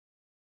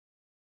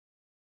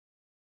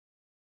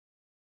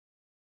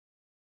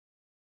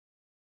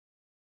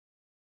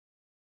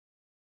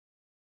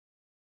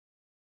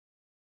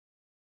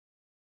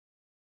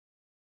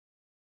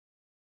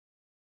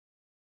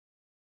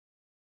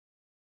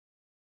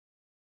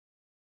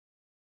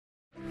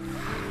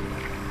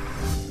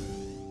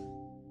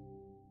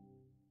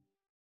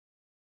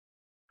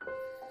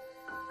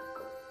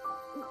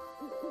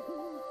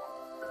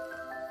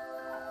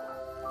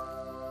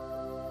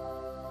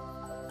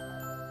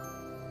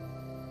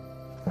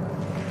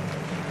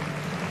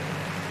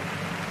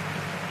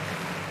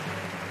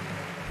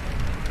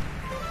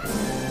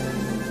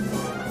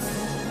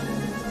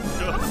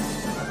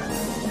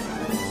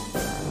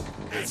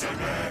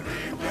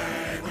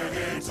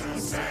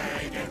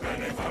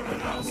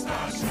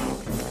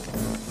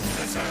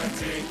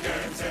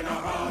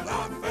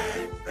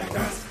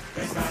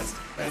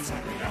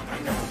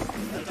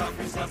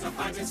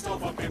in store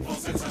for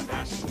pimples and some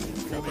hash.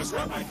 Focus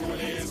grab my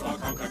coolies while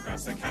Conker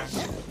grabs the cash.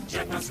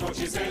 Jetman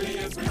scorches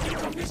aliens with heat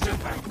from his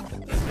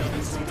jetpack. There's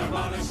buildings to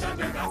demolish and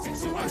then nothing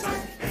to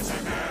attack. It's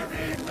a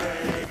merry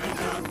play, and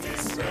not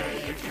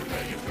dismay if you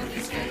play it through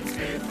these games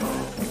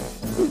before.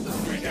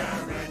 We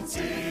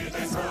guarantee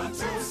there's more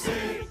to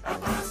see. A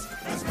pass,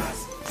 there's mass,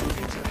 to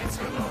vigilance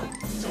below.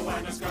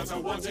 Joanna's girls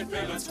are wanted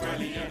villains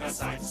squarely in her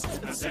sights.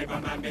 The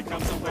Caveman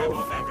becomes a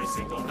werewolf every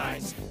single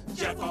night.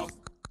 Jet off.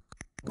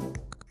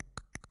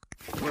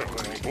 We're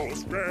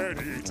almost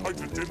ready,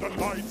 tightened in the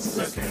lights.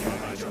 Let's get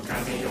around your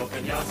cameo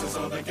pinatas,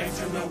 all the games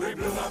you know we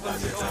blew our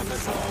budgets on the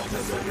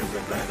soldiers, so you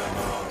can play them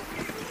all.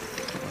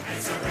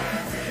 It's a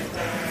merry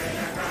day,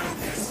 a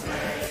grand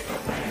display, for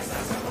players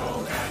as of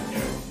old and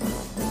new.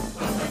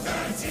 Over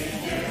 30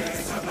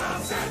 years of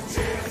laughs and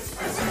cheers,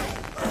 present,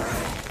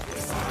 hooray,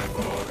 it's time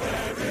for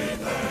merry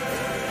play.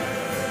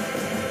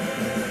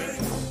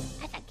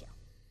 Thank you.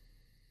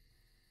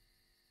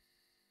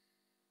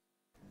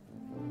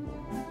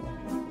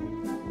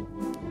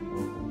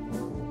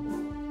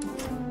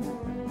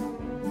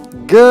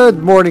 Good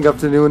morning,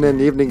 afternoon, and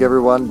evening,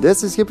 everyone.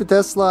 This is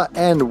HippyTesla,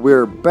 and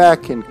we're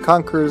back in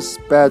Conker's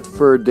Bad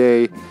Fur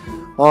Day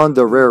on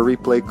the Rare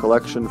Replay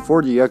Collection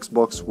for the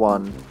Xbox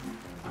One.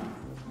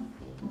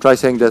 Try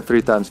saying that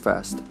 3 times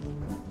fast.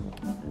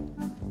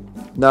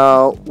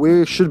 Now,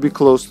 we should be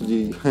close to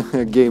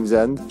the game's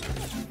end,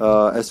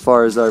 as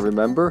far as I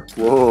remember.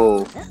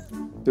 Whoa,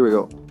 here we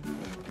go.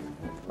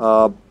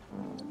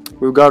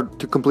 We've got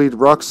to complete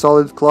Rock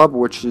Solid Club,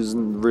 which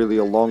isn't really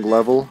a long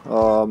level.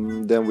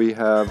 Then we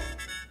have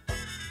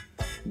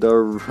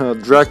the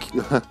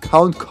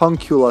Count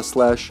Concula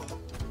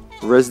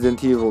 /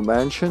 Resident Evil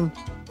Mansion.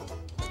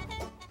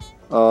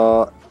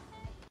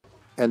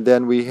 And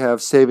then we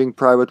have Saving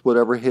Private,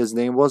 whatever his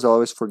name was, I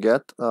always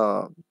forget.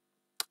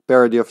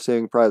 Parody of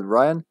Saving Private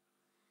Ryan.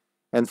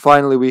 And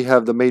finally we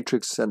have the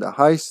Matrix and the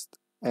Heist.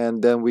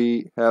 And then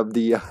we have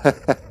the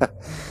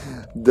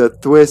the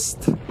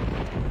twist.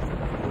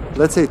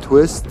 Let's say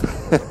twist.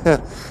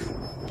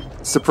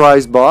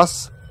 Surprise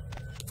boss.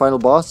 Final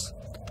boss.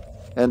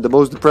 And the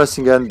most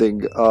depressing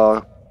ending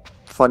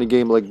funny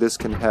game like this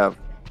can have.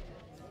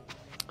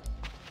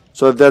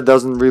 So if that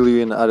doesn't really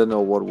win, I don't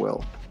know what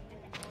will.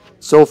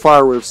 So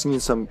far we've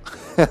seen some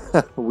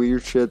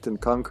weird shit in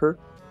Conker.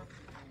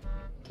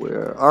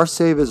 Where our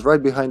save is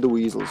right behind the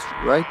weasels,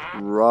 right?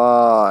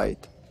 Right.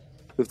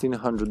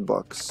 1,500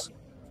 bucks.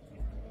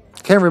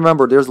 Can't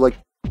remember, there's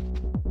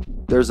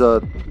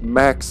a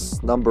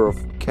max number of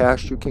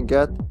cash you can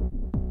get.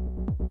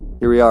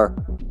 Here we are.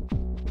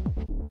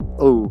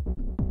 Oh.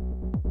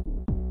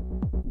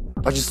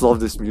 I just love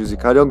this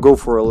music. I don't go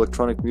for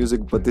electronic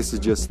music, but this is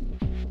just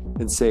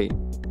insane.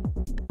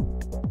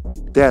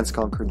 Dance,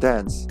 Conker,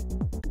 dance.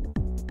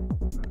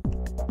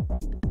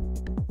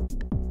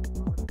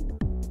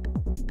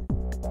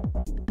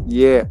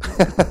 Yeah.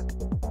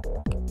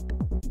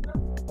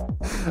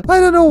 I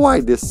don't know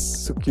why this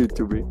is so cute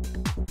to me.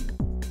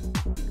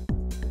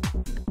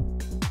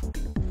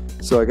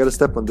 So I gotta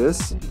step on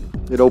this.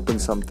 It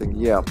opens something,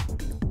 yeah.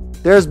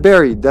 There's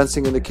Barry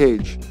dancing in the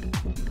cage.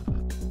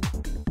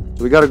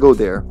 So we gotta go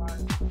there.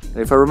 And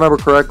if I remember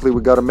correctly,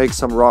 we gotta make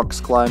some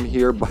rocks climb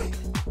here by...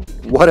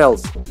 What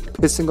else?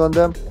 Pissing on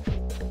them?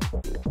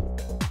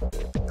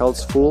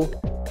 Health's full.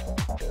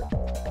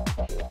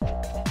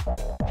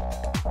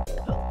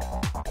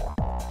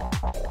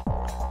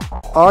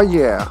 Oh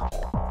yeah.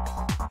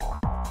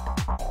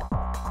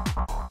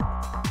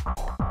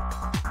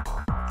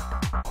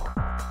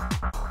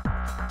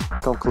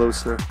 Come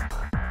closer.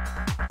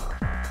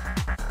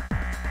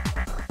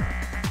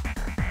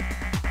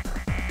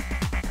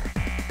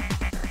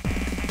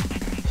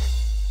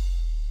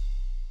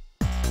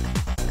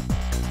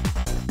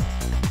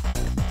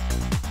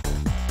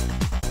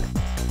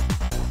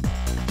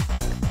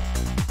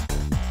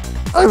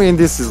 I mean,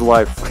 this is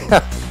life.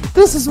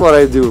 This is what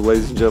I do,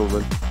 ladies and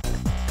gentlemen.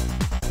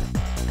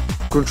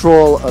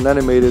 Control an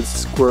animated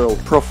squirrel.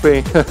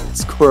 Profane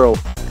squirrel.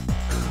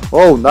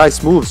 Oh,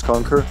 nice moves,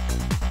 Conker.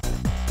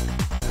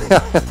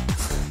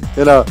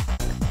 In a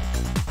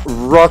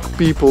rock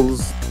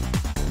people's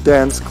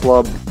dance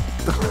club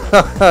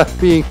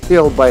being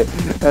healed by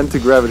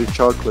anti-gravity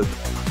chocolate.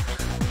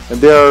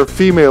 And there are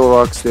female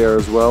rocks there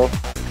as well.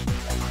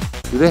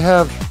 Do they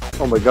have...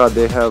 Oh my god,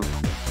 they have...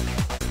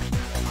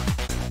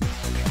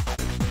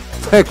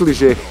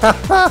 Cliche.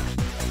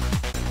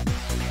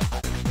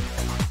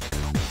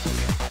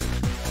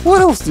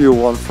 What else do you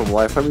want from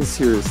life? I mean,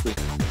 seriously.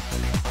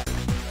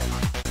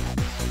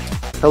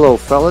 Hello,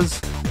 fellas.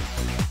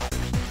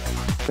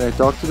 Can I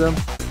talk to them?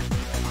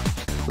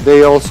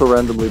 They also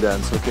randomly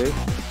dance, okay?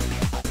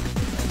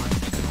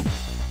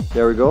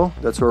 There we go.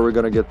 That's where we're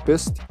gonna get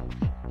pissed.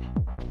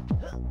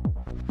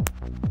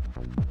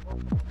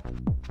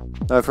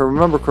 Now, if I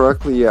remember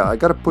correctly, yeah, I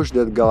gotta push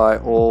that guy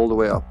all the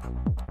way up.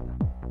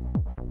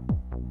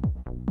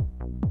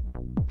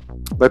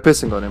 By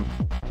pissing on him.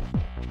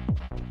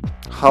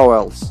 How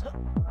else?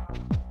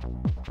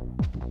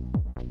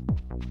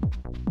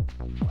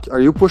 Are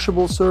you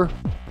pushable, sir?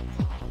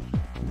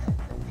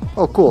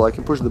 Oh, cool, I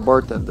can push the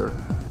bartender.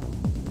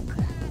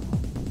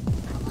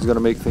 It's gonna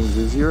make things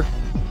easier.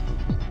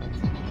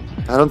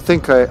 I don't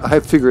think I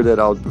figured that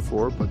out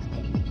before, but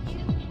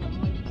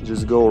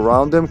just go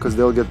around them because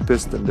they'll get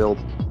pissed and they'll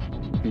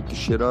beat the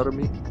shit out of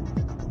me.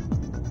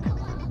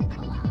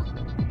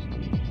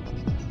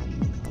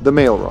 The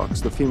male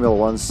rocks, the female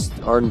ones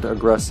aren't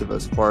aggressive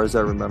as far as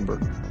I remember.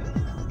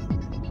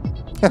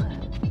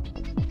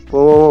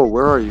 Whoa, whoa, whoa,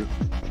 where are you?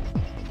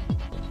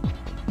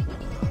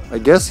 I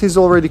guess he's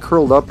already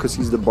curled up because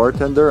he's the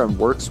bartender and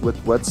works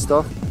with wet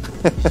stuff.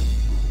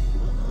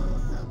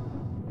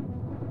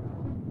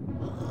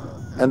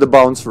 And the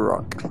bouncer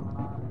rock.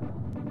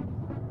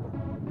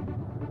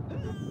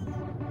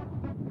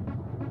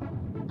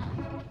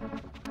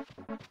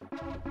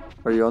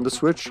 Are you on the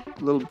switch,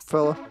 little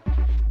fella?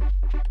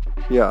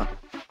 Yeah,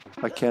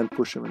 I can't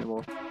push him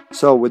anymore.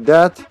 So with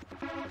that,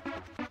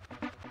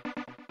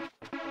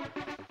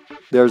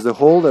 there's the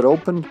hole that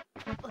opened.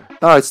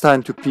 Now it's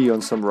time to pee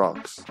on some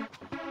rocks.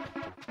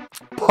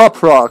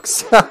 Pop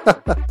rocks!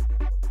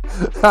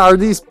 Are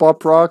these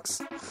pop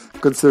rocks?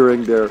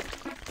 Considering they're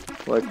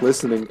like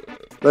listening.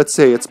 Let's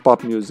say it's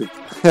pop music.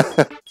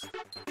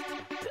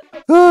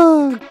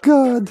 Oh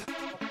God.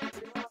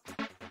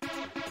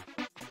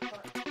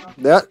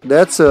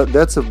 That's a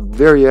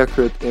very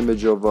accurate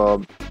image of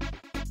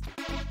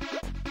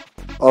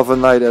a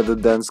night at a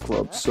dance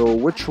club. So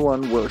which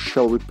one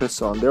shall we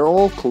piss on? They're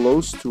all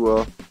close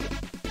to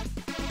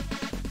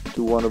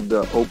one of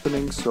the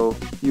openings. So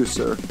you,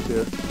 sir,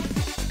 here.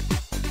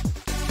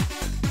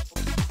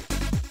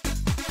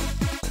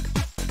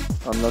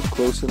 I'm not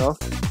close enough.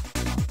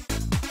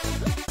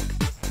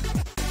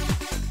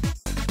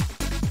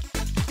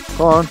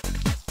 Come on.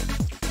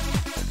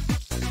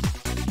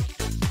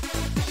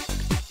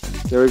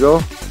 There we go.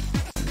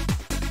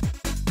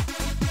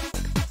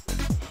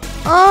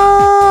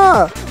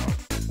 Ah!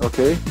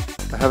 Okay,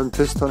 I haven't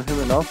pissed on him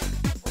enough.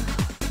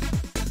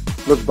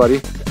 Look,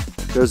 buddy,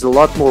 there's a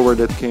lot more where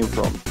that came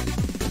from.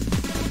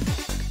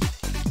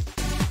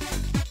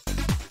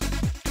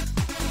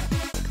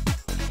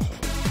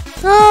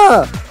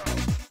 Ah!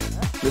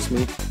 Miss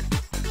me.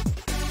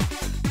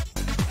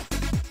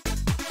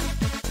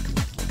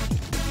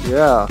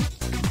 Yeah.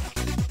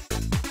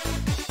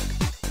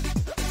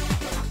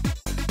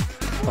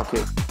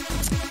 Okay.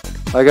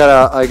 I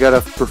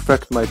gotta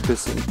perfect my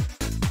pissing.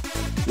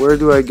 Where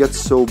do I get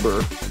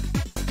sober?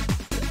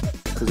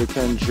 Because I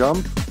can't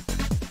jump.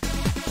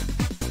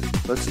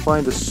 Let's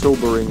find a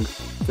sobering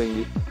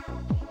thingy.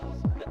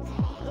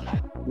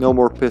 No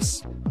more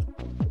piss.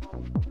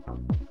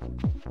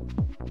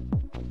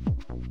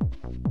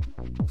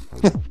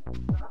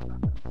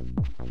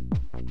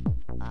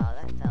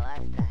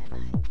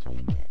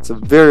 It's a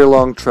very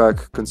long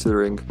track,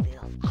 considering.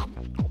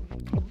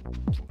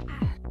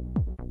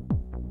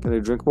 Can I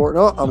drink more?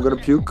 No, I'm gonna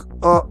puke.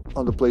 Oh,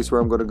 on the place where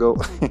I'm gonna go.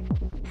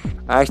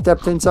 I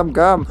stepped in some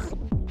gum.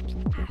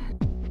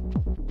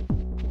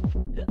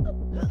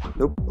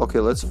 Nope. Okay,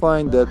 let's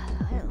find that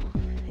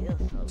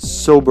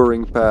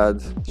sobering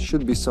pad. It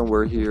should be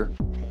somewhere here.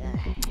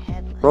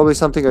 Probably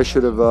something I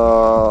should have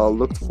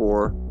looked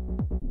for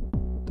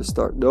to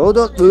start. No,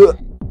 don't.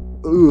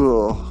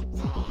 Ugh.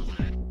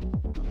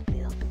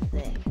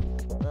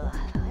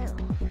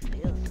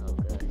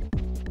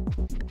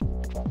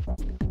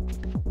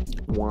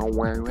 Wow,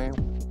 wow, wow.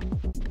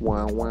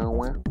 Wow, wow,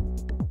 wow.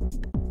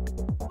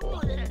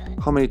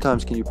 How many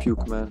times can you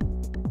puke, man?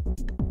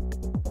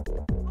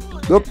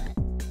 Nope.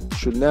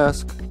 Shouldn't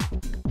ask.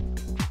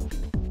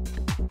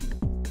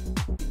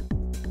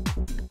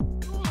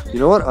 You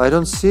know what? I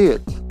don't see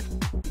it.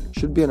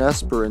 Should be an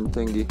aspirin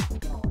thingy.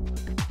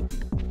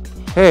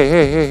 Hey,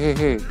 hey, hey, hey,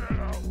 hey.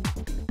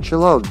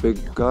 Chill out, big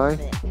guy.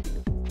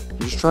 I'm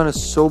just trying to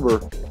sober.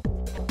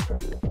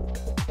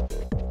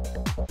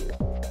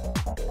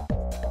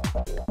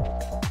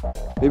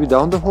 Maybe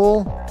down the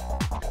hole?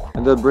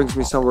 And that brings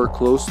me somewhere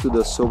close to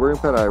the sobering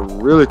pad. I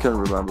really can't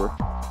remember.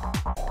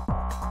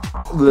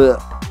 Blech.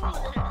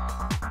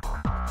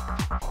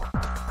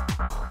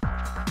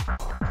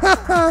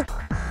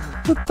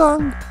 The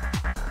tongue.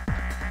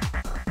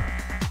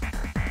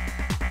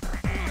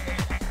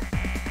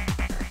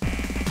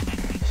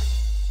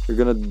 You're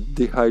gonna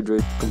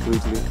dehydrate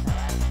completely.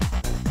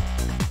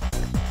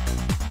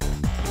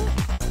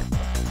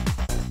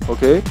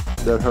 Okay,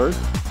 that hurt.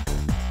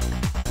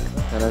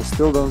 And I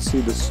still don't see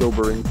the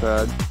sobering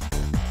pad.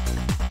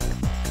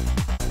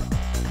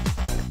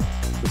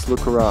 Let's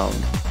look around.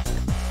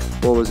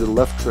 What was it?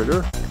 Left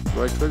trigger?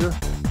 Right trigger?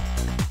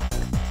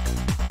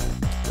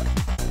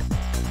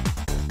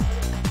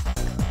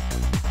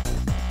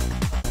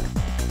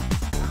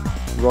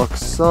 Rock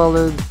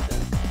solid.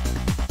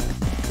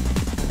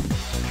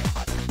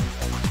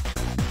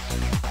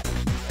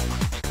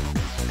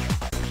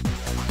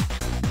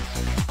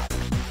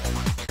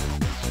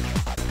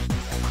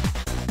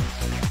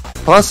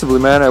 Possibly,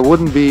 man. I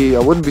wouldn't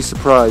be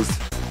surprised.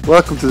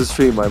 Welcome to the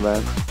stream, my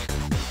man.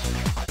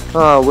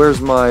 Ah,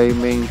 where's my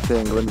main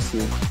thing? Let me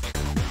see.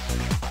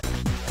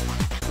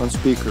 On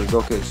speakers.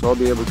 Okay, so I'll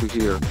be able to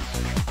hear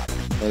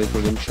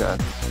anything in chat.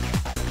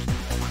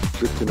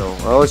 Good to know.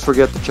 I always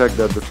forget to check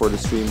that before the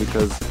stream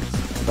because,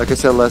 like I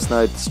said last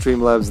night,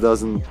 Streamlabs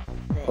doesn't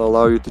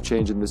allow you to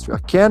change in this. I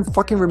can't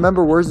fucking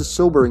remember where's the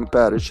sobering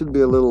pad. It should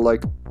be a little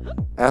like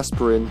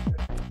aspirin,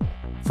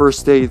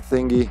 first aid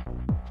thingy.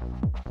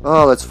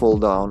 Oh, let's fall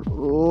down.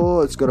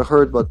 Oh, it's gonna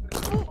hurt, but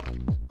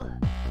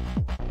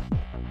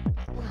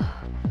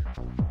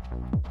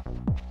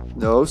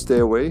no, stay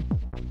away.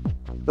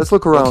 Let's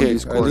look around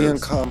these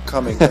corners. Okay, I'm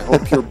coming. I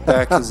hope your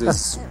back is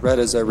as red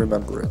as I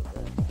remember it.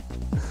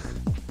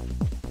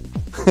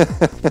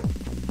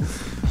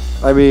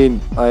 I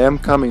mean, I am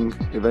coming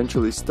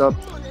eventually. Stop.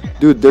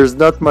 Dude, there's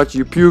not much.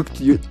 You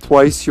puked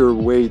twice your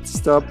weight.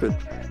 Stop it.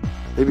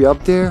 Maybe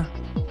up there?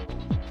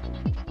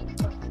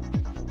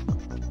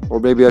 Or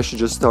maybe I should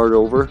just start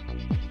over.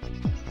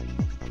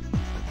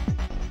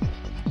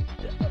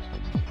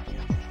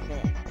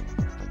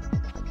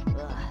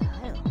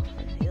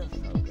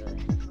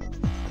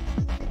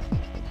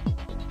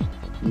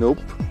 Nope.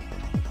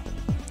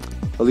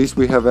 At least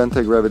we have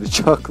anti-gravity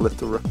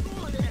chocolate around.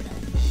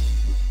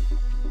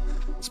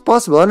 It's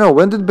possible. I don't know.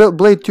 When did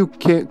Blade 2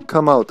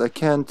 come out? I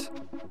can't...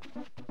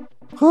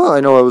 Huh, I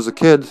know I was a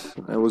kid.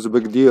 It was a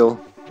big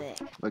deal.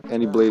 Like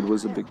any Blade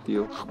was a big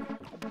deal.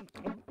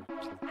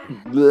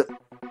 Blech.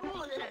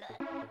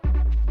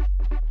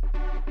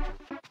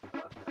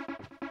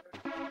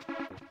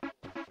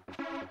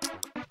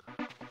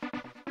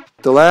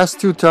 The last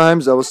 2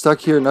 times I was stuck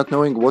here not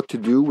knowing what to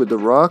do with the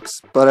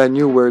rocks, but I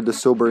knew where the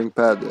sobering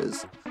pad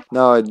is.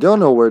 Now I don't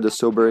know where the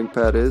sobering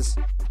pad is,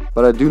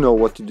 but I do know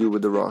what to do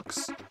with the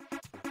rocks.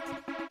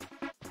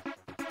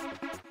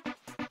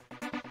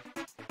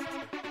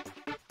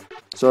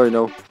 Sorry,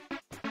 no.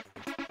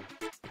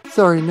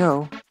 Sorry,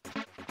 no.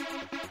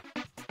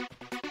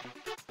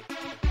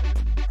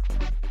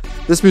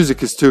 This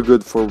music is too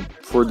good for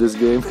this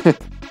game.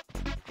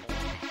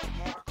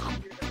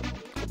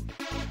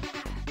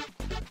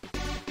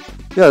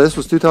 Yeah, this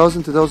was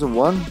 2000,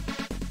 2001.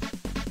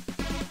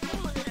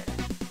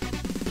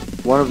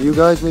 One of you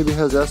guys maybe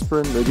has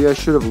aspirin. Maybe I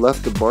should have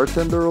left the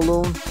bartender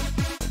alone.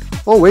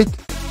 Oh, wait.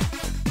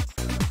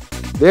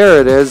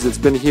 There it is. It's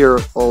been here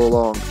all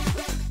along.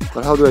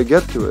 But how do I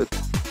get to it?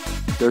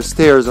 There's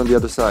stairs on the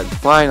other side.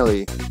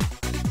 Finally.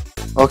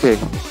 Okay.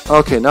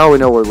 Okay, now we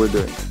know what we're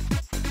doing.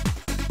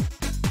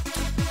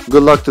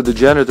 Good luck to the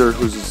janitor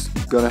who's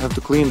gonna have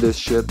to clean this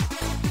shit.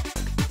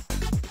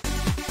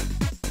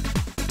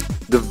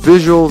 The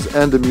visuals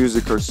and the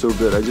music are so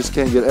good. I just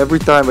can't get... Every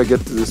time I get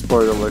to this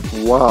part, I'm like,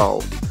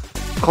 wow.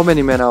 How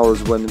many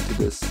man-hours went into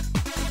this?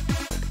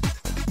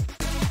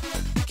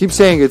 Keep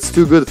saying it's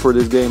too good for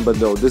this game, but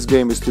no, this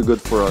game is too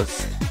good for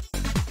us.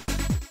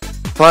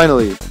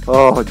 Finally.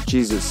 Oh,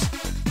 Jesus.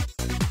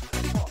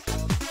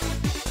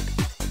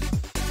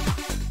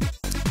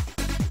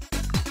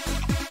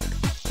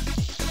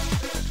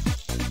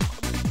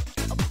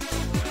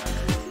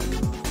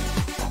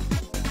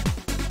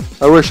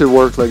 I wish it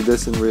worked like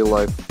this in real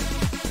life.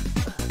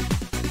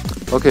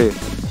 Okay,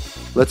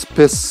 let's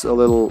piss a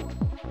little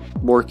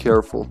more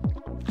careful.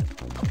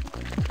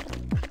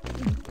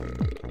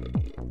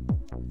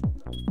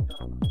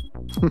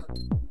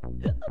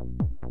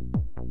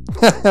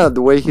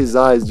 The way his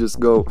eyes just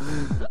go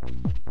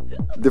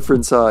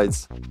different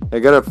sides. I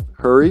gotta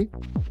hurry.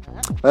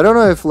 I don't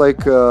know if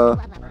like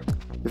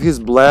if his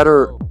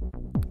bladder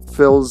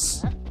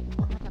fills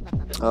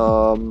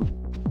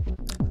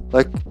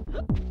like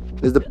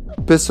is the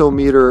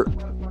pissometer.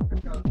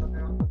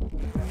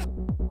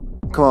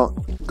 Come on,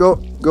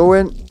 go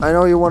in. I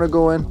know you want to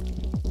go in.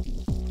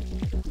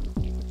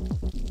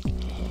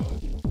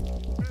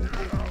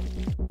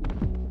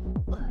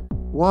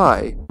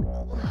 Why?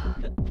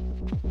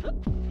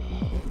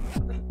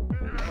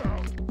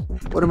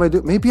 What am I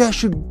doing? Maybe I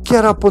should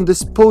get up on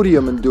this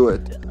podium and do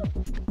it.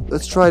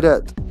 Let's try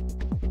that.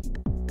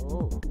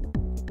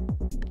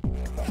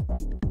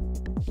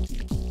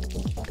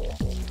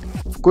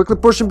 Quickly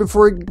push him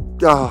before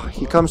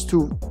he comes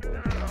to...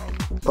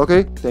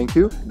 Okay, thank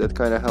you. That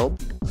kind of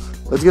helped.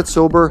 Let's get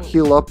sober,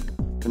 heal up,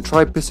 and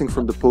try pissing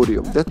from the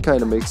podium. That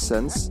kind of makes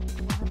sense.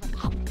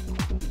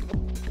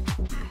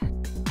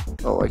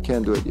 Oh, I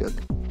can't do it yet.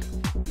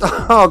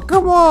 Oh,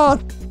 come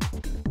on!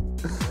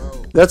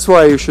 That's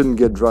why you shouldn't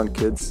get drunk,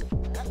 kids.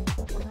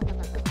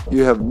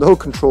 You have no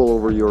control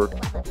over your...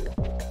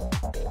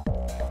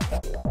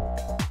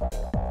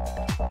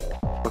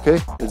 Okay,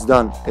 it's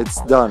done.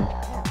 It's done.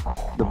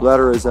 The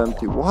bladder is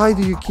empty. Why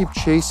do you keep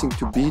chasing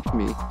to beat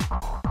me?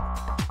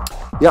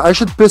 Yeah, I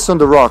should piss on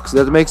the rocks.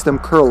 That makes them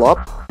curl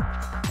up,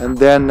 and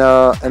then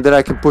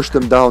I can push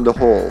them down the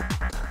hole.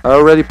 I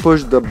already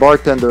pushed the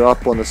bartender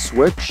up on a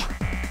switch,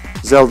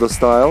 Zelda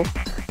style.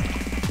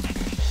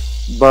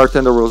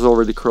 Bartender was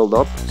already curled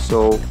up,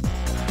 so...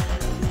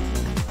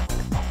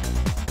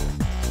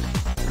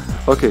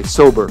 Okay,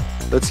 sober.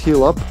 Let's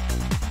heal up.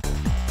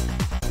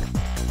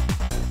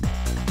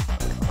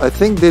 I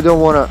think they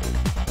don't wanna...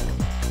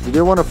 Do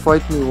they wanna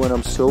fight me when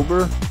I'm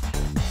sober?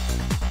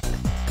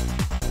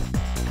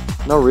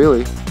 Not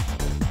really.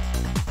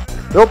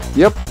 Nope,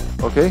 yep.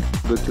 Okay,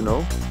 good to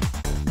know.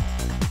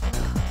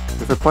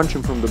 If I punch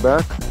him from the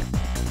back...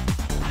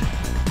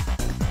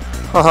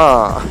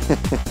 Haha!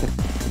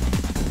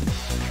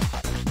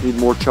 Need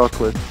more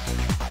chocolate.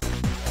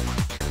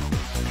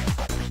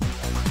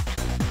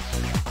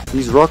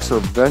 These rocks are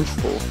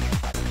vengeful.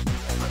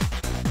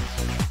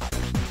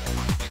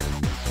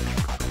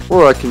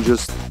 Or I can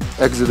just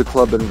exit the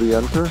club and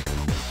re-enter.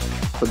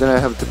 But then I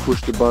have to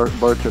push the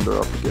bartender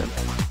up again.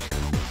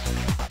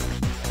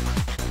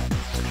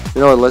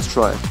 You know what, let's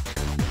try.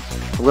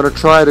 I'm gonna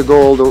try to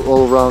go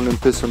all around and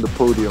piss on the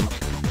podium.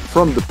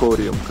 From the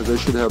podium, because I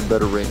should have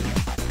better range.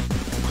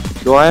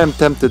 Though I am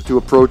tempted to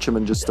approach him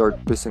and just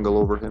start pissing all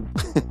over him.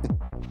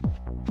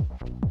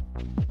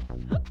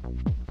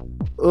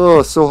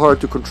 Oh, so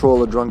hard to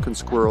control a drunken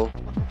squirrel.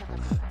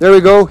 There we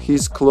go,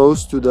 he's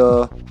close to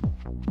the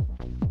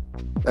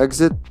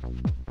exit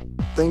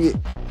thingy.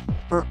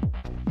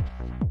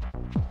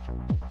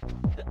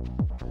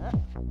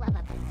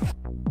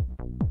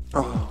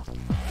 Oh.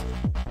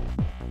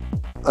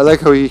 I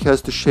like how he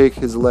has to shake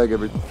his leg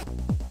every...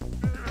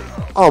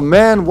 Oh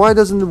man, why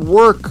doesn't it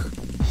work?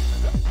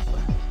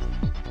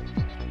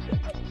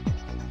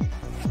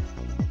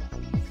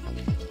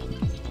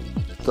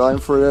 Time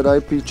for that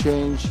IP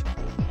change.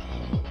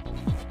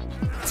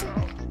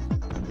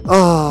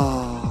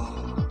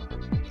 Oh.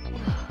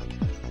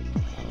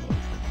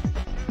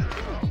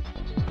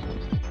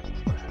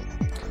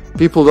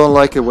 People don't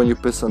like it when you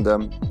piss on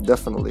them,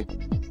 definitely.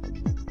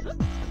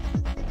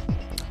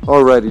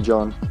 Alrighty,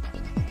 John.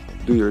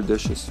 Do your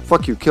dishes.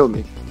 Fuck you, kill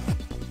me.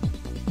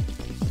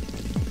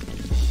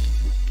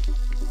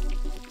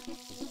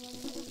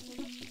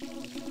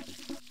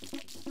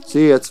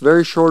 See, it's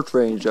very short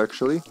range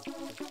actually.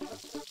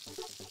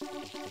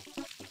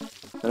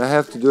 And I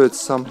have to do it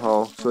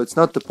somehow. So it's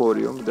not the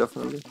podium,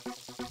 definitely.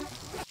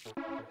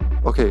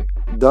 Okay,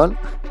 done.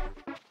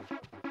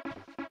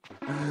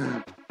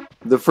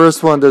 The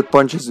first one that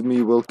punches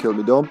me will kill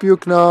me. Don't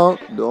puke now.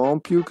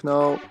 Don't puke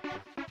now.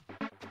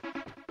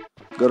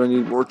 Gonna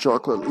need more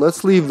chocolate.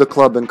 Let's leave the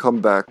club and come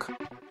back.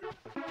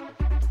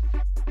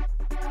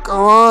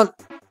 Come on.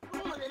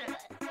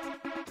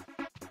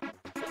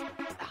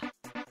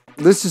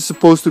 This is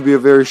supposed to be a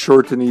very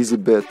short and easy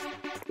bit,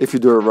 if you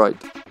do it right.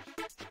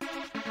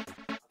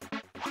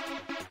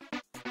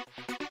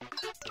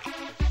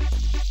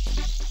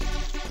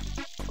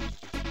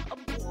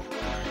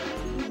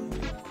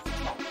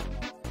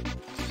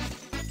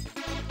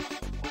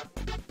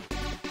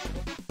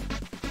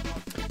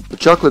 The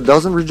chocolate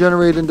doesn't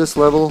regenerate in this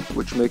level,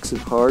 which makes it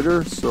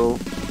harder, so...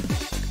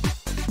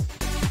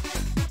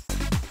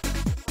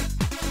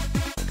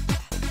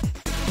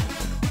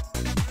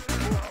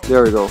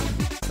 There we go.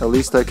 At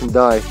least I can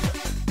die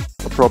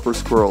a proper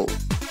squirrel.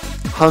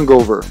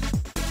 Hungover.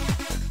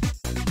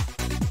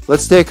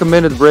 Let's take a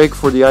minute break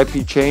for the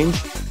IP change.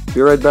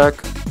 Be right back.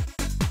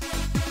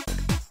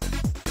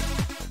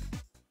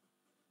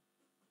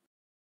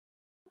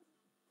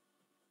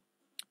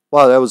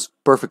 Wow, that was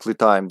perfectly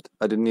timed.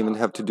 I didn't even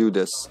have to do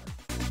this.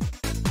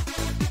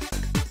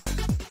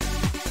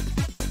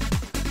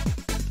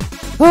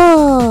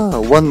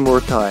 One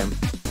more time.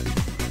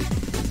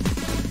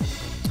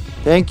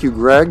 Thank you,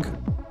 Greg.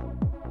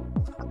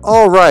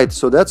 Alright,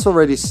 so that's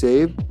already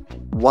saved.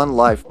 1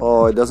 life.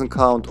 Oh, it doesn't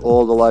count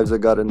all the lives I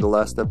got in the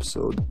last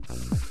episode.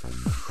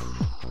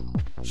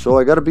 So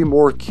I gotta be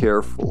more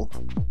careful.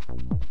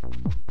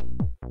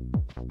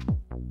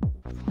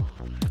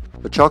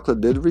 The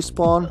chocolate did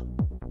respawn.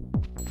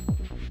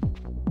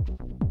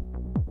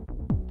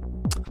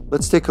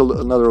 Let's take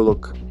another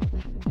look.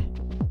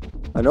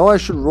 I know I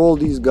should roll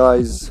these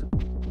guys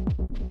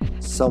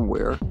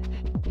somewhere.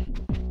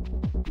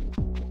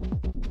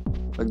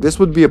 Like this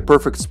would be a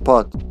perfect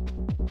spot.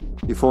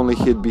 If only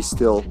he'd be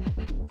still.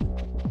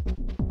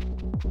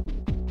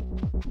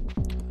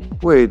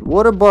 Wait,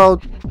 what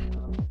about...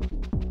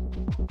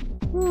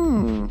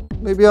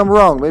 maybe I'm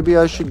wrong. Maybe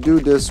I should do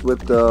this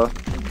with the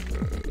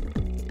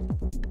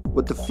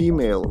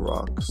female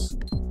rocks.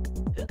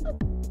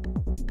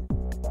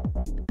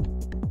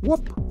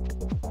 Whoop.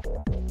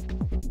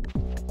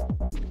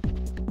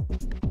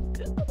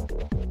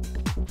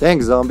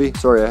 Thanks, zombie.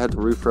 Sorry, I had to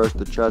refresh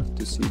the chat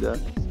to see that.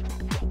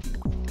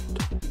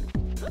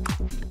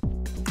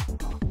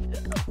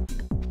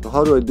 So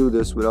how do I do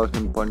this without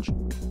him punching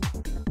me?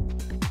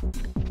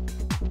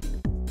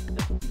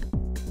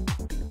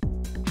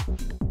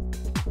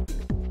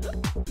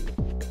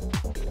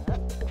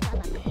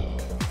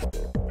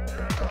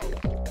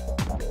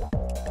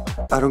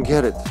 I don't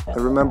get it. I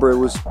remember it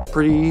was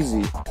pretty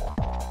easy.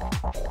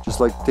 Just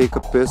like take a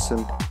piss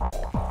and...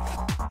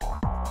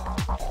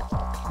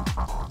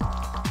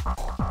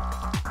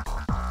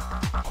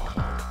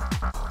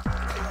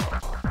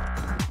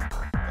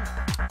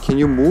 Can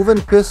you move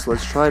and piss?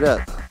 Let's try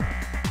that.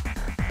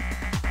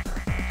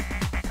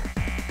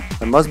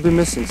 I must be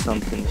missing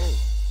something.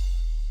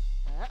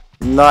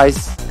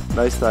 Nice.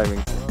 Nice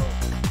timing.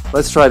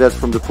 Let's try that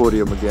from the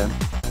podium again.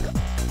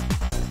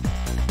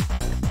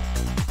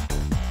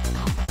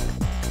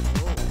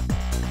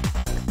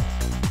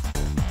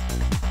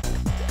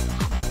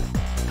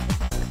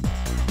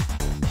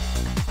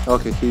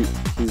 Okay,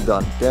 he's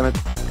done. Damn it.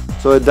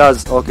 So it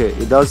does, okay,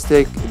 it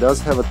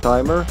does have a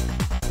timer.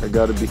 I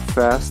gotta be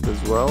fast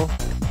as well.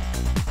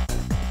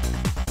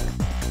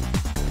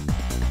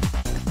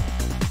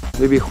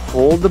 Maybe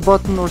hold the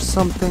button or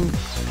something.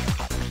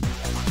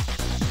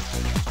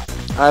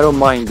 I don't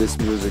mind this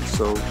music,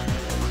 so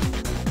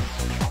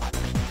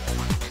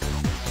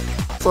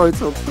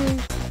it's okay.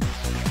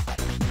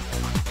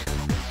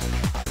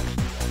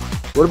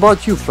 What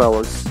about you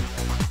fellas?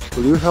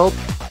 Will you help?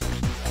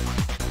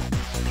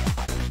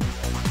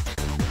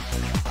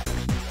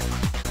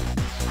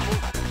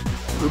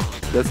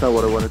 Oops, that's not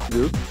what I wanted to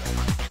do.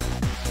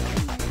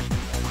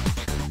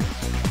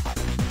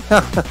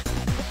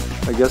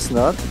 I guess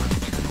not.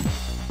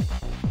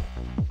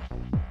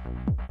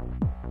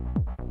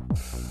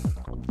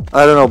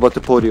 I don't know about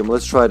the podium.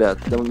 Let's try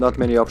that. There are not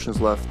many options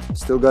left.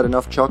 Still got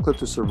enough chocolate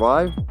to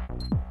survive.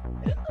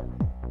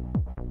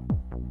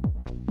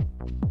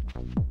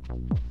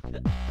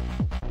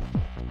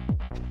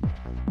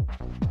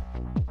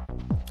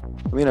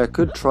 I mean, I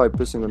could try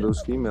pissing on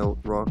those female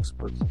rocks,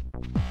 but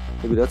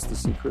maybe that's the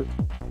secret.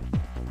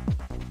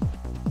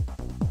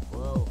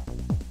 Whoa.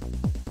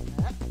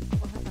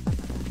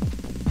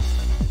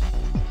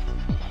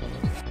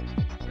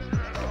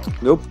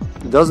 Nope,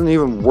 it doesn't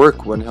even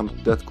work when I'm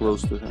that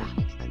close to him.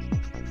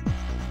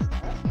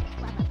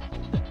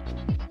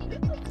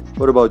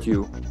 What about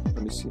you?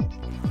 Let me see.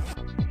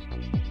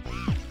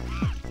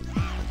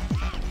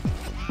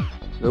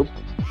 Nope,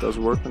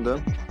 doesn't work on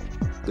them.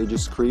 They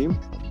just scream.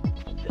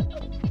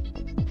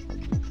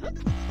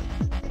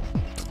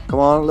 Come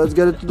on, let's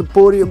get it to the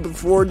podium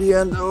before the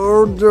end.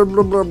 Oh, blah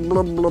blah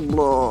blah blah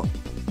blah.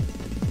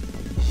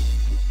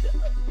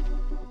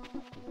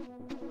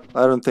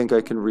 I don't think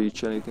I can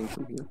reach anything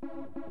from here.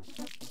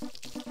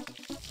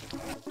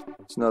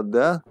 It's not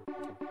that.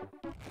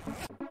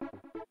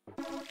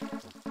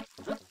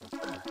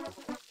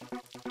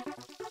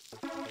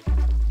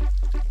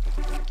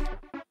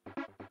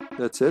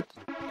 That's it.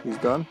 He's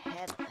done.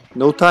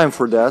 No time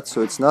for that,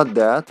 so it's not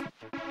that.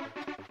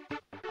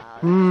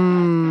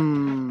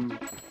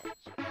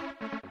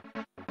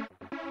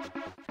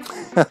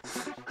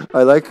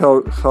 I like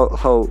how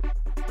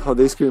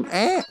they scream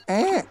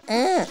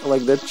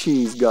like that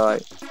cheese guy.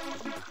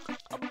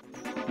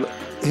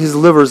 His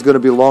liver's gonna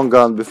be long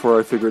gone before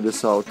I figure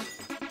this out.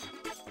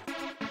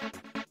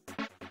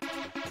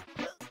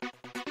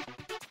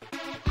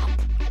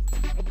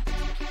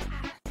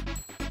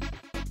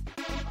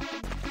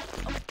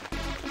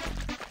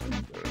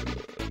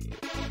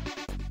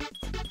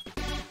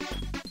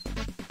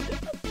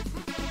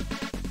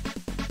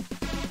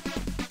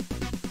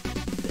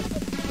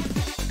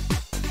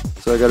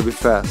 So I gotta be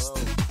fast.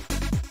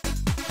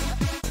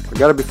 I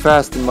gotta be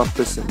fast in my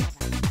pissing.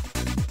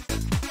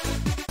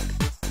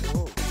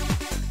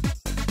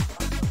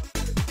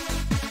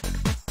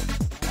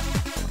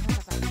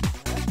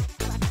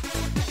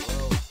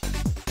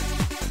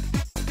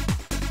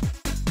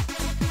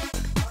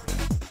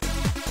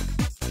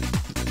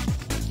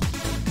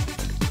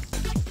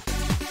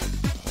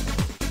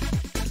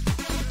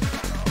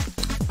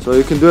 So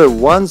you can do it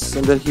once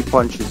and then he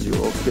punches you,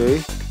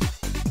 okay?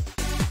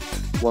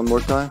 One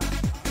more time.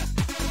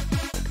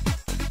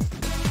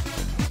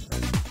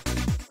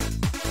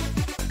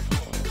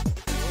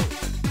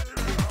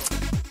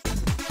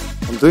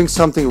 I'm doing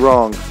something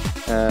wrong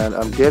and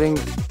I'm getting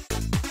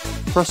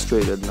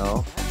frustrated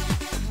now.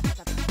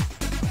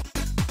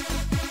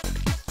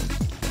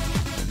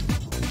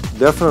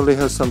 Definitely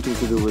has something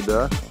to do with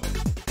that.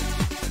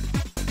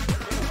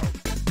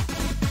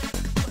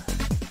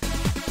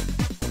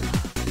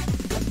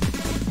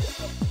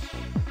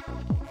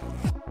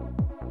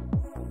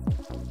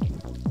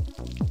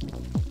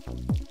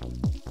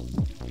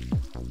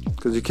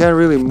 Because you can't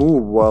really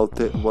move while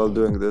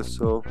doing this,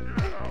 so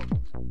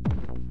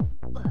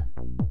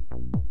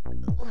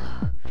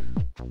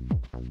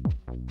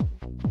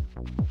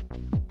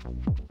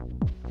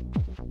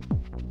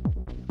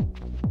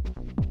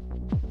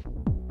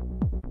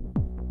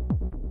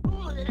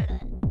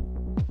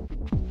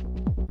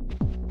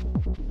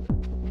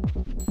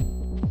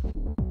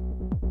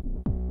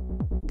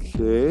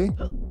okay.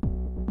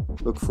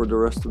 Look for the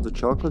rest of the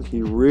chocolate.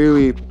 He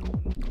really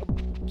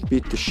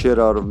beat the shit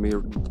out of me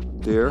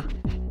there.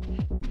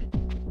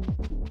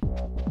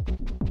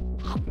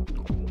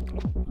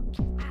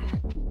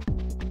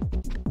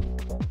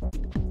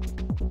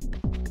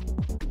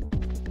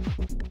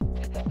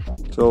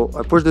 So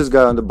I push this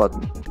guy on the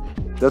button.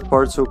 That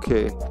part's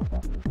okay.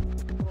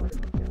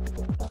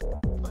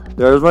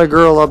 There's my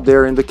girl up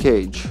there in the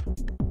cage.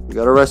 We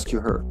gotta rescue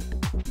her.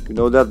 We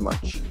know that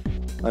much.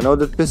 I know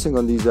that pissing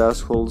on these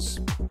assholes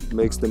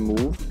makes them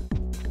move.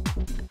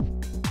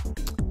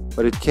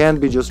 But it can't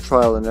be just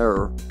trial and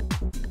error.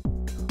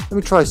 Let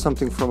me try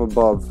something from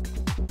above.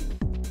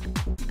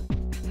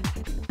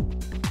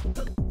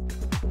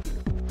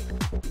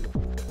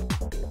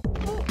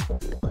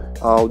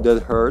 Ow,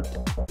 that hurt.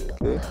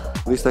 Okay,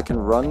 at least I can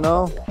run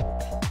now.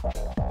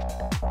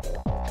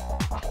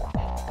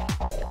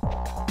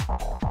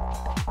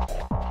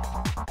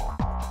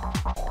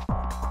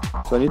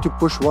 So I need to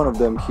push one of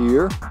them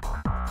here.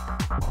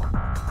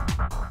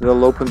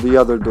 It'll open the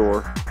other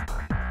door.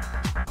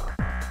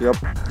 Yep,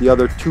 the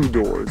other two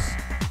doors.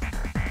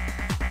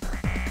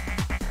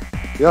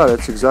 Yeah,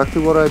 that's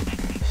exactly what I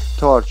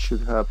thought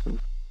should happen.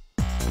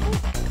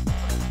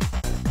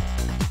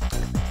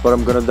 But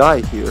I'm gonna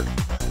die here.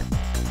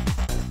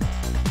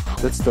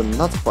 That's the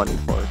not funny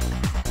part.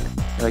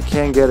 And I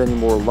can't get any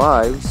more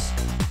lives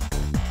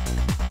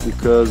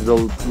because the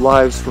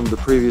lives from the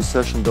previous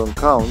session don't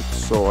count,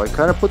 so I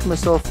kind of put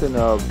myself in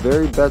a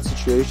very bad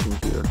situation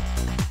here.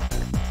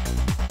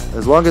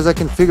 As long as I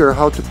can figure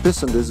how to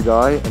piss on this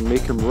guy and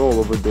make him roll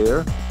over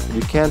there. You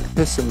can't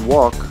piss and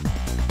walk,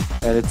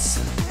 and it's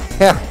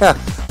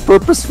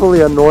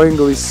purposefully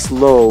annoyingly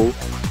slow.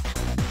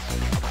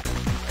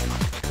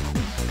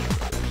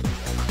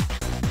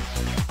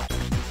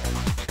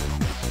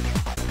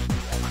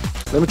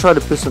 Let me try to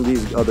piss on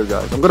these other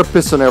guys. I'm gonna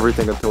piss on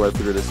everything until I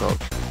figure this out.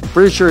 I'm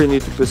pretty sure you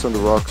need to piss on the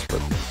rocks,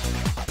 but...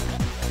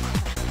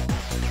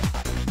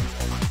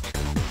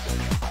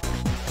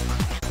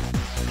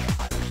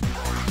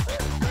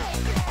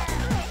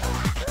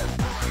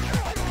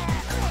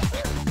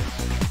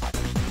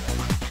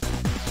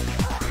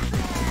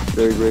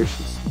 Very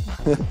gracious.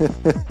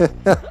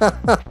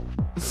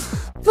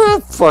 Ah,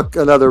 fuck,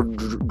 another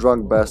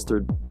drunk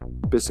bastard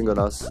pissing on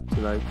us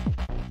tonight.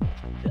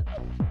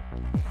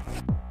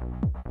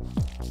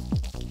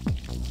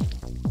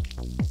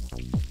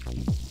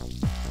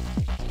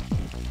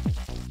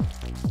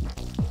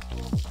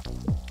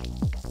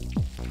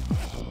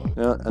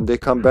 Yeah, and they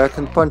come back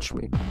and punch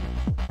me.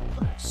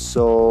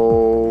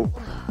 So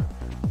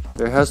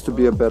there has to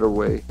be a better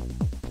way.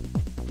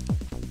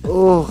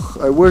 Oh,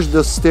 I wish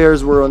the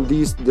stairs were on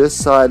this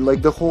side,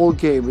 like the whole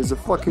game is a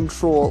fucking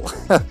troll.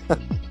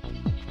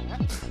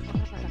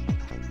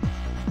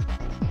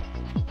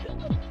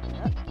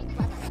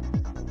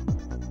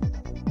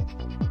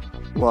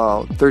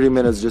 Wow, 30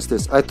 minutes just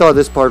this. I thought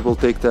this part will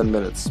take 10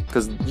 minutes,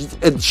 because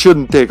it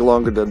shouldn't take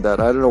longer than that.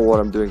 I don't know what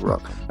I'm doing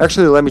wrong.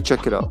 Actually, let me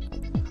check it out.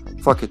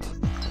 Fuck it.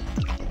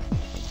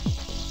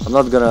 I'm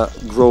not gonna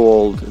grow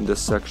old in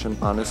this section,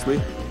 honestly.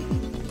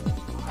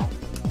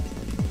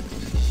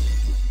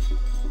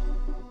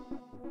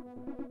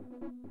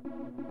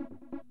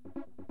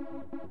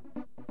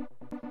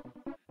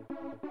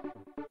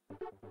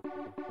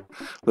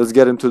 Let's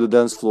get him to the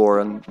dance floor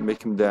and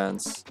make him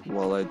dance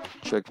while I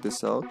check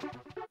this out.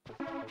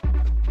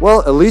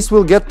 Well, at least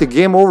we'll get the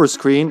game over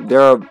screen. There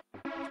are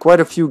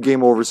quite a few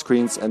game over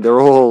screens and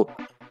they're all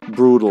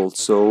brutal,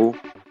 so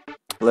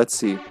let's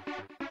see.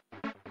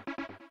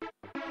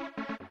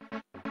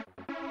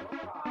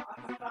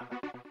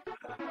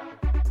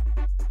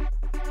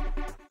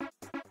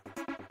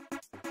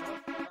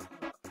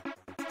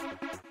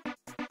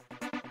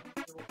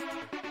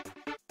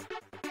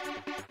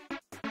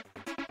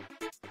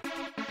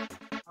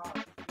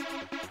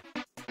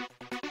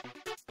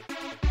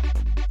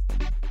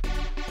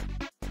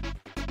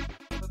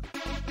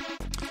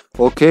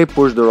 Okay,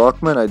 push the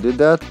rockman, I did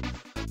that.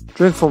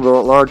 Drink from the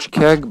large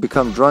keg,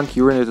 become drunk,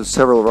 urinate to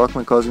several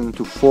rockmen, causing them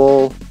to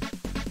fall,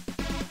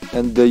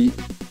 and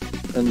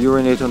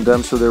urinate on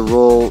them so they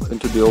roll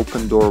into the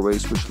open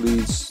doorways, which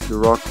leads the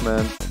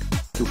rockman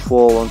to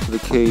fall onto the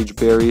cage.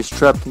 Barry is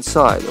trapped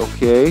inside.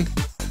 Okay.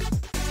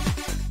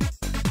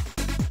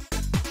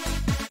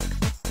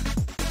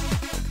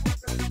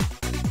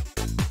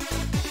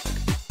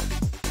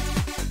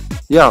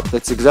 Yeah,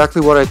 that's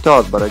exactly what I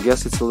thought, but I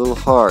guess it's a little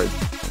hard.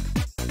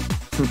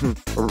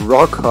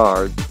 Rock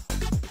hard.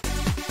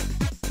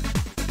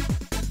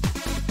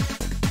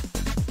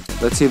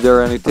 Let's see if there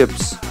are any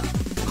tips.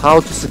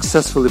 How to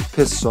successfully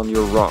piss on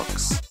your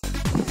rocks.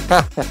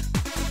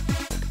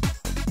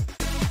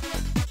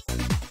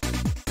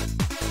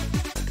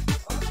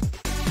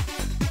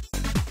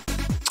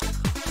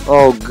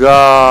 Oh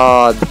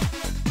God.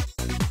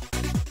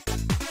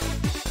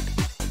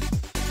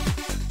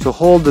 So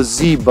hold the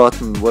Z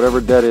button, whatever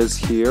that is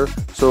here.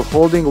 So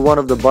holding one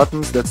of the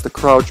buttons, that's the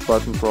crouch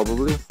button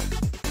probably.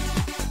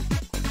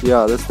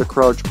 Yeah, that's the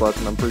crouch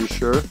button, I'm pretty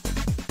sure.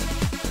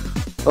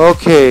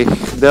 Okay,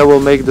 that will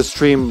make the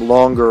stream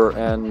longer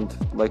and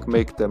like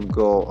make them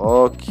go.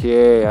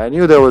 Okay, I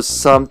knew there was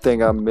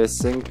something I'm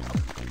missing.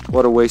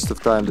 What a waste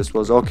of time this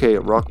was. Okay,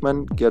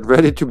 Rockman, get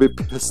ready to be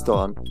pissed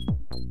on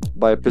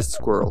by a pissed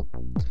squirrel.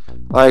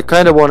 I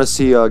kind of want to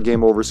see a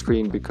game over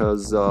screen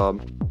because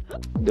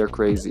they're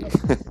crazy.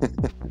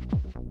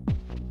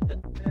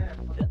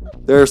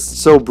 They're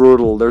so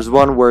brutal. There's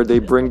one where they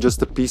bring just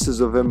the pieces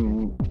of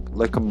him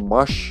like a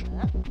mush.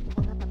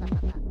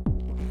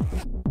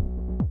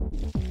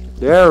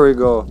 There we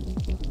go.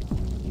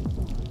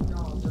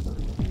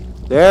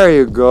 There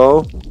you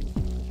go.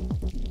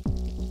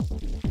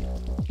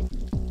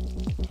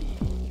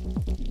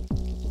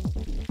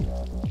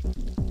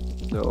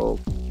 No.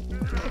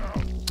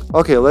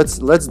 Okay, let's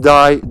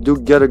die.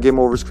 Get a game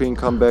over screen.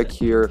 Come back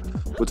here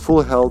with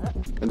full health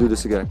and do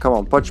this again. Come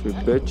on, punch me,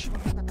 bitch.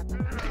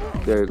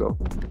 There you go.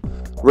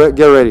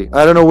 Get ready.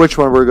 I don't know which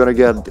one we're gonna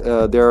get.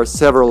 There are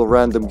several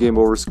random game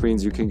over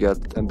screens you can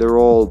get, and they're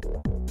all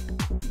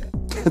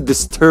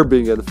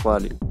disturbing and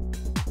funny.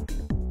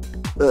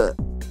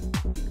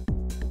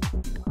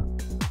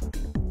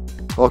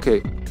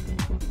 Okay.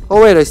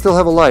 Oh wait, I still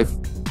have a life.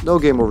 No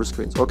game over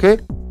screens. Okay.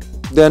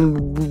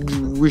 Then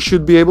we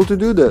should be able to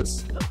do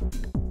this.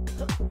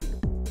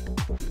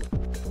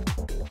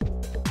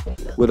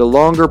 With a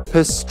longer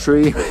piss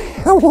stream.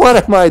 What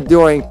am I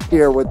doing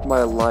here with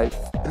my life?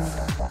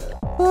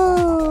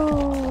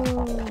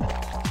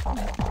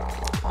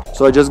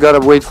 So I just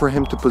gotta wait for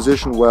him to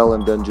position well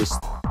and then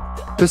just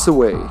piss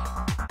away.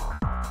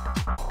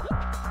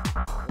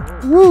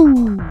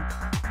 Woo!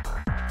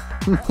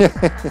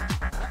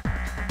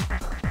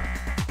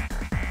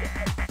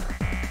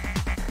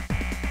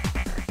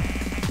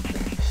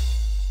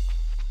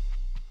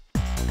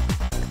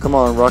 Come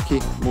on,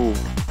 Rocky, move.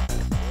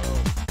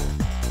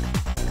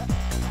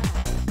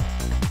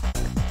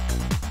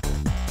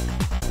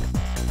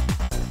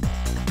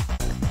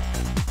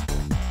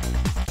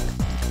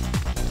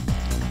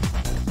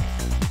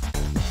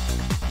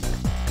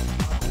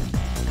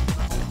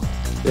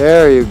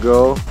 There you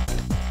go.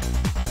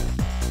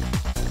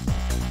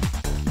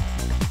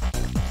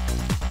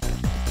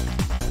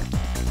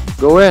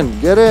 Go in,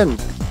 get in.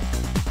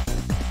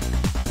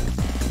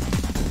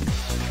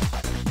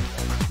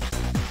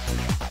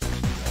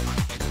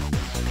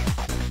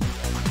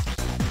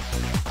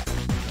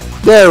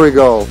 There we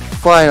go.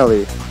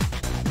 Finally.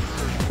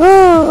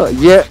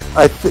 Yeah,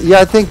 I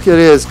think it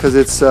is because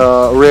it's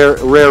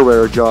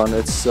rare, John.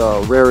 It's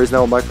Rare is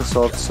now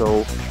Microsoft,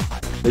 so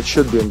it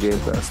should be in Game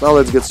Pass. Now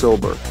let's get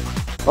sober.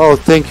 Oh,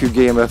 thank you,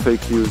 Game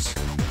FAQs.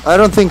 I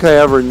don't think I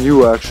ever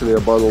knew actually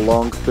about a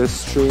long piss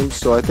stream,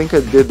 so I think I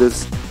did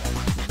this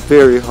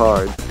very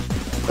hard.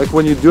 Like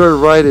when you do it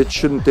right, it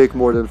shouldn't take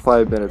more than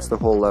 5 minutes, the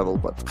whole level,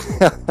 but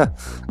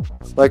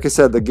like I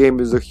said, the game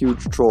is a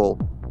huge troll.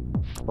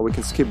 Oh, we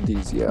can skip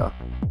these, yeah.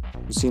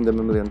 We've seen them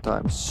a million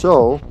times.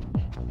 So,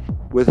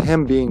 with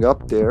him being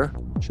up there,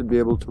 should be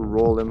able to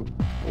roll him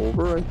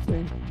over, I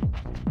think.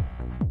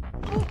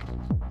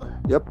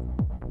 Yep.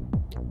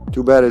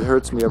 Too bad it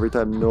hurts me every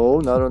time. No,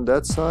 not on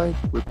that side.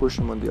 We push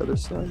him on the other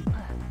side.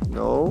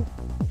 No.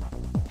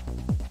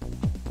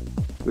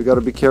 We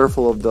gotta be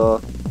careful of the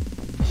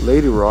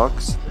lady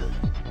rocks.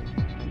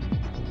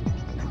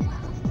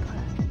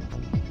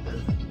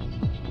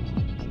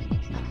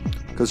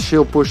 Because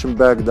she'll push him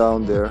back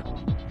down there.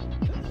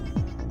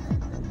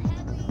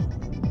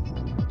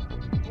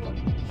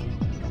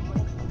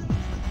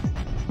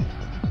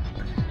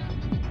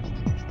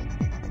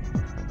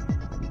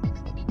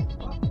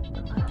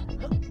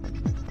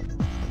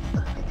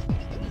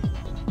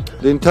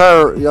 The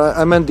entire, yeah,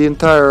 I meant the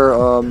entire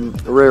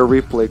Rare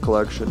Replay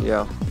collection,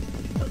 yeah.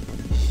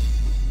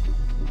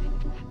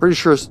 Pretty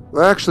sure,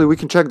 well, actually we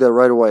can check that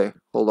right away.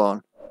 Hold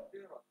on.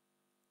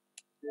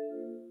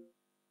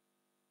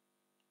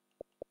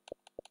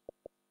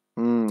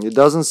 It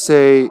doesn't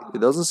say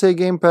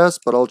Game Pass,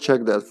 but I'll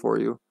check that for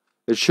you.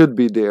 It should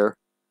be there.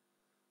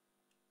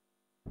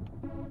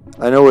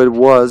 I know it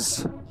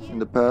was in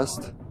the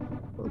past.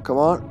 Oh, come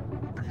on.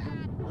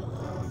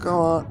 Come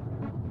on.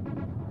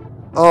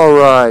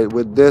 Alright,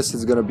 with this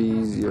it's gonna be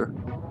easier.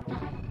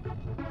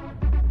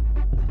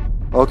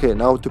 Okay,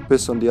 now to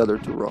piss on the other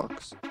two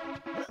rocks.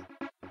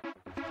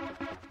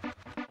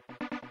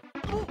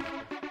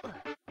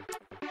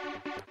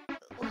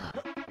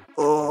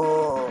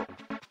 Oh,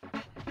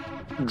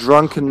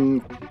 drunken,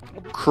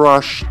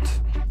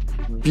 crushed,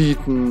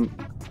 beaten.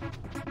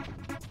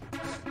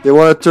 They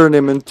want to turn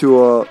him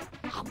into a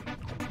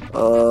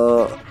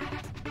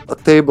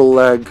table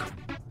leg.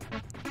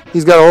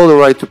 He's got all the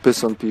right to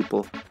piss on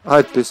people.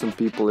 I'd piss on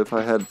people if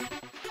I had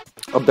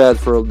a bad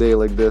fur day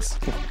like this.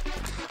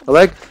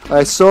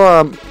 I saw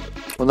on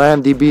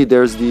IMDb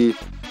there's the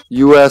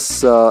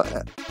US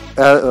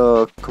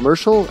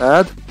commercial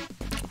ad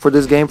for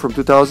this game from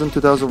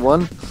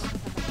 2001,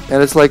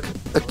 and it's like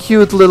a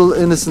cute little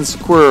innocent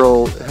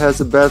squirrel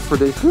has a bad fur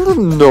day.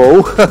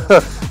 No.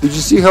 Did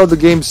you see how the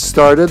game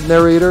started,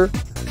 narrator?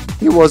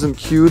 He wasn't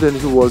cute and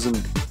he wasn't.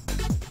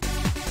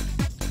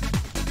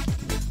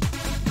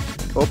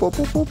 Come on.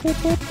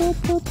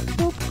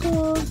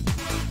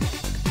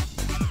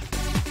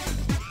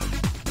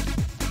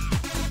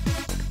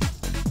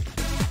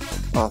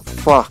 Oh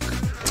fuck.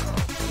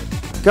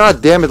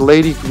 God damn it,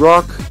 Lady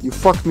Rock, you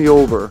fucked me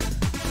over.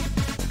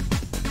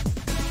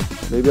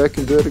 Maybe I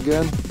can do it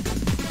again.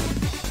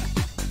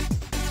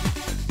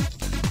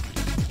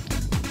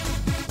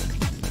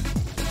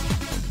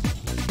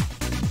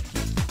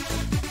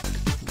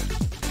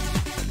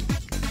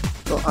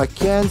 Oh, I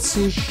can't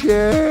see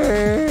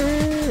shit.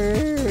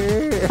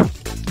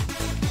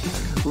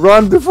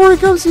 Run before he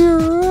comes here.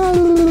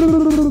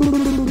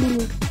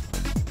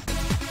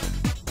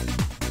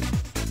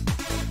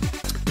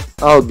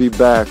 I'll be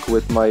back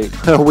with my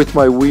with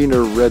my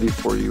wiener ready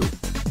for you.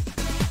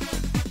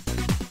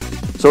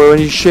 So when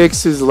he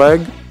shakes his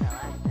leg,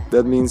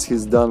 that means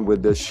he's done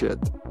with this shit.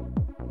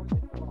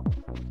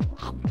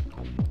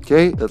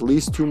 Okay, at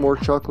least 2 more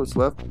chocolates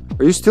left.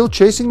 Are you still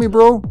chasing me,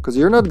 bro? Because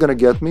you're not gonna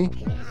get me.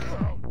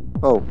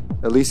 Oh,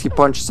 at least he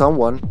punched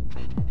someone.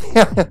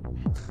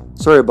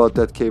 Sorry about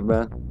that,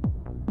 Caveman.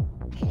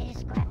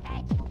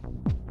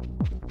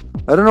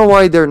 I don't know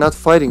why they're not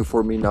fighting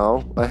for me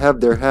now. I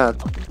have their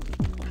hat.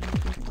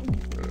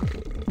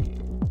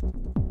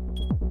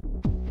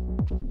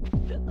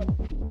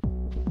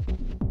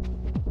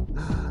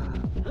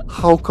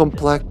 How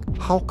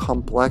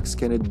complex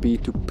can it be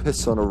to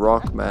piss on a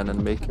rock, man,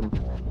 and make him...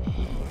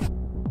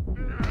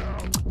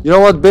 You know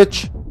what,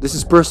 bitch? This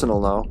is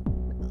personal now.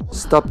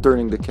 Stop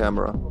turning the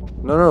camera.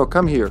 No, no, no,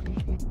 come here.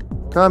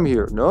 Come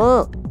here.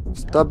 No!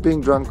 Stop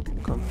being drunk.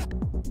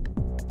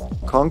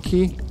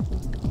 Conky?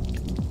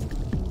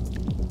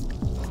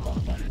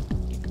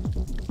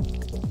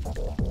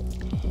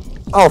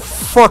 Oh,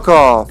 fuck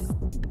off!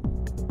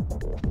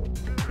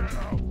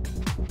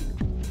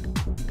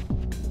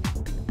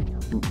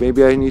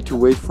 Maybe I need to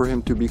wait for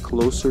him to be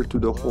closer to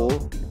the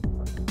hole.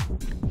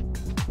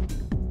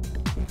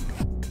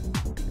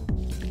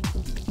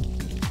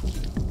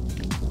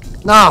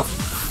 Nah,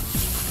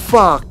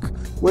 fuck!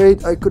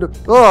 Wait, I could have...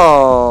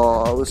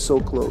 Oh, I was so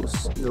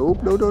close.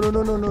 Nope, no, no, no,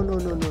 no, no, no, no,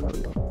 no, no,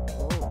 no.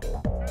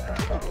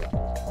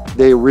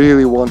 They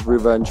really want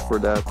revenge for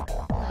that.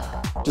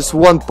 Just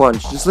one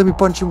punch. Just let me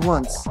punch him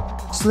once.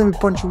 Just let me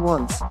punch him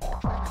once.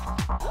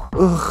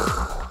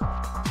 Ugh.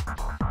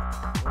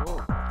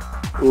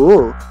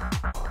 Oh.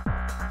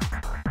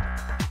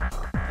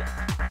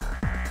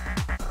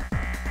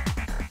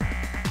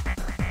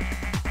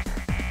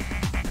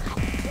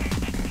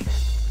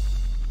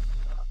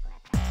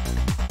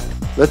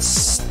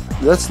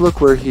 Let's look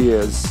where he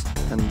is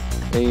and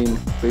aim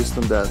based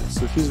on that.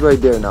 So he's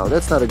right there now.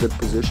 That's not a good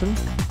position.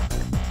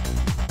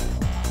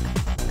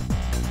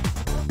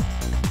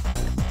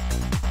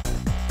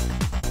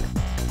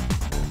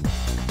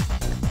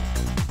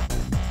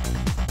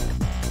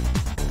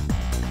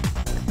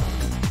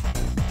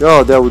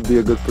 Oh, that would be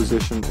a good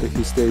position if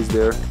he stays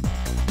there.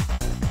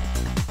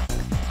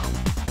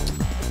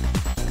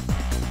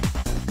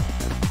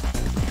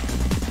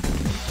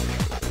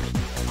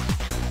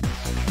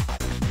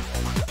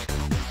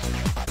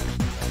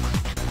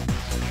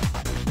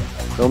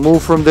 Don't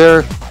move from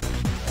there,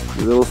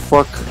 you little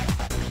fuck.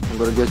 I'm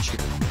gonna get you.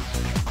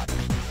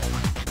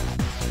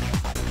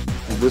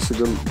 Is this a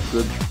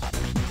good?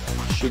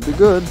 Should be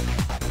good.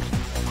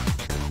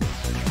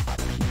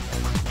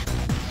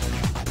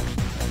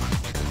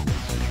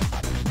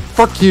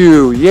 Fuck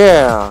you,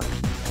 yeah.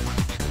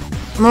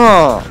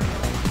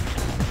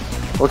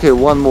 Okay,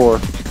 one more.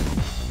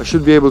 I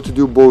should be able to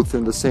do both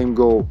in the same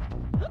go,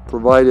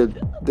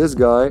 provided this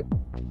guy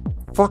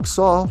fucks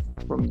off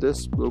from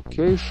this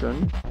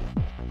location.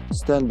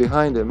 Stand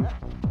behind him,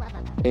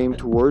 aim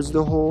towards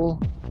the hole,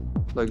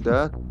 like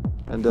that,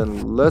 and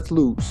then let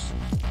loose.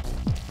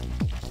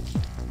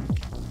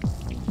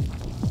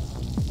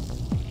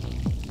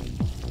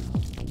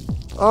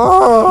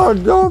 Oh,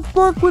 don't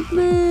fuck with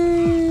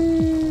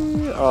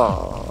me!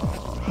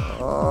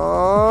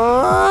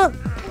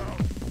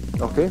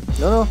 Okay,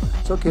 no,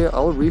 it's okay,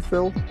 I'll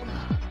refill.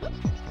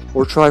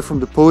 Or try from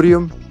the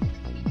podium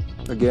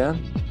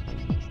again,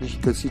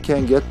 because he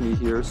can't get me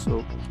here,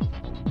 so...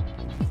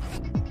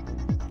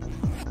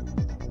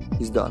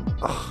 He's done.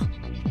 Ugh.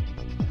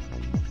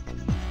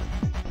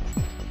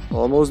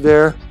 Almost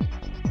there.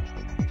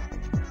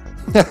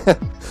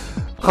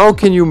 How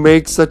can you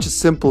make such a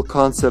simple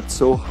concept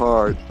so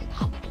hard?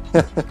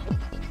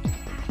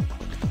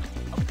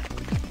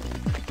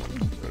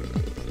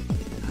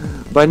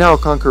 By now,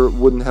 Conker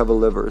wouldn't have a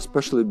liver,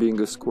 especially being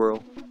a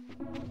squirrel.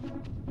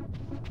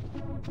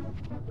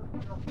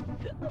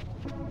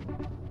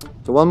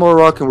 So one more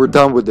rock and we're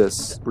done with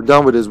this. We're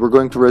done with this. We're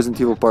going to Resident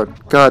Evil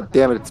Part. God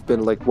damn it, it's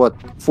been like, what,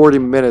 40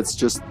 minutes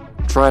just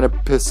trying to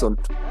piss on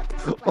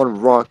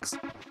rocks.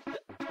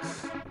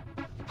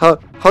 How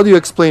do you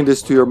explain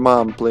this to your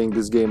mom playing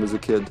this game as a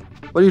kid?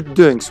 What are you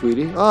doing,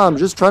 sweetie? Oh, I'm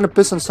just trying to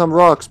piss on some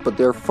rocks, but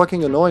they're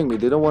fucking annoying me.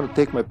 They don't want to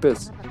take my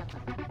piss.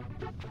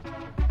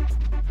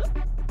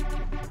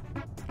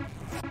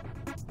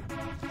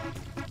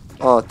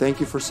 Oh,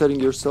 thank you for setting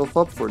yourself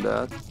up for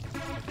that.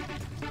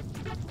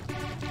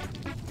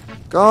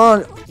 Go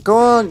on, go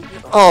on.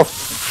 Oh,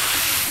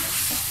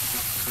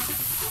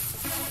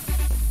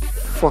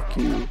 fuck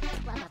you.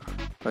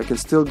 I can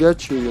still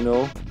get you, you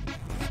know.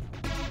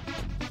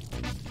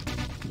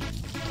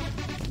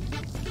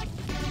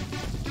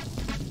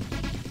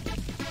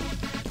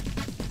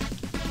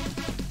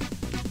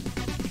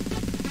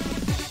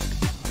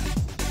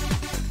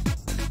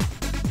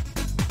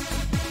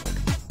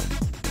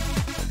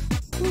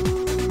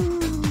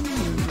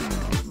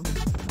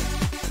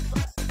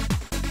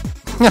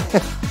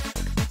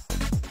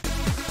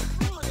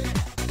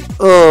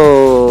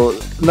 Oh,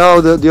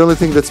 now the only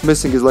thing that's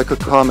missing is like a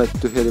comet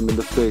to hit him in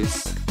the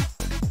face.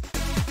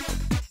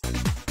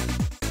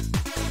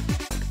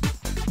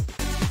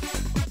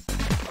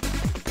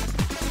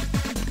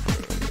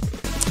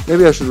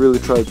 Maybe I should really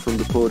try it from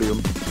the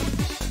podium.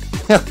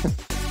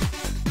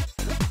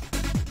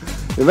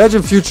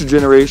 Imagine future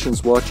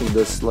generations watching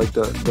this, like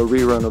the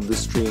rerun of the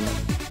stream.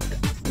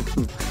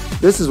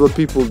 This is what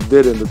people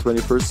did in the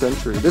 21st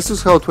century. This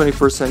is how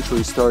 21st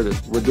century started,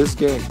 with this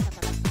game.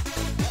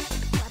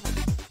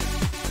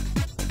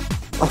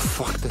 Oh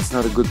fuck, that's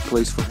not a good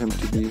place for him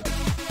to be.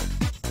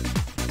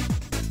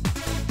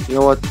 You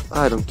know what?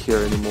 I don't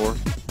care anymore.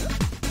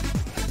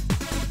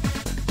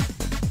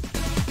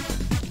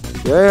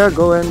 Yeah,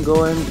 go in,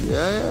 go in.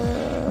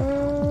 Yeah.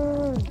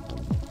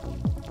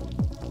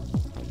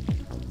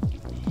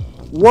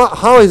 What?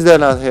 How is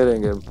that not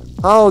hitting him?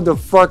 How the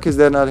fuck is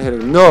that not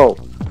hitting him? No.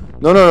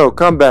 No, no, no.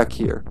 Come back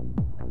here.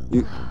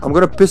 I'm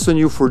gonna piss on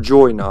you for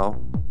joy now.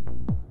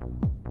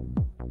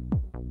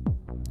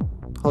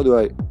 How do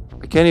I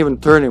can't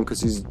even turn him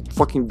because he's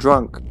fucking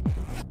drunk.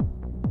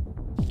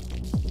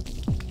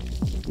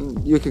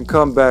 You can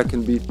come back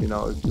and beat me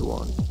now if you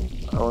want.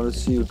 I want to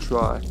see you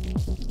try.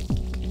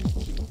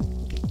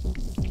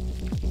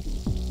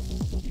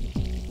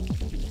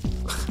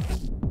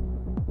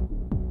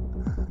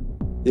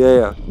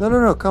 Yeah. No,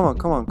 no, no. Come on,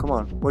 come on, come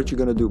on. What you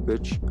gonna do,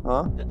 bitch?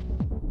 Huh?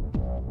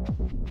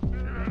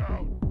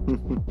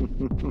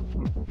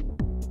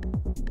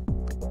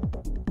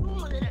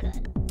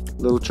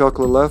 Little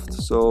chocolate left,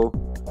 so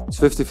it's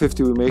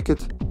 50-50 we make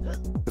it.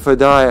 If I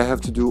die, I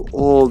have to do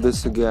all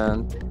this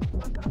again.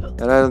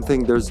 And I don't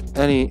think there's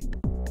any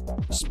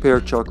spare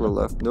chocolate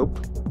left. Nope.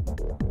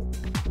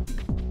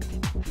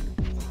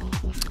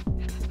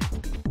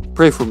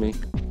 Pray for me.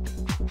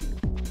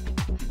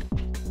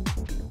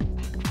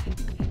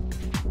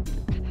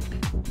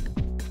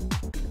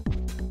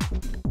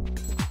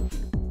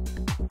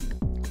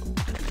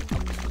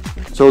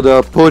 So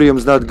the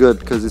podium's not good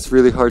because it's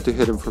really hard to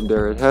hit him from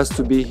there. It has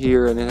to be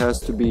here, and he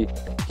has to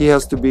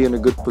be in a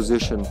good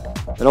position.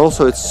 And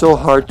also it's so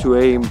hard to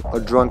aim a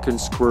drunken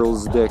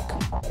squirrel's dick.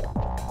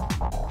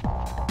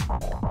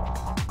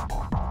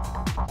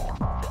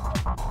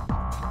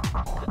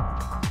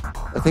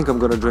 I think I'm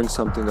gonna drink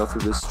something after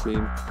this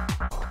stream.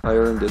 I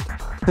earned it.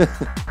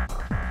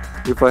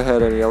 If I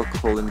had any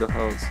alcohol in the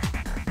house.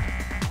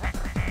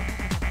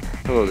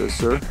 Hello there,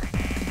 sir.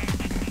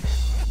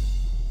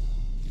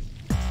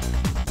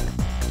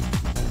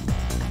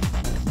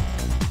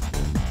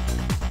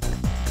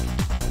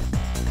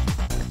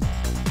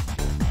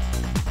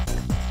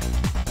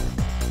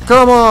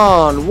 Come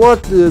on!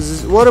 What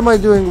am I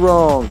doing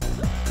wrong?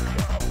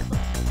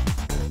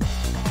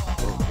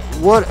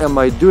 What am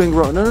I doing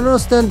wrong? No, no, no,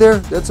 stand there.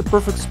 That's a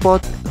perfect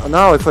spot.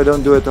 Now if I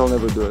don't do it, I'll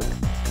never do it.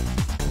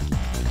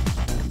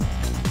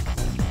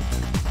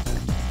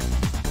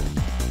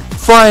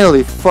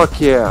 Finally! Fuck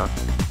yeah!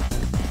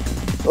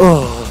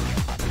 Oh.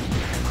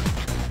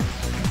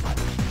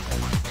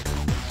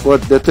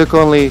 What? That took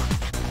only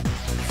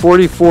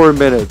 44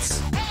 minutes.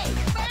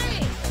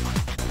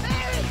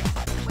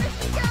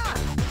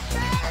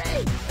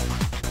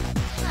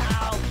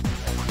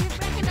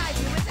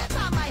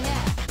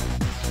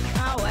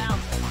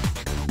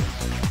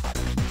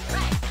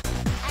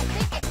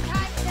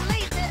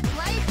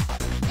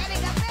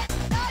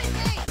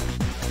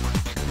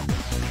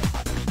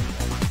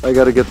 I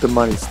gotta get the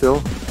money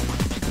still.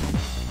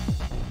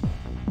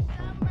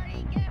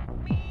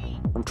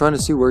 I'm trying to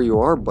see where you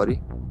are, buddy.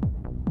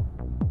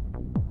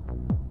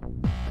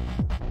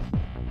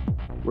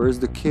 Where's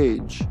the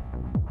cage?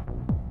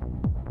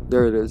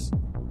 There it is.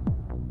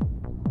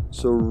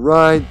 So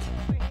right...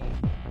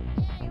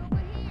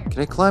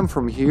 Can I climb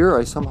from here?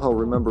 I somehow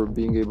remember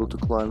being able to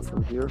climb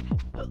from here.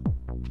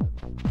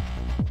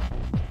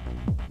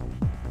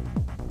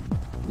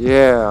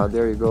 Yeah,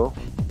 there you go.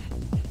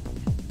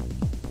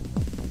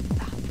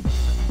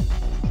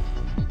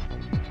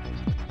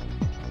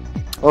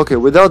 Okay,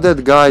 without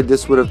that guy,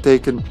 this would have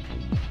taken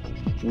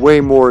way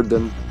more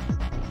than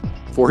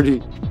 40,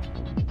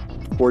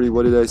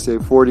 what did I say,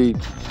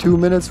 42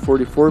 minutes,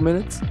 44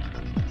 minutes?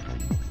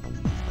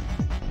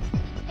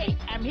 Hey,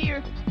 I'm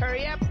here.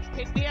 Hurry up,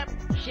 pick me up,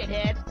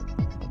 shithead.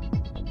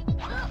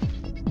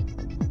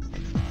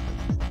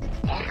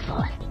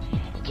 Excellent.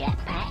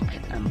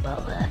 Jetpacks and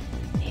boba.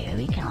 Here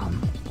we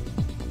come.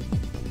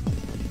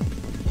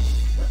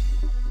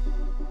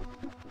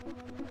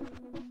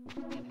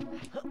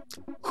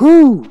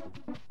 Whew!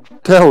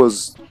 That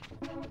was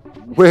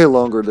way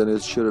longer than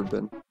it should have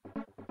been.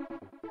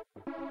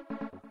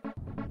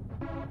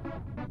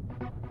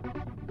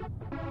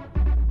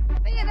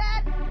 Look at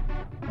that!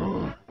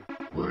 Oh,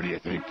 where do you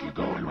think you're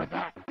going with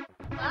that?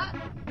 What?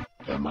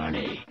 The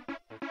money.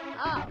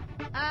 Oh,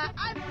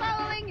 I'm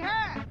following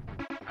her!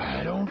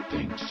 I don't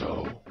think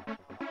so.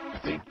 I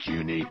think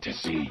you need to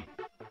see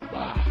the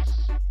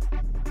boss.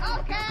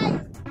 Okay!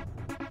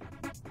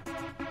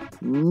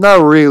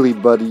 Not really,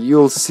 buddy.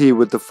 You'll see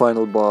with the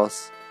final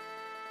boss.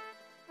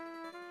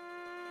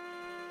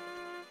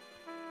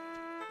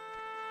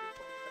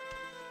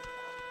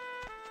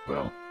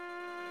 Well,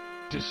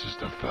 this is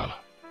the fella.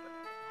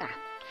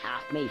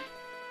 Half me.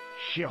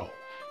 So,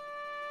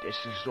 this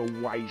is the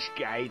wise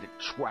guy that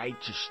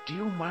tried to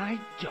steal my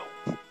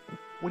dough.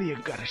 What do you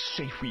gotta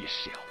say for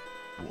yourself,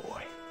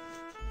 boy?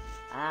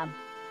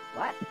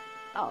 What?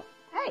 Oh,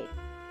 hey.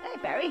 Hey,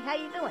 Barry, how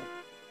you doing?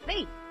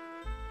 Me.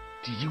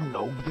 Do you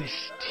know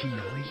this tea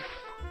leaf?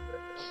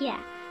 Yeah,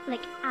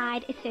 like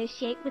I'd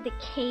associate with the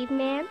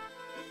caveman.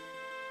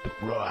 The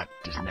broad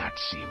does not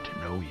seem to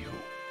know you.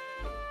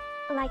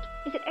 Like,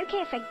 is it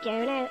okay if I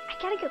go now?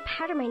 I gotta go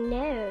powder my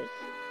nose.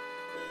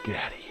 Get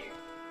out of here.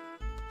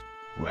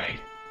 Right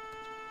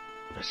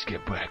let's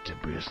get back to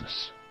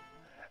business.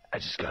 I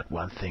just got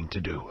one thing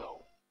to do.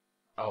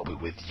 I'll be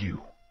with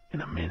you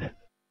in a minute.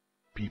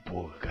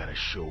 People gotta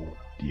show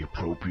the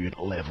appropriate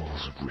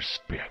levels of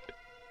respect.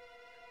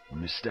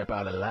 When they step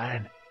out of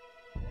line,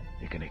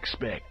 they can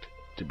expect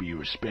to be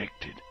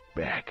respected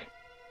back.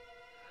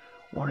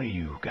 One of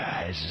you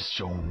guys has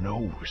shown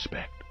no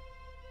respect.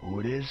 Who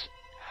it is,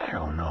 I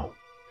don't know.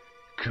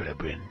 Could have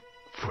been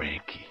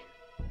Frankie.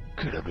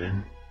 Could have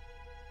been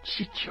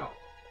Chicho.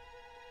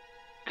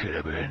 Could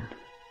have been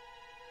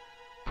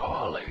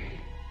Polly.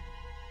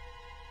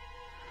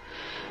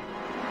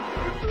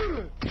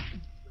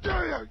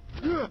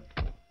 You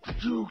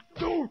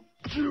don't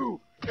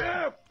you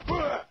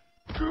ever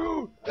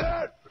do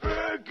that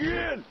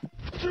again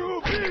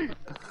to me!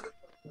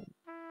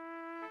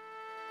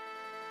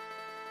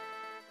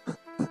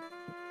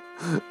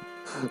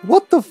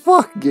 What the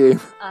fuck, game?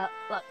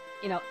 Look,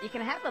 you know, you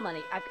can have the money.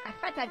 In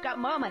fact, I've got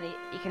more money.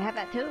 You can have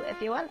that too,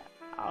 if you want.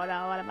 Oh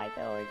no, what am I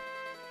doing?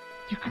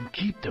 You can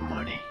keep the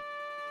money,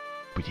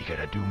 but you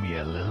gotta do me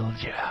a little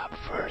job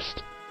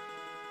first.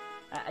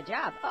 A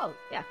job? Oh,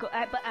 yeah, cool.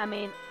 But I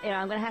mean, you know,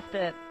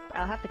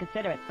 I'll have to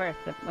consider it first.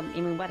 I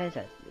mean, what is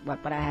it? What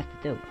I have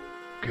to do?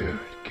 Good,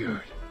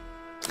 good.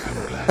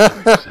 I'm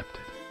glad you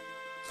accepted.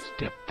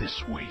 Step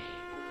this way.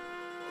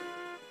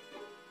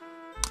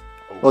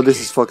 Oh, this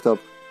is fucked up.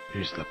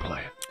 Here's the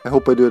plan. I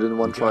hope I do it in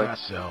one We try. got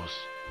ourselves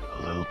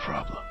a little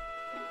problem.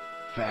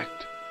 In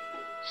fact,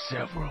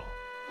 several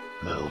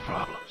little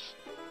problems.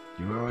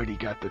 You already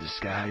got the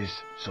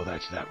disguise, so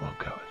that's that one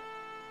covered.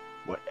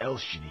 What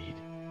else you need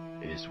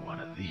is one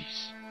of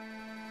these.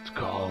 It's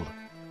called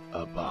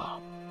a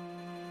bomb.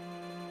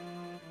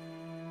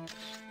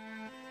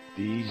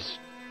 These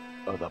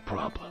are the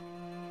problem.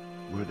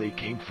 Where they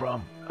came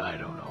from, I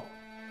don't know.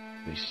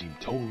 They seem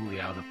totally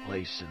out of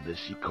place in this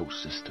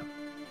ecosystem.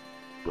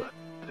 But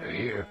they're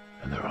here,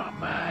 and they're on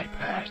my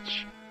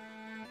patch.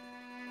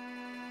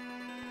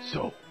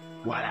 So,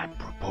 what I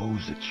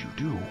propose that you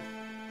do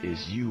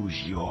is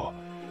use your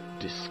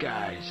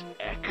disguise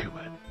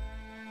acumen.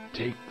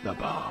 Take the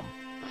bomb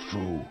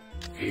through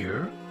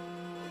here,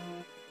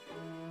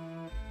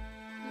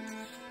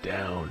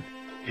 down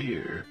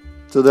here,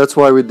 So that's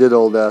why we did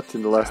all that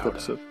in the last out of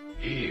episode.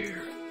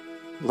 here,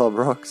 Love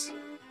rocks.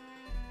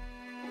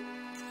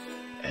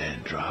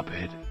 and drop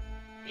it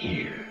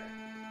here.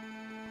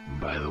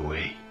 By the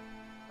way,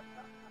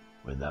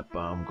 when that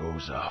bomb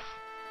goes off,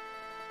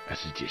 I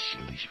suggest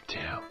you leave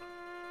town.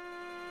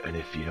 And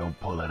if you don't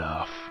pull it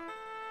off,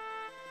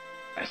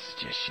 I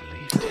suggest you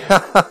leave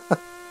town.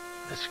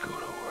 Let's go to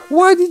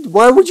work.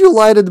 Why would you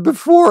light it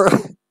before?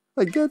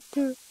 I get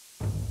that.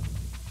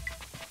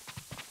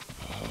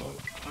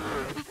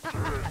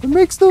 It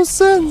makes no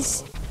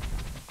sense.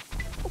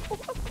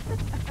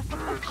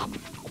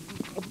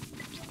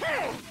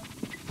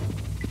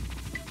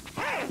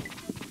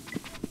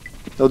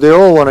 No, they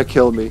all want to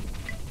kill me.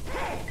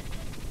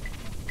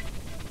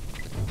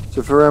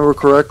 So if I remember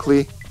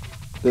correctly,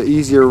 the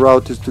easier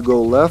route is to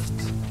go left,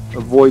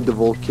 avoid the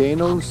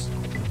volcanoes.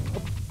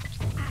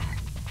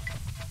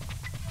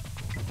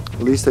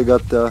 At least I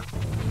got the...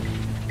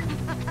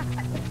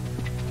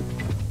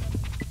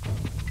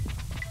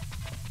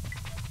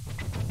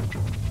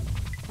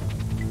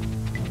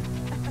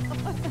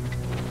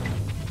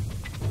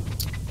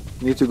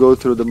 Need to go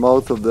through the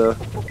mouth of the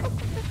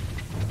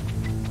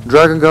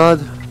Dragon God.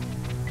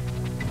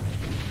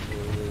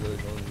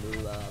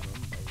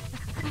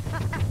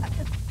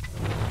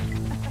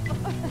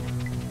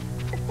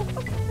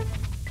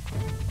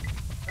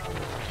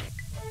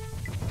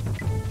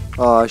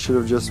 Oh, I should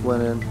have just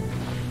went in.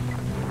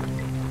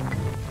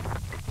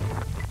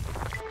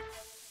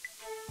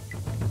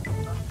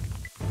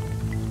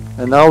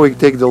 And now we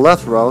take the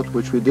left route,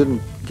 which we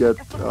didn't get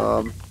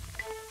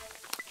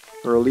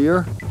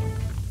earlier.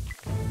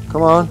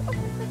 Come on.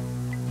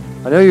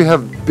 I know you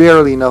have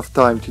barely enough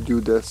time to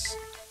do this.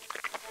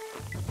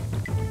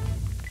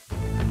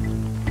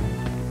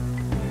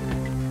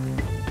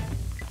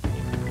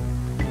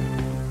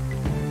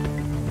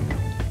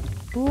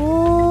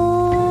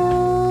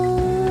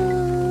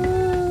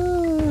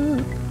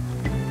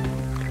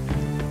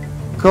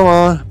 Come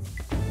on.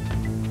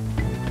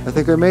 I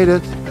think I made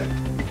it.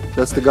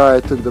 That's the guy I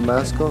took the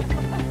mask off.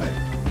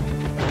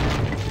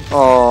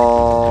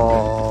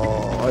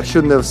 Oh, I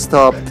shouldn't have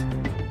stopped.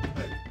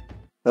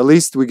 At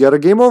least we get a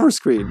game over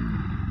screen.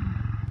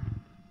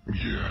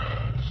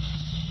 Yes.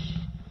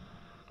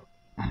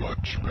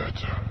 Much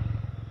better.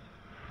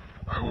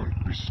 I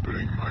won't be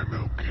spilling my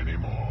milk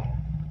anymore.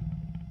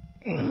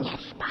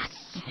 Yes,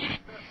 boss.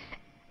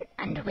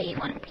 And we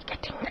won't be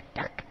getting the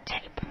duct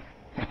tape.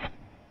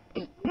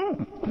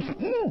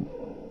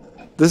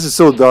 This is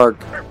so dark.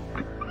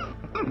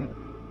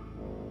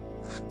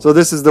 So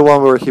this is the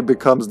one where he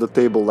becomes the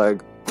table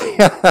leg.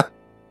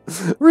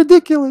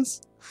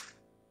 Ridiculous.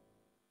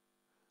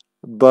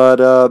 But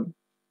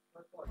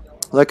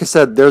like I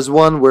said, there's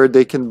one where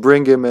they can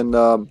bring him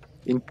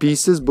in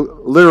pieces,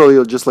 but literally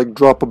you'll just like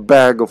drop a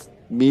bag of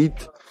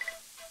meat.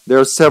 There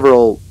are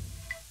several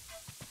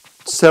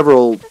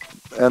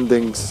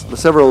endings,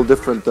 several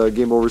different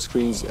game over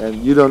screens,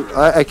 and you don't.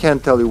 I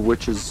can't tell you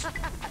which is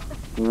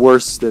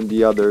worse than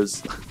the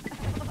others.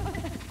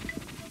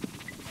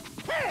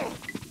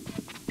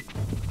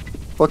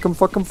 Fuck him!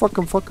 Fuck him! Fuck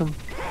him! Fuck him!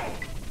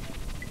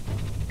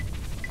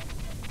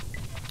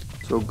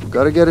 So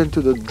gotta get into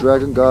the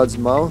dragon god's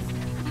mouth.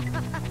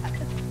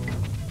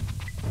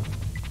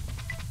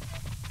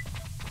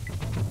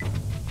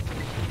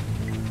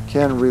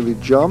 Can't really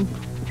jump.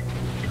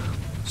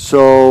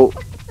 So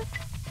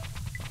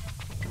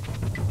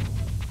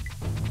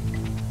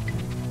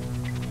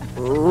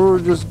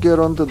just get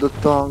onto the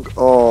tongue.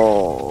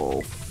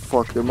 Oh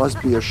fuck, there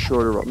must be a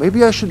shorter route.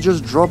 Maybe I should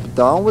just drop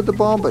down with the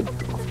bomb, but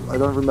I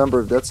don't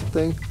remember if that's a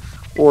thing.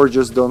 Or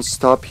just don't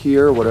stop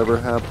here, whatever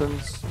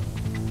happens.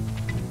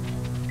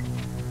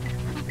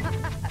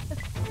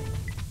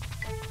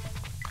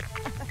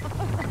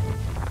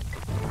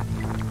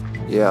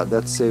 Yeah,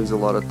 that saves a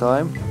lot of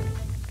time.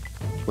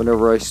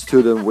 Whenever I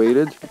stood and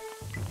waited.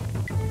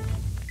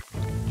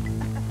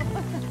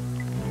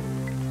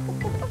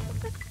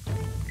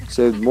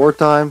 Saved more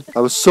time.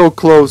 I was so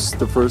close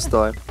the first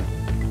time.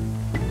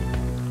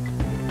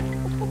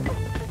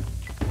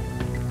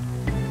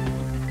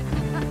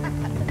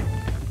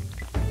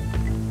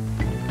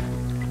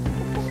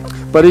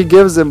 But he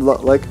gives him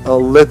like a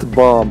lit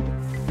bomb.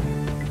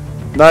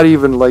 Not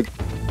even like...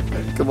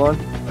 Come on.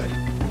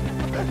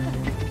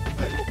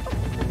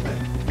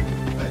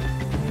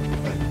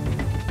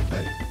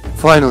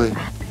 Finally.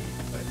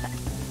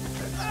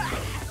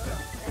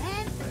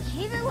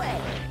 Keep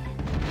away.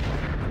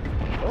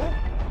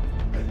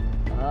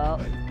 Oh.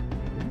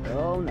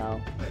 Oh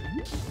no.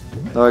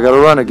 Now I gotta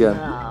run again.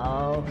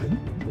 No.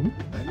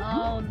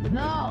 Oh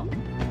no.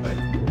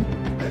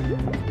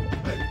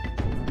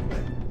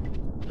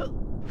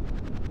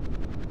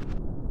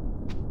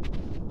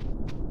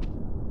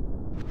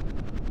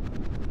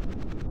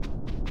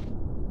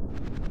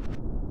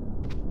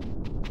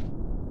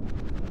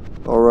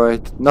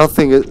 Alright,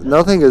 nothing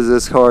is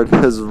as hard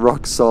as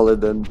Rock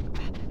Solid and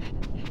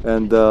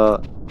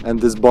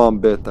this bomb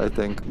bit, I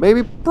think.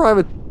 Maybe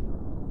Private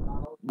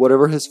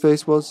whatever his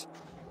face was.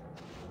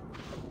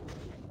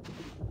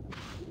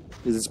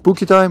 Is it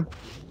spooky time?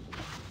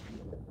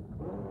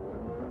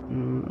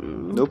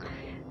 Nope.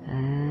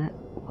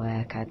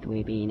 Where could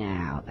we be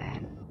now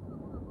then?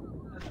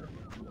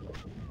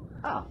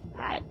 Oh,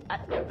 hi.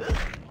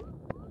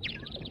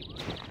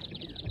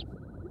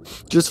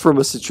 Just from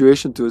a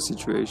situation to a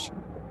situation.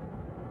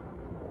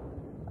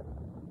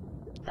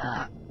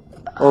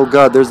 Oh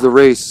god, there's the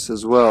race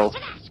as well.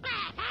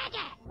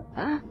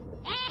 Huh?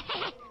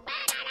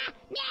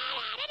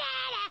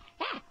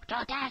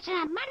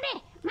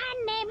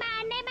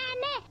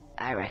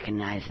 I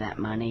recognize that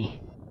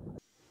money.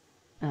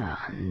 Oh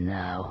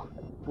no.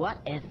 What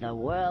is the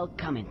world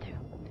coming to?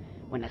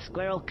 When a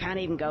squirrel can't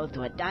even go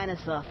to a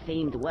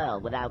dinosaur-themed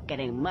world without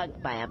getting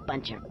mugged by a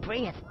bunch of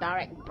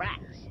prehistoric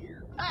brats.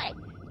 Oi!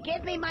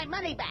 Give me my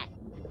money back!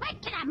 Back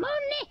to the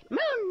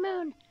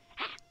moon!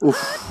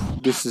 Oof,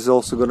 this is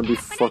also gonna be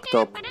fucked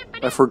up.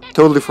 I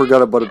totally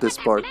forgot about this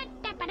part.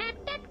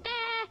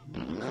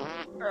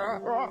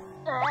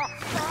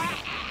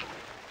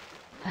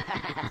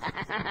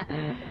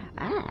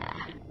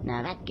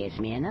 Now that gives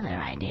me another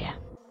idea.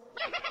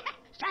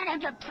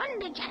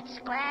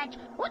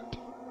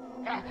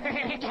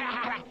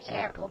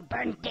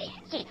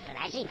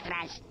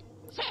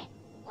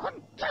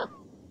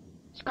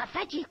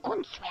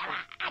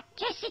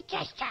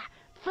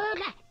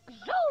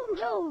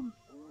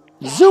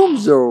 Zoom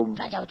zoom!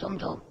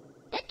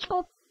 Let's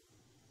go.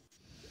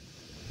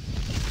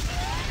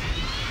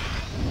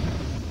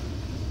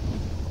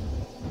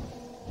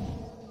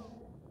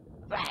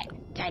 Right,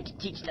 time to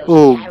teach those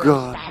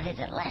God. savages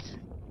a lesson.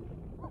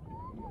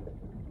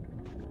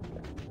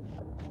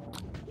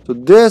 So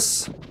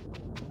this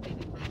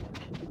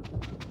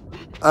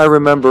I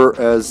remember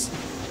as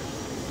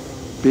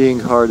being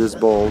hard as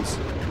balls.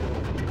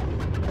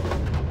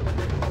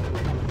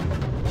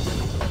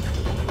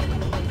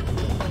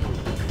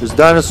 There's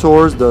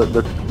dinosaurs,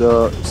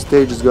 the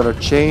stage is gonna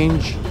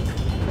change.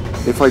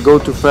 If I go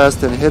too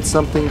fast and hit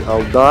something,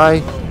 I'll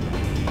die.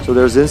 So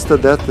there's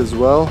insta-death as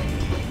well.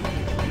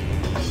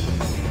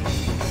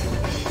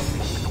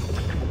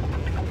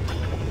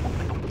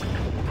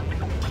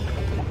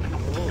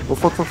 Oh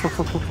fuck, fuck, fuck,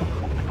 fuck, fuck, fuck.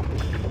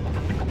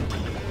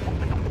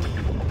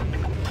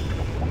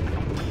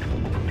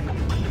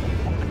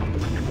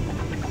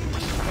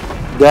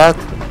 That.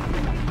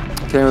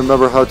 Can't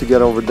remember how to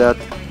get over that.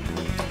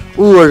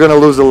 Ooh, we're gonna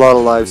lose a lot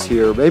of lives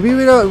here. Maybe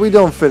we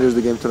don't finish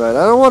the game tonight.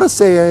 I don't want to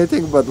say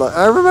anything, but like,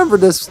 I remember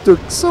this took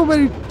so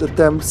many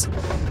attempts.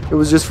 It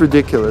was just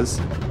ridiculous.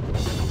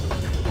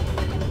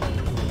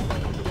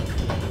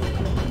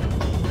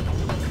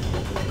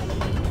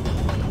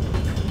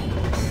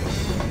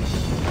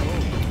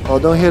 Oh,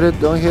 don't hit it,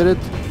 don't hit it.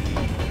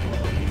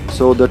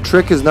 So the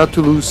trick is not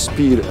to lose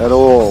speed at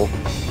all.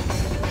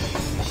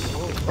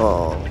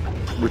 Oh,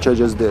 which I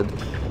just did.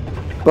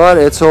 But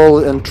it's all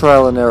in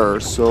trial and error,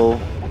 so...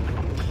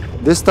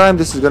 This time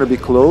this is gonna be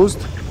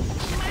closed.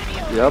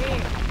 Yep.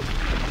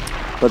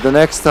 But the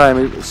next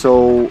time,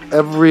 so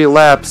every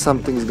lap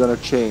something's gonna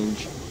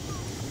change.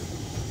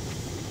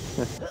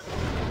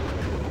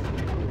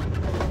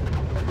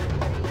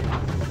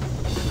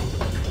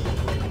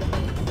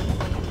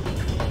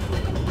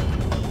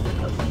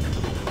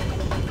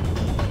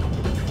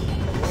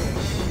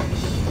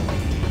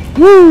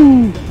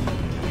 Woo!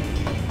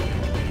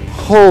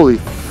 Holy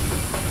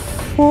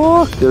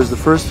fuck! There's the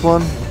first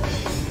one.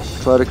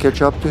 Try to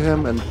catch up to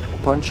him and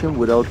punch him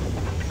without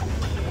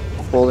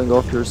falling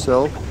off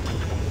yourself.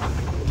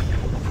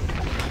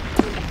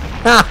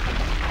 Ah!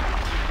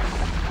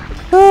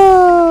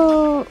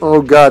 Ah!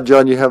 Oh god,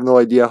 John, you have no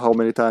idea how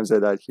many times I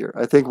died here.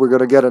 I think we're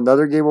gonna get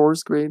another game over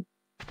screen.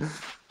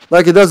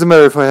 Like, it doesn't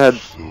matter if I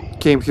had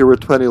came here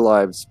with 20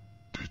 lives.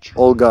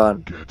 All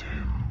gone.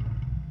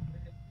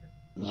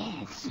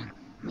 Yes,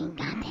 we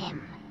got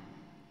him.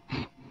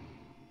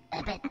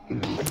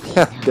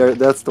 There,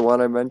 that's the one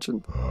I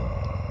mentioned.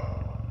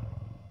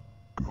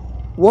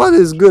 What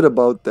is good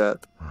about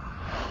that?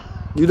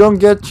 You don't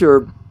get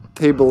your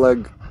table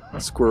leg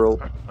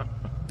squirrel.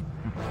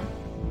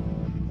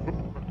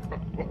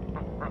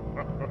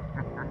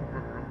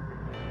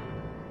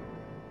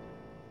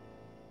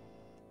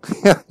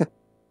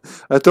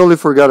 I totally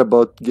forgot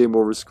about game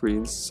over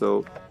screens,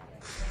 so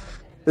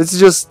it's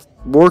just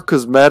more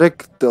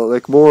cosmetic,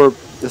 like more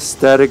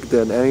aesthetic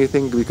than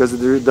anything, because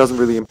it doesn't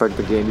really impact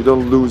the game. You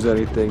don't lose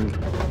anything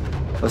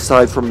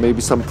aside from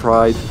maybe some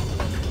pride.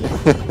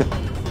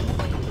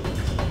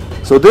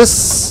 So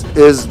this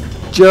is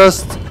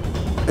just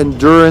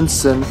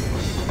endurance and,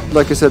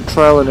 like I said,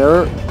 trial and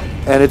error,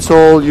 and it's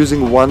all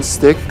using one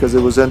stick because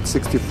it was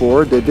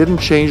N64. They didn't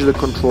change the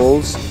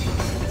controls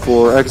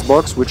for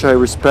Xbox, which I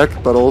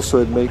respect, but also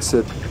it makes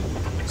it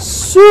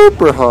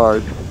super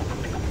hard.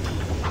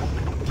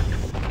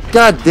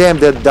 God damn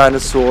that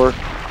dinosaur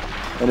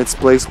and its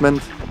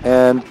placement,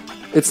 and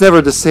it's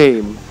never the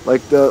same,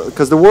 like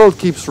because the world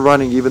keeps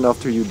running even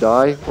after you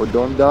die or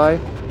don't die,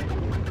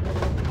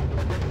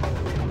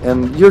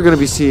 and you're gonna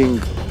be seeing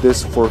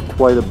this for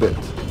quite a bit.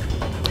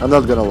 I'm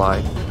not gonna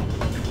lie.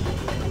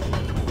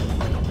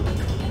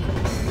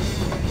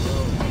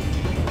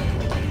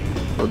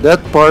 So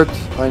that part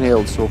I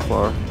nailed so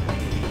far.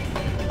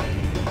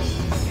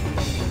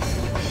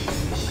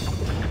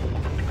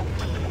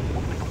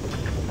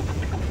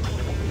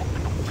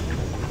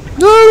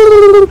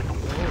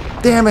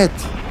 Damn it!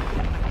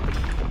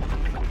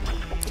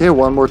 Okay,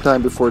 one more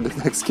time before the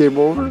next game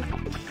over.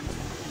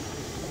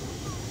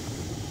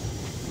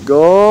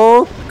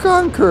 Go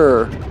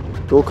Conker!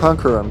 Go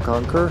Conker, I'm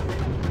Conker.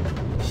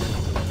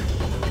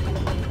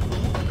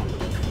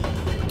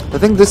 I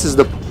think this is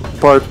the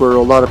part where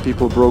a lot of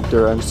people broke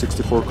their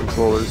N64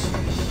 controllers.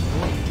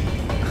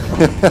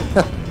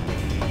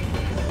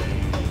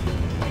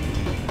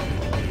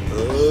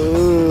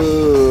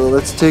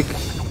 Let's take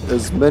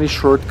as many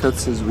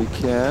shortcuts as we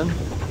can.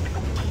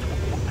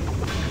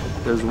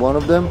 There's one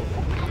of them.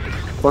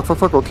 Fuck, fuck,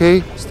 fuck.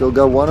 Okay, still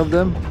got one of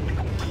them.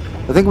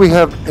 I think we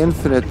have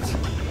infinite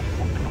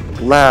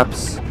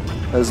laps.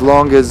 As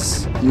long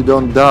as you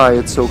don't die,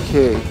 it's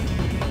okay.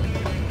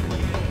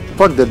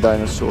 Fuck that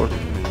dinosaur.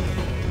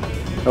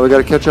 Now we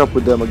gotta catch up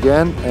with them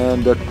again,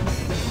 and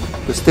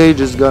the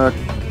stage is gonna...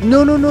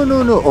 No, no, no,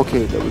 no, no.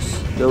 Okay, that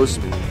was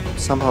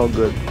somehow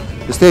good.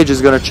 The stage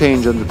is gonna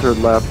change on the third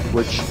lap,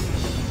 which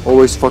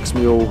always fucks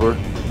me over.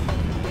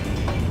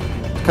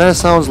 Kinda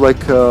sounds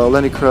like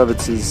Lenny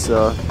Kravitz's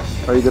Are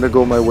You Gonna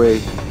Go My Way,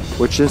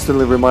 which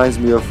instantly reminds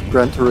me of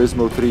Gran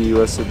Turismo 3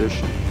 US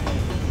Edition.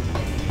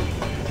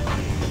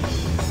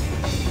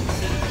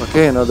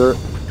 Okay, another...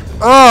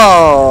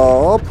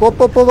 Oh!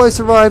 Up, I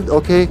survived!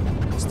 Okay,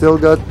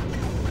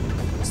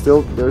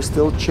 there's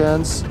still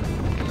chance.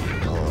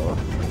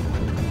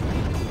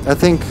 I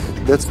think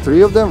that's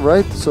 3 of them,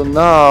 right? So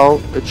now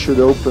it should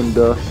open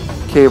the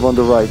cave on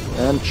the right.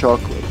 And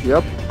chocolate,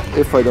 yep,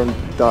 if I don't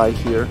die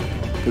here.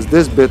 Because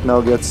this bit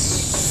now gets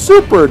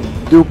super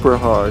duper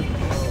hard.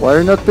 Why are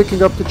you not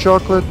picking up the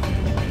chocolate?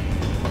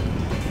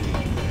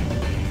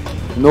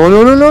 No,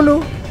 no, no, no,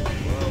 no!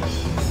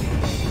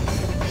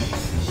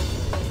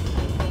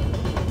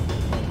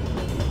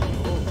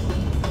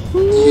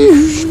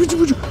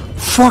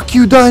 Fuck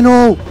you,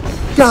 Dino!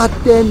 God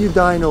damn you,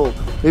 Dino!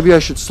 Maybe I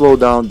should slow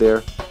down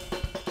there.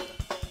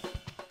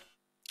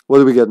 What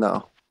do we get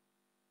now?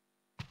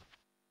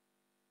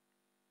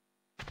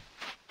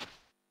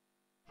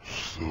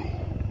 So,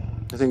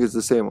 I think it's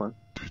the same one.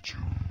 did you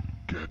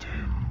get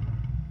him?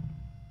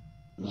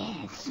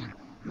 Yes,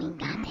 we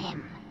got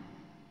him.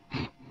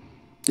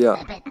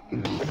 Yeah. But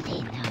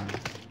they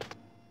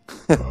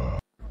know.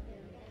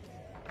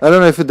 I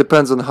don't know if it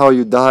depends on how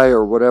you die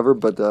or whatever,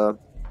 but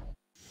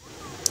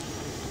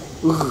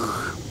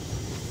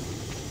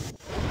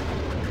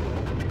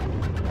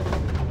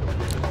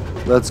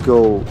let's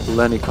go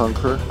Lenny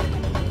Conker.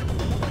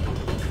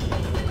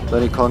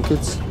 Lenny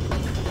Conkits.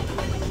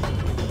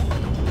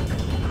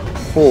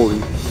 Holy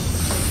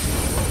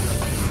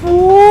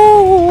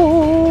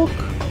fuck!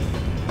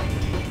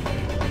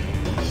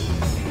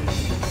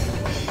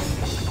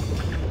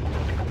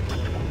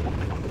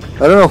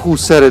 I don't know who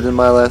said it in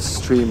my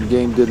last stream.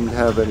 Game didn't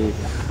have any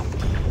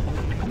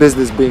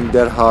business being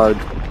that hard.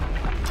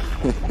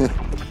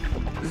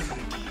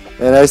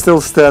 And I still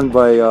stand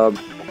by,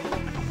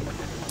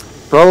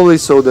 probably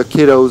so the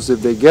kiddos,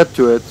 if they get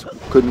to it,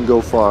 couldn't go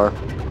far.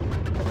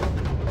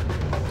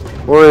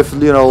 Or if,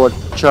 you know, a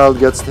child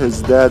gets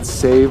his dad's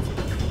save,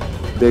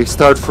 they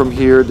start from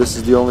here, this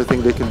is the only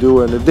thing they can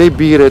do, and if they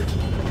beat it,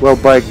 well,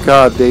 by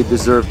God, they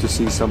deserve to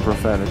see some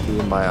profanity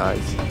in my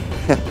eyes.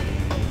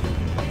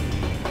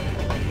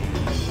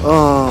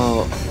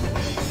 Oh.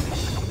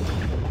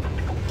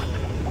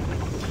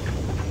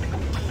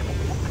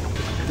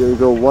 There you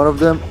go, one of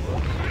them.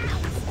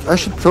 I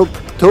should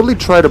totally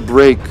try to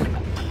break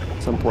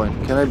at some point.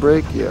 Can I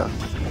break? Yeah.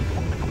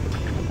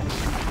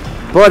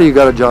 But you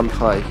gotta jump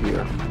high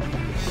here.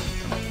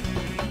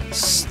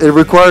 It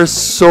requires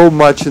so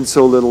much in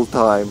so little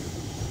time.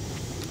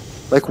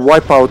 Like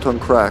Wipeout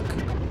on crack.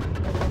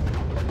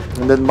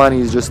 And then money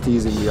is just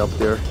teasing me up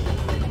there.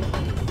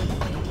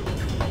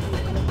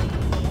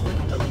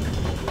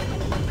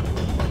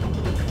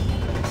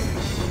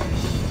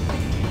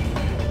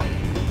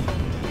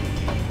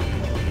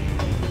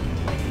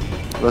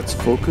 Let's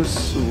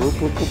focus. Whoop,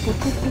 whoop, whoop,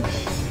 whoop, whoop.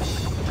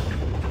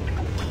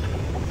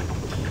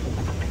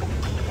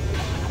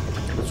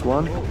 That's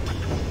one.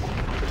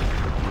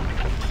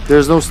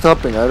 There's no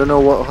stopping. I don't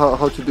know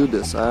how to do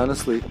this. I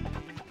honestly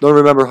don't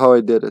remember how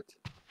I did it.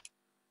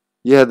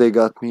 Yeah, they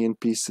got me in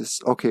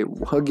pieces. Okay,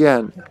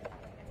 again.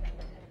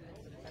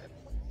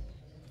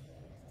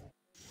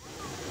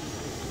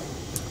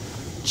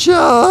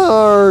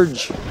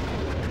 Charge!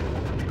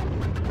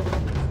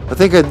 I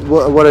think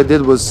what I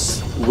did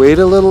was wait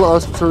a little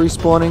after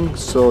respawning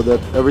so that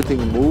everything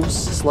moves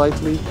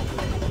slightly.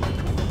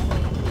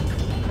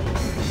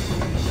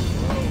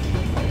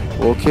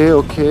 Okay,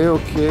 okay,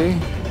 okay.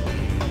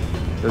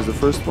 There's the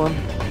first one.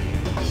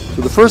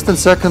 So the first and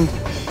second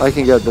I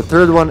can get. The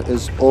third one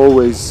is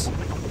always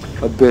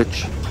a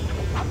bitch.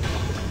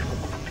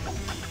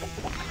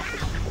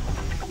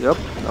 Yep,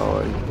 now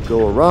I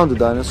go around the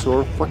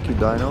dinosaur. Fuck you,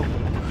 dino.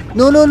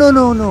 No, no, no,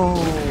 no, no.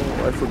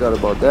 I forgot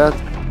about that.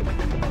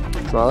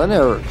 Trial and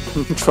error.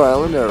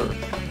 Trial and error.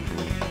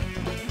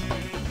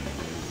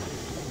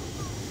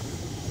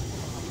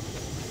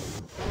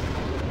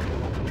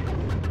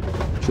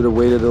 Should have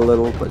waited a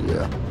little, but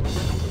yeah.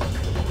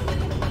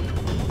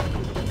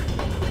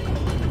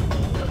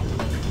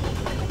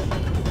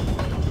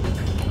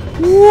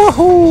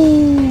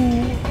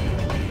 Woohoo!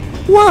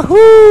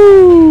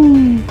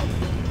 Woohoo!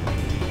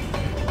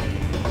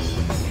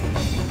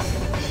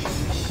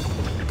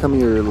 Come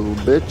here, you little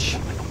bitch.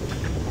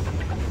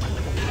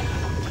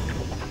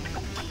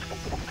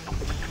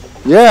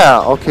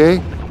 Yeah, okay.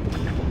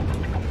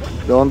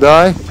 Don't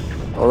die.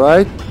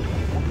 Alright.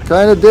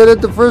 Kinda did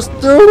it the first.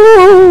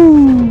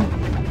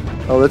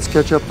 Oh, let's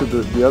catch up to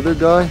the other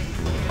guy.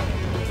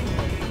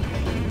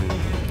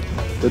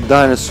 The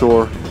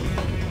dinosaur.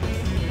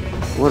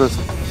 What a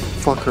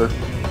fucker.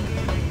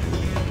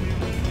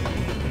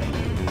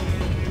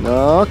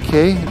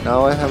 Okay,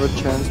 now I have a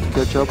chance to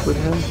catch up with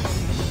him.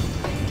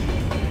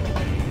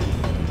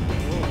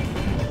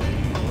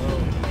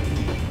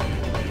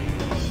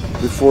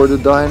 Before the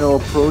dino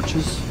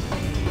approaches.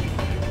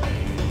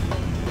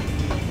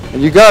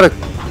 And you gotta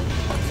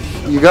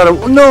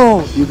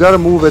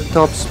move at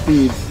top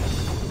speed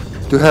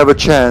to have a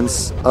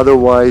chance,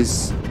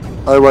 otherwise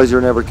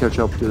you'll never catch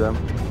up to them.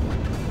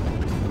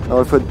 Now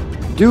if I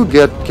do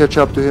catch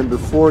up to him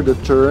before the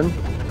turn,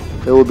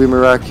 it will be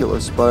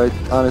miraculous, but I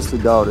honestly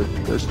doubt it.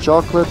 There's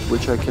chocolate,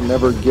 which I can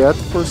never get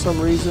for some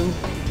reason.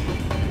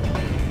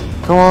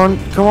 Come on,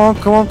 come on,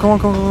 come on, come on,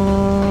 come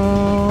on.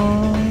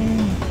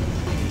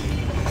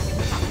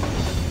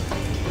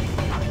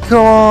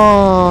 Come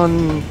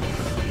on!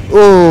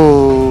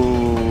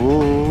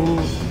 Oh!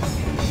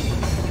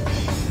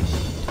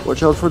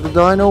 Watch out for the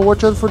dino!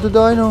 Watch out for the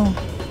dino!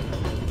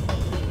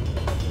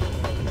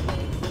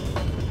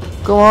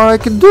 Come on! I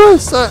can do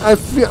this!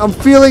 I'm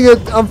feeling it!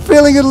 I'm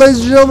feeling it, ladies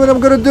and gentlemen! I'm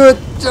gonna do it!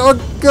 Oh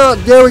God!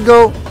 There we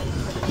go!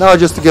 Now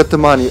just to get the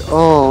money.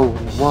 Oh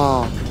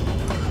wow!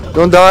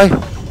 Don't die!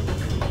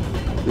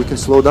 You can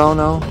slow down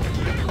now.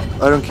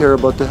 I don't care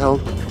about the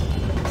health.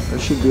 I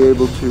should be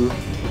able to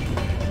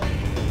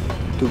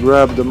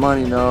grab the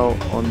money now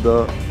on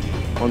the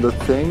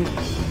thing.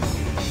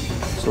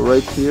 So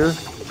right here.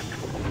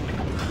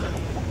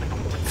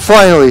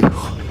 Finally!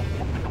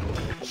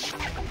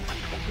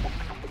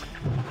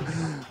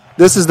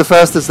 This is the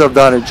fastest I've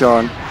done it,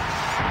 John.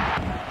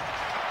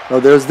 Now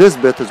there's this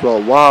bit as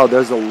well. Wow,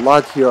 there's a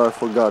lot here I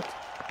forgot.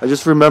 I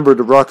just remembered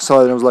the rock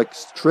solid and I was like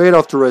straight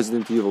off to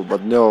Resident Evil,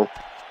 but no.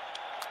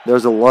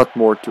 There's a lot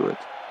more to it.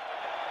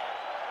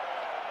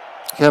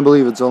 Can't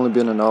believe it's only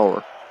been an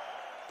hour.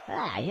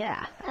 Ah,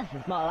 yeah, this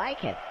is more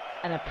like it.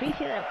 An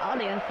appreciative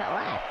audience at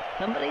last.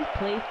 Somebody's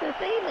pleased to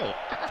see me.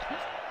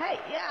 Hey,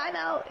 yeah, I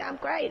know, I'm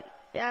great.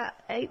 Yeah,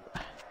 hey.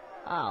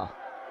 Oh,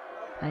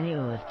 I knew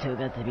it was too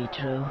good to be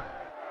true.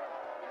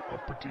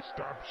 Uppity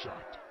stab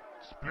shot.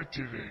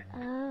 Splittering.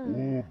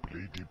 Oh,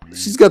 blady blade.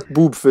 She's got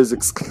boob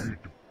physics.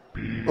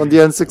 on the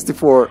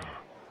N64.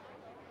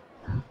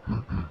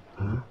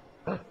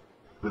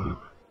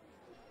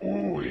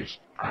 Oh, it's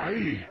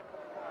I.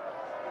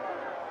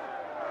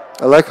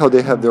 I like how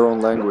they have their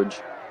own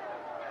language.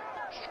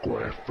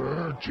 Square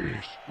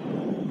Fergus.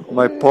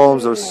 My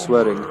palms are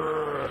sweating.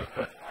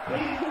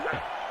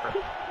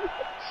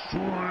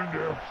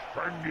 Sunde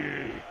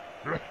Fangi.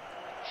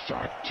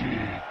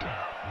 Satita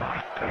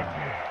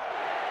Makane.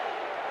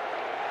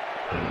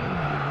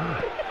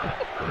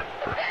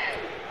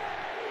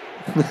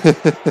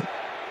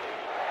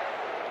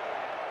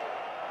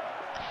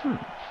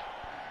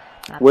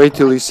 Wait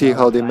till you see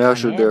how they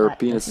measure their There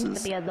seems to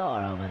penises. be a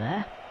door over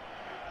there.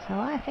 So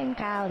I think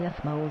I'll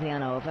just mosey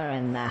on over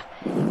and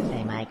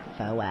say my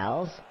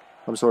farewells.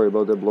 I'm sorry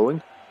about that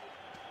blowing.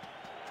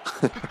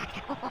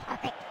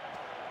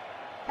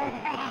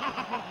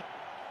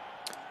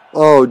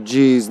 Oh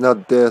jeez,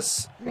 not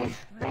this.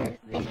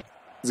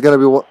 It's gonna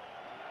be what?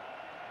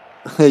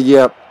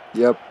 Yep,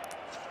 yep.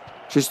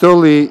 She's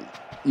totally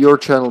your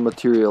channel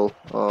material,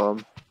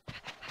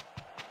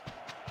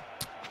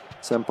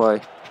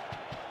 senpai.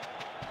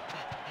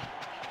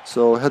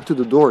 So head to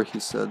the door, he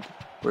said.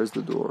 Where's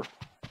the door?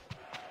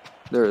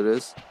 There it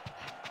is.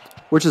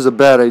 Which is a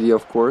bad idea,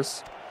 of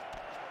course.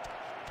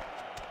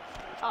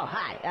 Oh,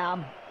 hi.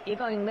 You're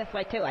going this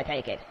way too, I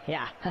take it.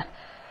 Yeah.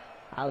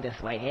 I'll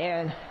just wait here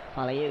and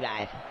follow you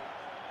guys.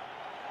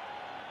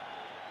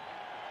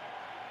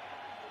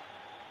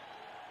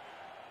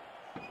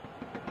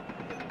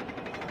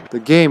 The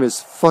game is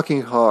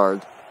fucking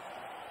hard.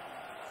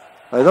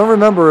 I don't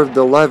remember if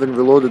the live and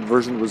reloaded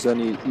version was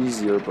any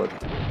easier, but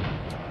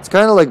it's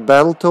kind of like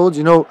Battletoads.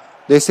 You know,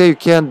 they say you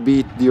can't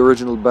beat the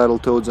original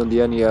Battletoads on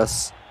the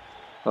NES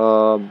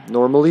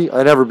normally.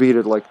 I never beat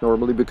it like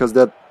normally because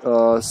that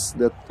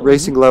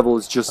racing level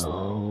is just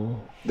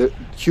the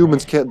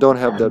humans don't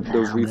have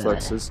those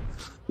reflexes.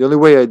 The only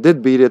way I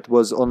did beat it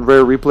was on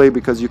Rare Replay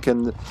because you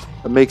can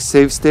make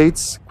save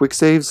states, quick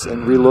saves,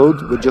 and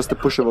reload with just the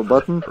push of a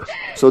button.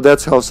 So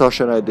that's how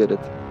Sasha and I did it.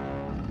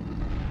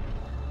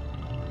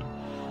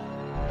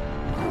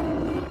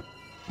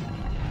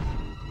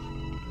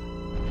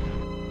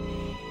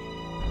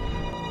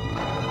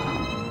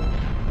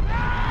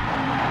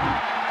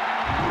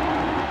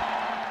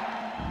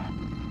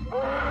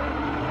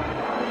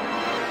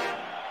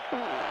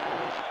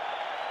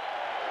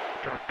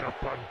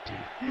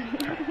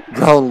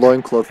 Brown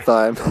loincloth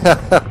time.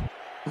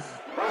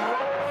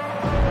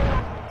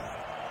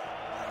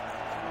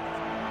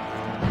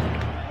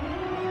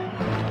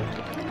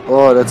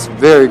 Oh, that's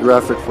very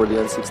graphic for the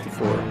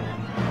N64.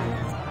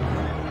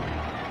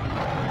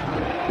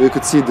 You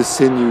could see the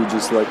sinew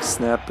just like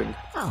snapping.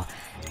 Oh,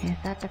 is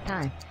that the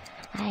time?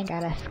 I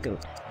gotta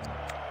scoot.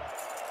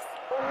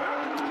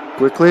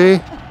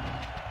 Quickly.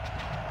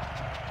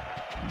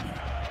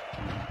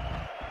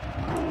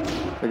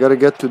 I gotta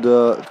get to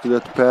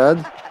that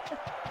pad.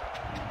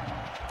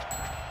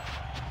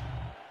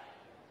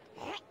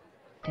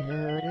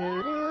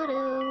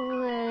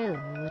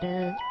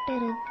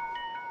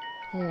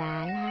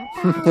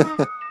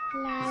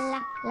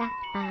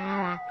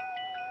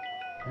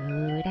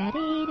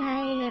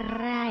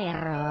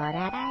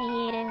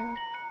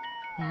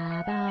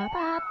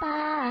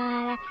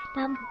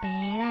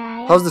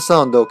 How's the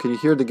sound though? Can you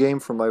hear the game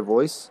from my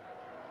voice?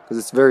 Because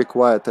it's very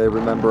quiet. I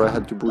remember I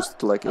had to boost it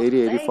to like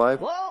 80,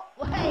 85. Whoa,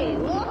 hey,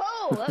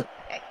 whoa!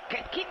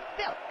 Keep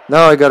still.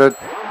 Now I gotta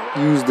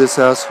use this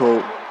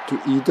asshole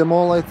to eat them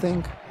all, I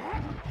think.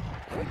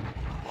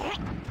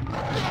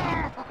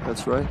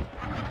 That's right.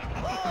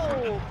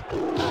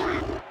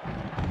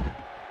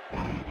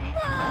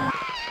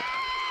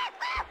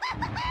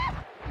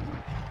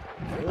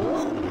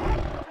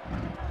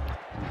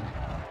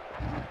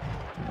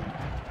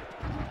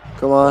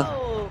 Come on.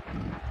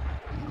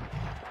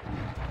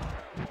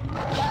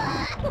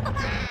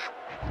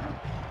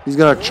 He's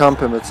gonna chomp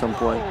him at some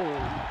point.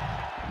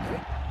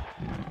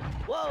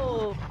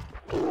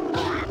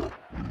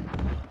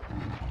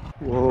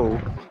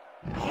 Whoa.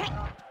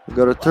 We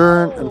gotta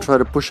turn and try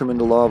to push him in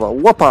the lava.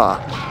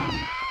 Whoppa!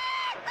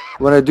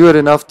 When I do it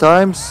enough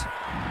times,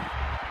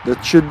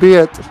 that should be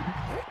it.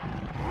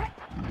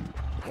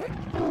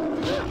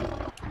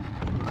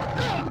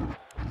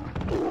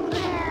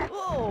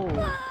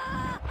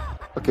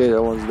 Okay,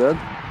 that one's dead.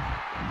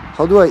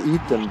 How do I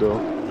eat them though?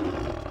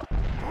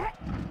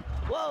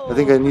 I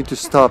think I need to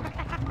stop.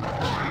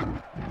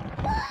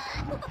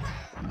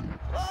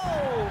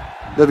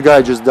 That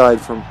guy just died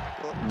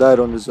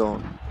on his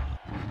own.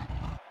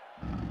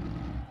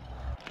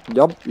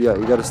 Yup, yeah,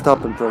 you gotta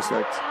stop and press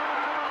X.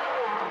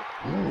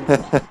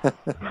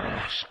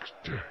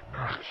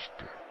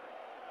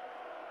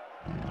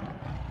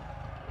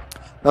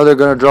 Now they're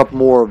gonna drop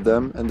more of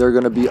them, and they're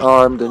gonna be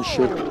armed and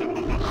shit.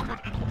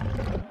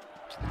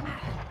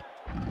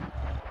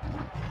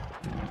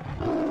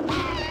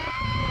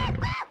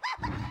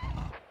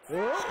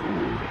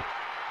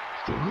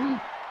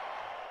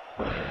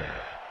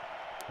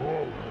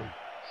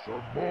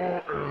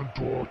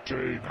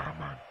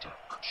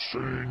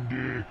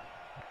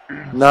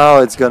 Now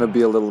it's gonna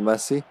be a little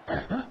messy.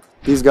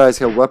 These guys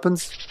have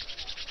weapons.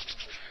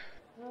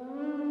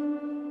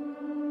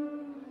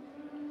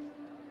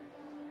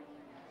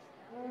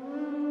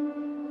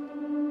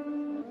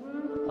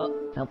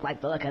 don't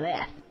like the look of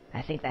this.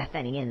 I think they're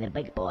sending in the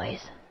big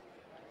boys.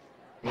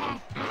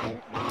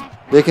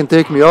 They can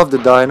take me off the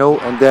dino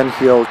and then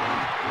he'll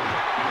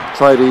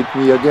try to eat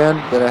me again.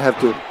 Then I have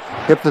to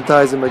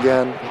hypnotize him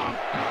again.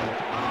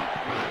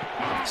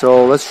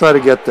 So let's try to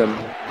get them.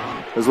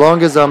 As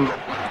long as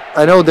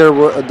I know there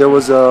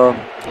was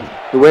a...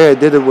 The way I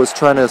did it was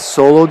trying to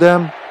solo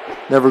them.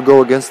 Never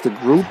go against the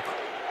group.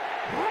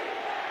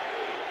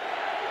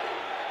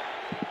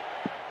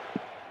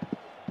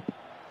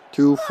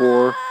 Two,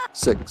 4,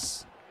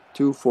 6.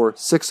 2, 4,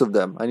 6 of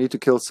them. I need to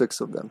kill 6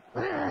 of them.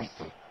 Bruce,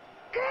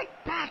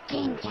 get back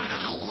into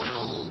the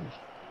lane.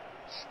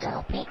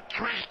 Stupid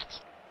twat.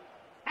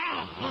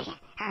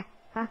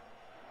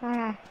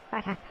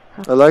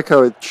 I like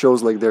how it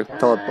shows like their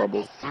thought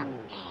bubble.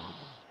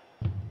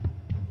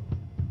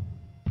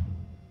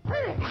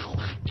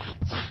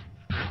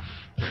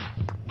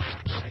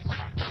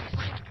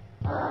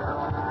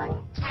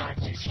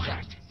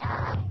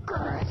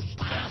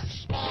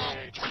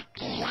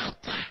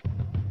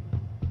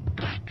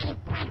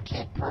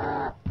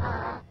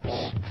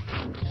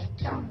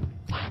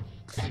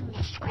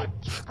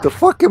 The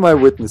fuck am I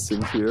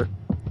witnessing here?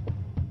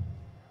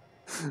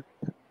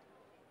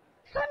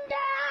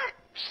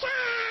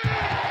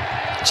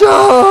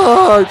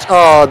 Charge!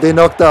 Oh, they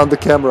knocked down the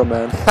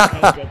cameraman.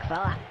 Hey, big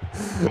fella.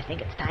 I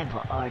think it's time for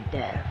hors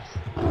d'oeuvres.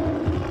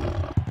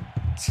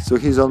 So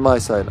he's on my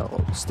side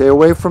now. Stay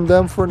away from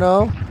them for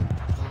now.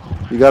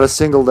 You gotta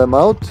single them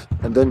out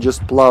and then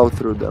just plow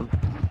through them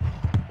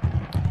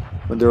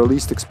when they're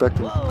least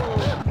expecting.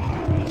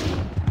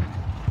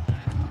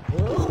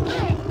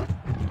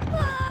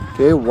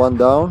 Okay, 1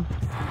 down.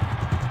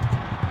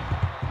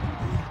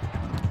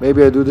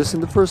 Maybe I do this in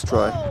the first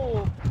try.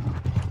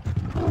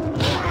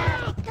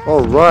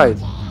 Alright.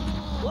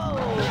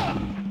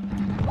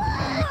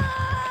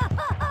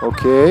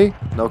 Okay,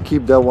 now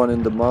keep that one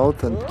in the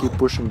mouth and keep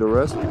pushing the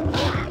rest.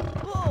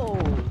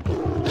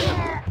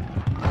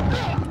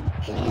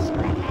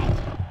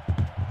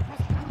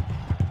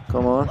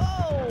 Come on.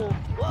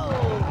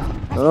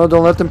 No,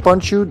 don't let them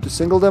punch you.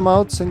 Single them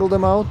out, single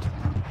them out.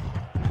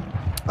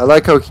 I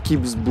like how he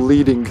keeps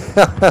bleeding.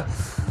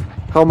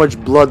 How much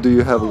blood do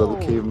you have, little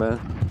caveman?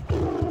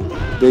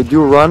 They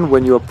do run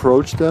when you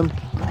approach them.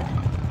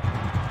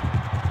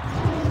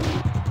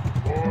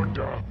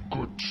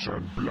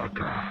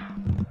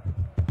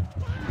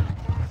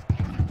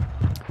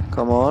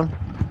 Come on.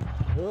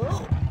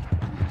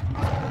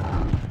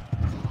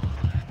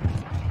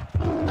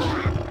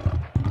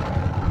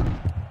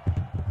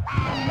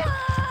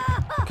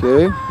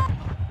 Okay.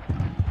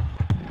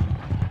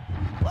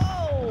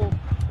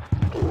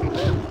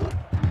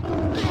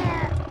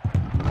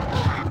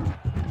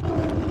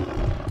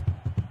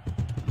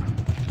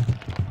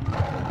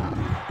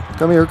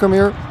 Come here, come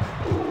here.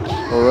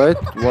 Alright,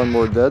 1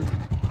 more dead.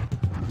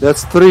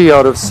 That's 3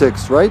 out of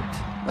 6, right?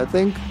 I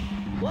think.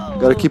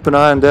 Gotta keep an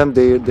eye on them,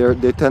 they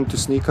tend to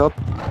sneak up.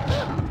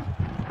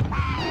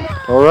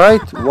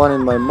 Alright, 1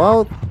 in my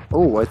mouth.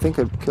 Oh, I think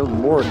I killed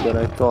more than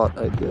I thought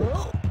I did.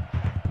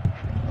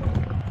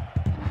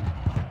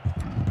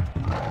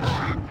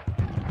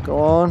 Go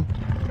on.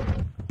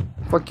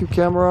 Fuck you,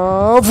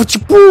 camera.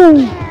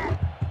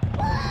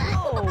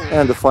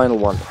 And the final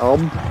one.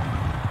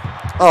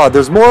 Oh,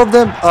 there's more of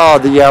them? Oh,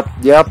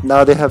 yep,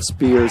 now they have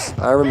spears.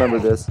 I remember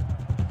this.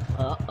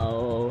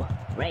 Uh-oh.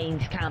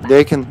 Range combat.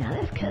 They can... Now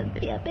this could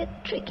be a bit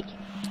tricky.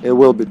 It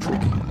will be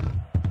tricky.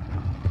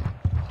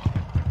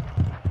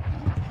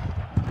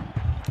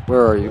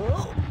 Where are you?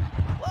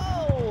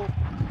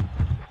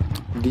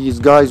 These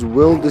guys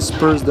will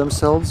disperse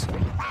themselves.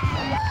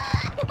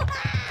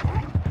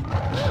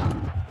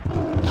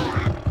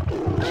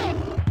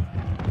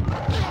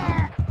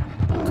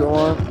 Go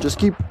on, just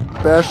keep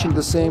bashing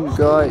the same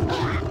guy.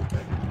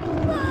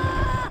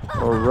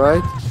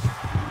 Alright.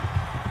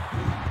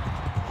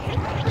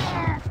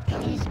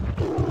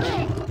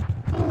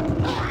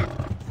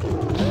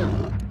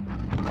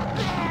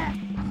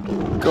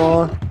 Go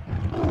on.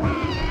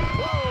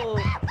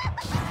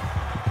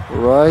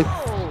 Alright.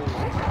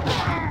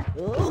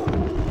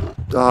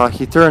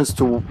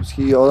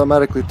 He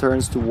automatically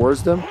turns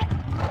towards them.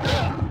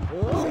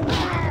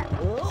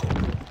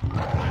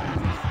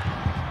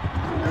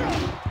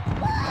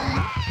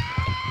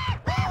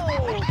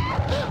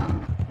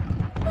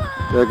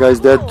 That guy's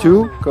dead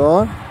too. Go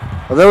on.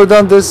 I've never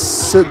done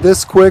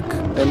this quick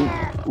and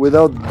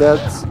without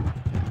deaths.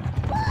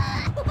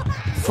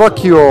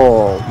 Fuck you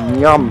all.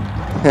 Yum.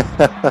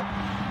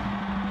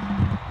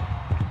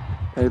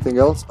 Anything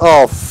else?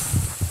 Oh,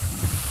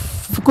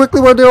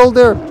 quickly while they're all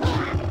there.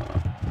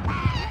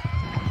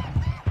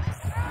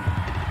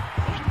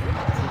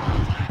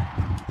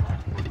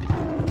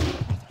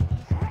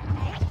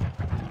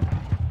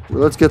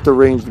 Well, let's get the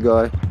ranged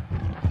guy.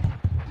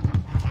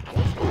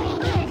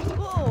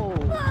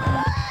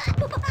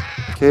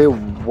 Okay,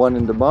 1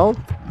 in the mouth.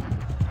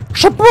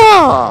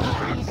 Shapra!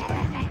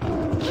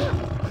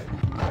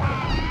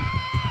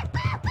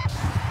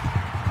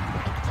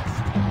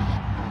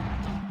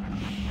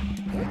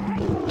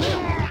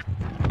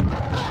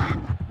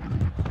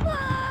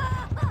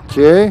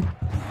 Okay.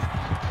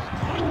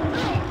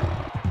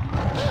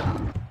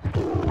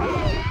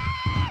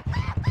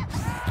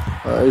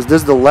 Is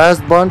this the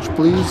last bunch,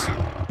 please?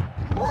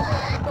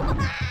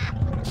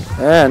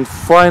 And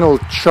final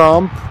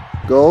chomp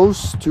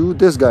goes to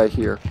this guy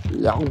here.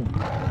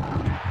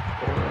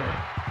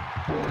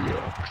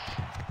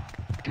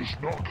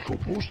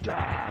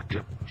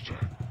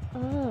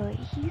 Oh,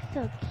 he's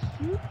so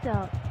cute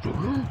though.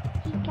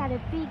 He got a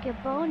bigger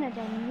boner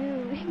than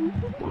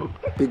you.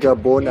 Bigger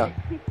boner.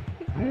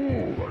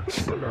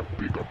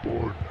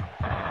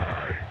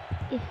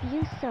 If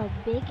you so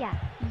bigger,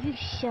 you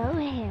show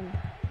him,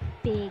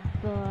 big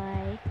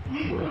boy.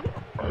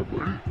 I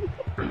will.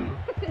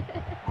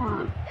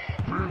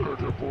 Bigger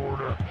the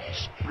border,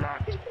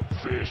 splat,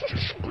 face to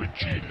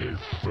squidgy little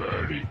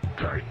furry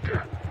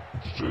kinda.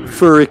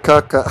 Furry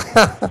caca.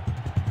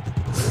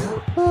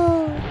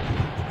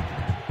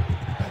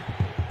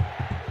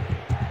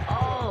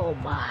 Oh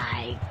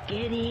my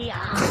giddy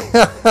aunt.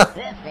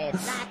 This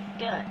is not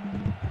good.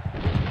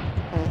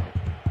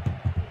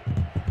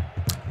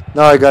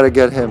 Now I gotta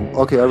get him.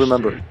 Okay, I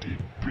remember.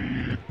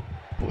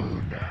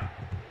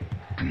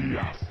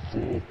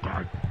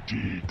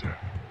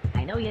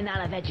 I know you're not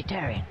a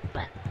vegetarian,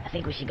 but I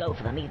think we should go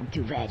for the meat and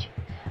 2 veg.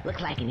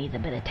 Looks like it needs a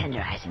bit of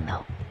tenderizing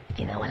though, if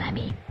you know what I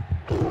mean.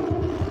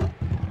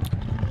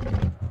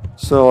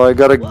 So I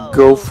gotta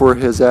go for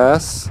his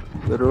ass,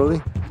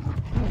 literally.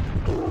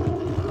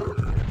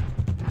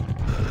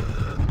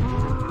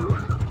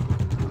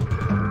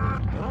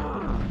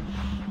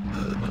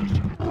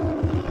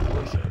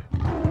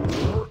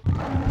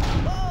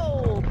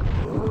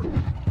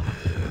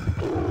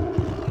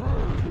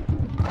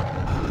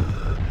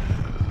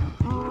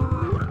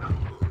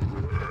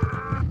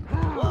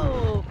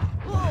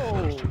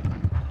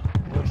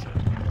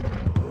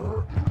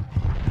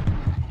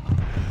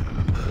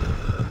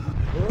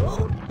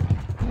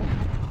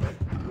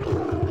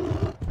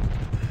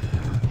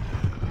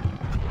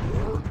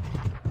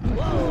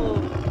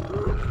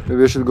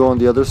 Maybe I should go on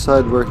the other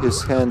side where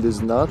his hand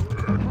is not.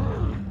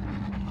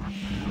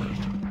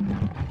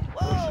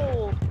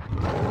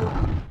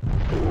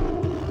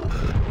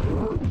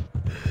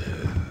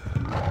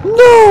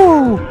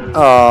 No!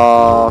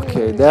 Oh,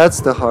 okay,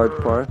 that's the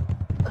hard part.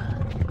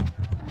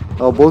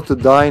 Oh, both the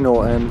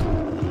dino and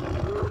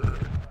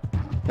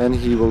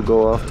he will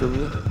go after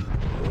me.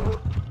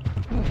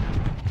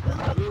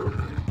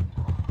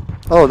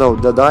 Oh no,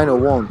 the dino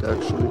won't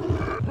actually.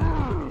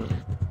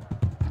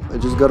 I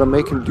just gotta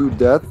make him do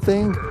that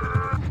thing.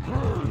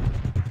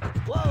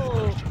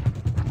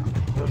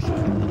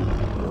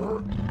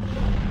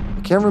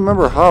 I can't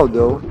remember how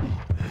though.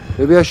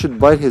 Maybe I should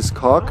bite his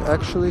cock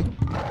actually.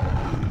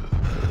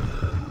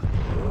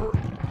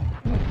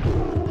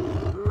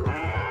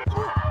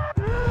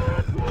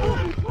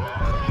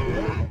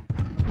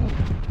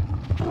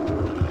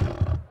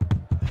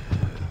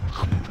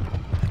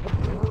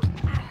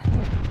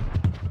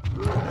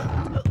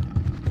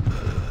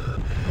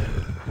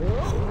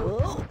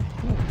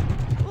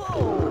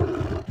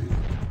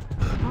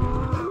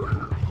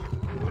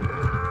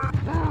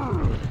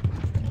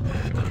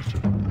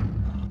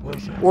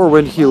 Or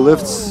when he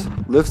lifts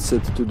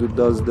it to do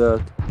does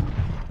that.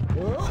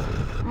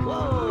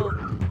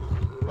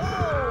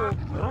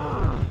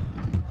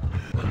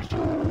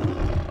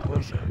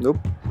 Nope.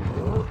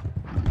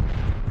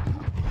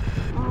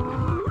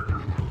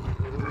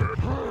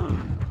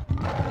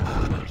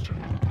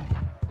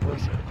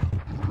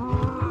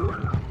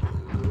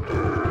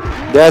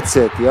 That's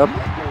it, yep.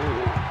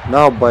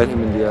 Now bite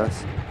him in the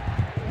ass.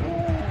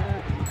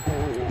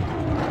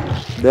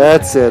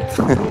 That's it.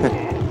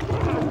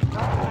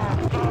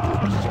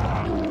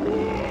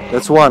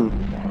 That's one.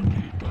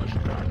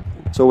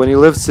 So when he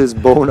lifts his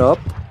bone up.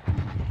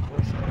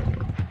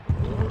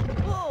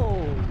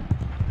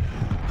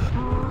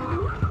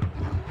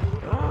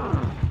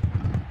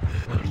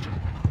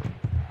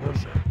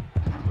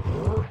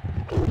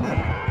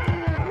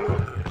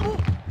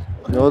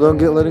 No, don't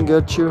let him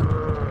get you.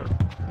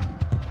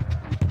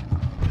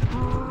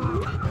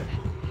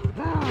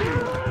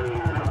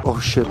 Oh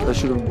shit! I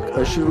should have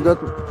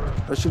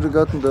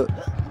gotten the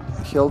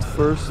health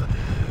first.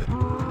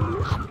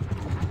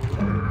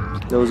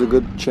 That was a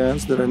good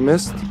chance that I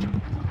missed.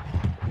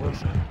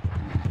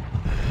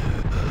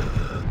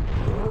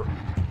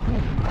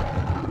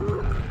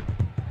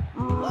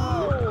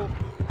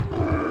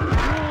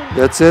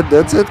 That's it,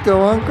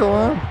 go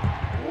on.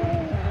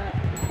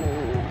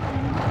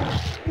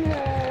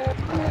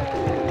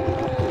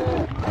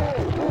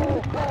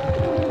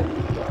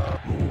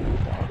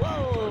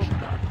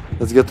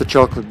 Let's get the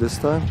chocolate this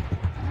time.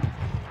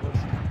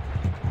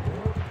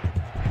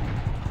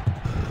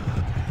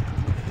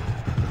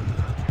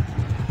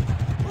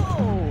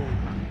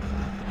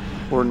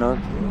 Or not.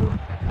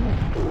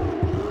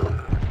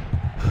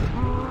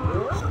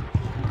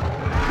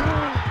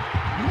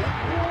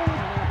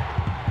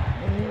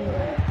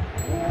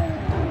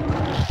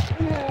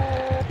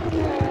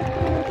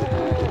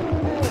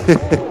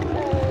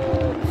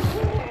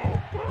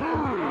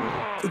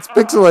 It's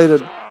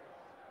pixelated.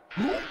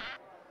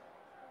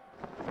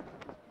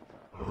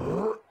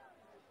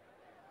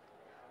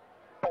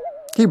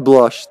 He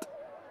blushed.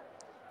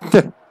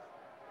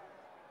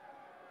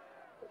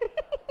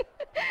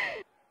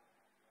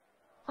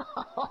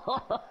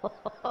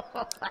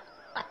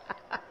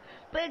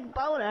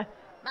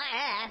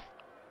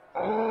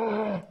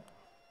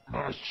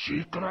 a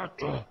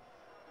secret.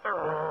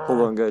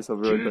 Hold on, guys. I'll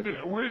be right back.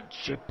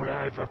 It's a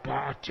private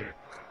party.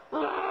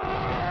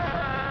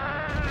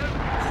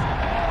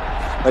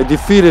 I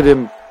defeated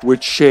him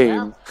with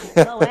shame.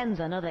 Well, so ends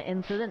another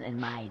incident in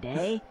my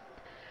day.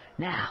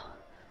 Now,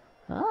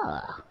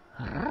 I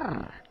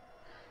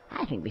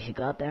think we should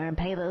go up there and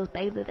pay those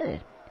babes that did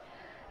it.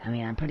 I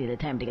mean, I'm pretty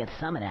determined to get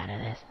some out of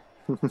this.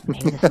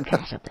 Maybe there's some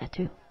cash up there,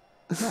 too.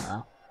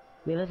 Uh-oh.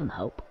 We live in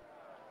hope.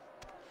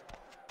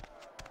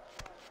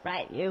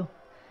 Right, you.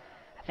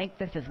 I think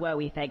this is where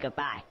we say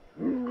goodbye.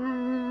 Oh,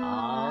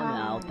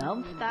 no,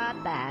 don't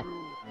start that.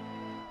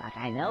 Look,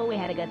 I know we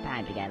had a good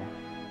time together,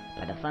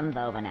 but the fun's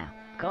over now.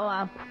 Go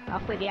on,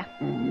 off with ya.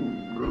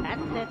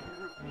 That's it.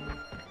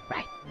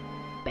 Right,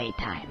 bay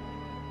time.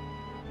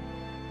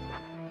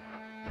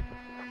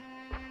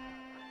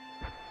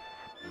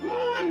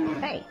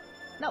 Hey,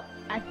 no,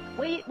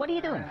 what are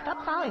you doing?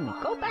 Stop following me.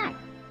 Go back.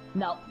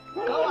 No,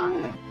 go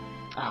on.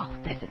 Oh,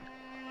 this is...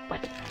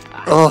 What?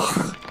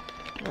 Ugh.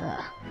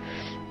 Oh,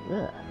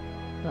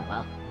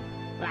 well.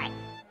 Right.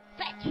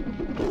 Fetch!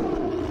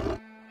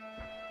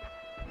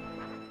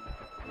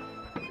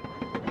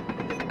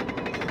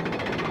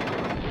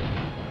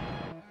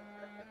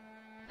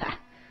 Ha.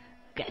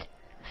 Good.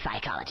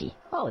 Psychology.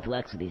 Always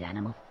works with these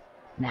animals.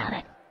 Now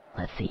then,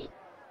 let's see.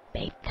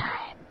 Bait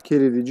time.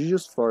 Kitty, did you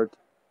just fart?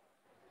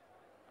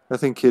 I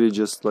think Kitty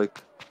just,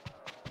 like,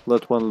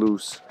 let one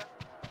loose.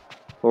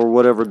 Or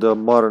whatever the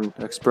modern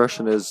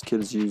expression is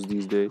kids use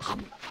these days. A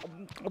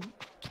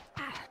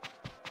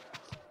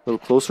little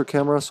closer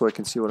camera so I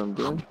can see what I'm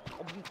doing.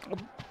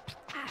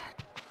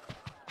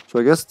 So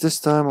I guess this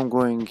time I'm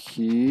going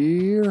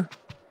here.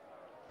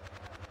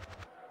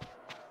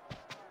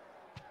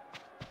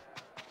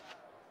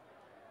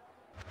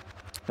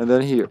 And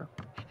then here.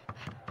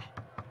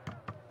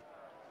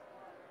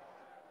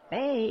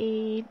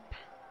 Babe.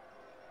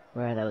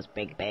 Where are those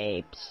big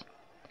babes?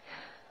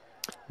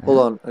 Hold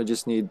on, I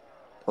just need...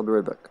 I'll be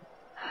right back.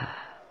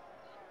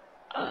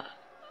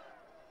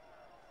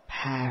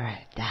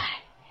 Paradise.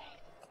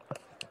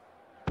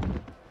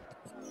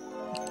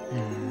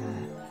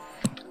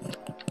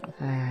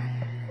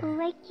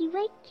 Wakey,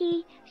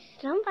 wakey,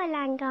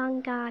 slumberland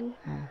gone.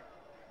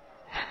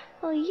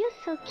 Oh, you're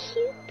so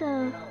cute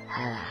though.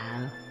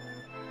 Hello.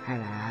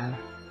 Hello.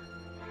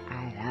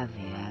 I love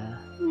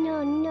you.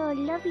 No,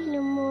 love you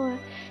no more.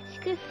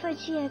 Squid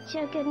fudgy at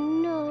Jugger,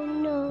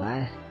 no.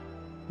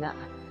 What?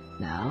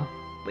 No.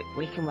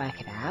 We can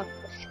work it out.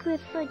 Squid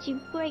fudgy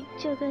break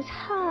Jugger's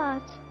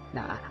heart.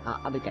 No,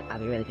 I'll be good. I'll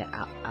be really good.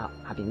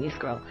 I'll be a new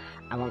squirrel.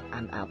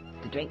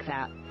 The drink's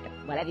out.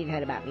 Whatever you've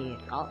heard about me,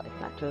 it's not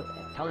true.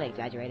 It's totally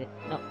exaggerated.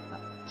 No.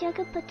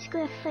 Jugger put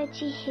Squid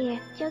fudgy here.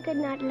 Jugger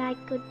not like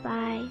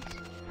goodbyes.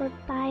 But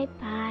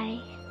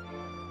bye-bye.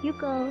 You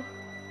go.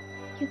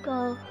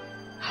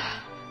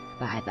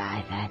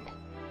 Bye-bye then.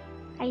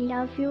 I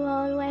love you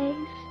always.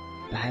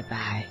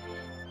 Bye-bye.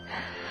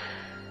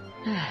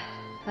 Oh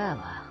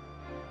well.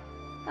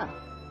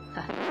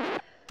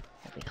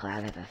 Every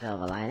cloud has a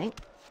silver lining.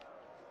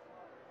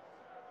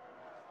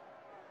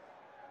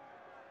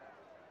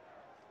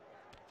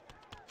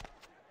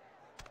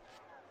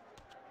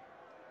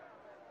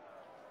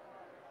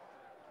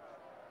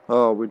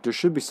 Oh, there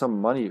should be some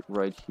money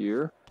right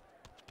here.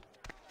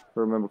 If I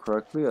remember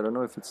correctly. I don't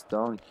know if it's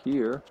down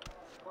here.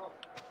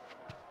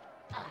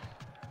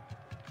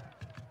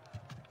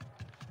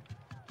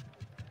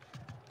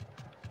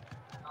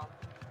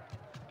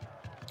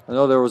 I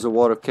know there was a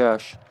wad of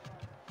cash.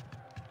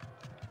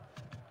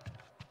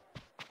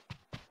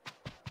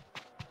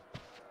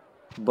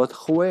 But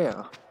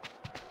where?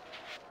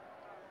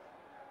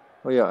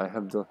 Oh yeah, I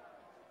have the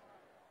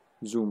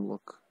zoom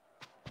look.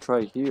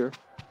 Try here.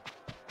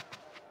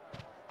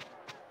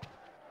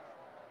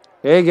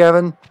 Hey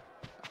Gavin!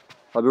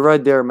 I'll be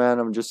right there, man.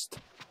 I'm just...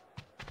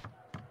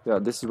 Yeah,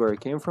 this is where I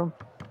came from.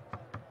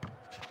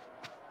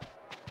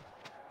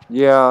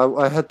 Yeah,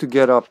 I had to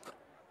get up.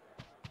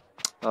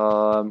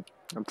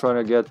 I'm trying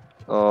to get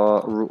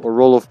a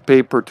roll of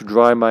paper to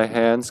dry my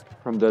hands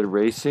from that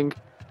racing.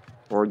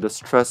 Or the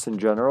stress in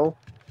general.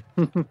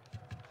 I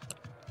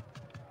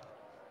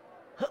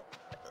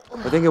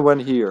think it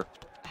went here.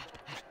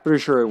 Pretty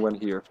sure it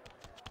went here.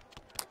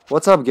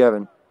 What's up,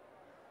 Gavin?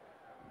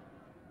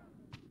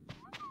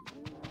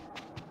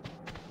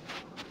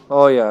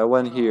 Oh yeah, I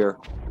went here.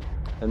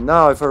 And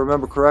now, if I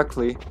remember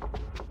correctly,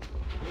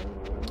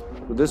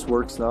 so this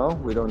works now.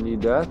 We don't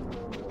need that.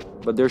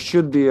 But there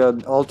should be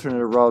an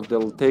alternate route that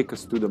will take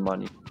us to the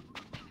money.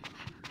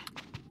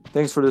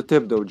 Thanks for the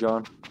tip though,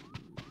 John.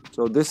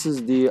 So this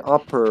is the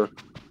upper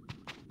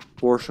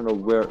portion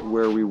of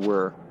where we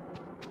were.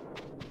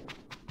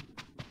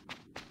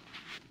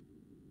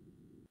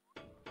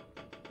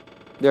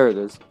 There it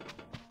is.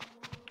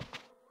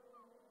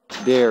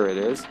 There it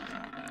is.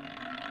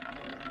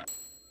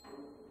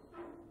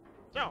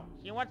 So,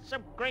 you want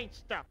some great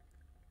stuff?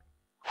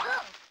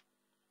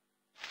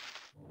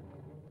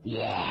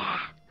 Yeah.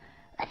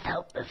 Let's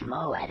hope there's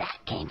more where that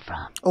came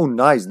from. Oh,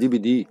 nice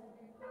DVD.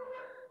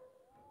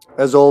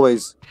 As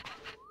always,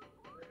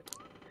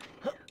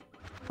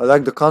 I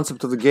like the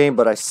concept of the game,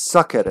 but I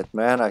suck at it,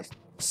 man. I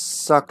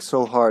suck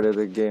so hard at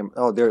the game.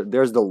 Oh,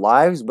 there's the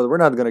lives, but we're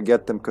not gonna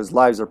get them because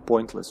lives are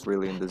pointless,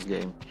 really, in this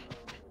game.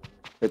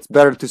 It's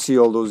better to see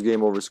all those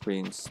game over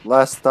screens.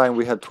 Last time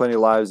we had 20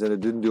 lives and it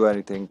didn't do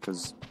anything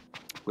because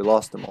we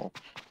lost them all.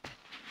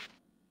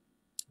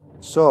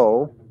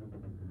 So,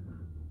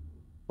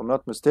 if I'm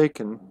not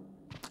mistaken,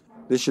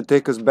 this should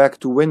take us back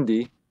to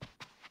Windy.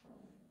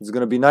 It's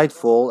gonna be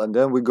nightfall, and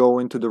then we go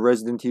into the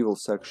Resident Evil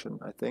section,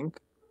 I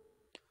think.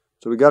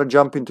 So we gotta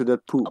jump into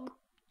that poop.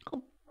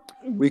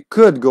 We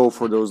could go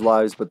for those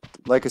lives, but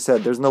like I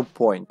said, there's no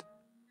point.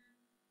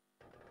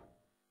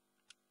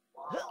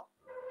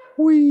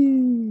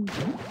 Whee!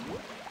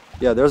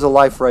 Yeah, there's a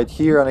life right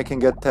here, and I can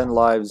get 10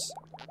 lives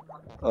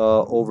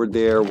over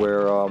there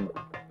where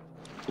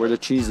the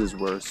cheeses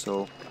were,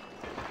 so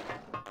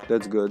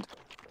that's good.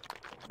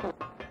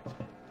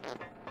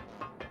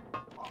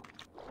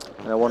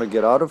 And I want to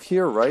get out of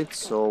here, right?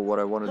 So what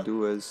I want to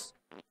do is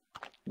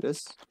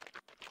this,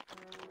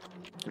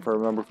 if I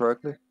remember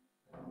correctly.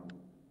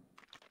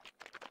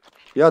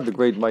 Yeah, the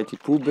Great Mighty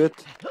Pooh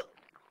bit.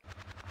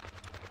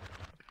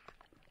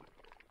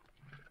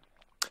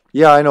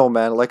 Yeah, I know,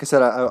 man. Like I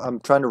said, I'm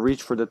trying to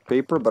reach for that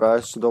paper, but I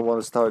also don't want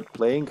to start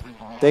playing.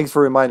 Thanks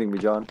for reminding me,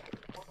 John.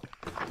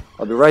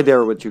 I'll be right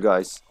there with you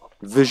guys,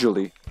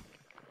 visually.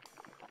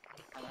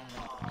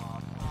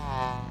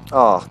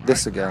 Ah,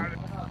 this again.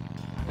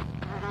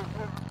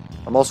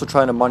 I'm also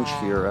trying to munch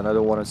here, and I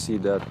don't want to see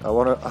that. I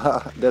want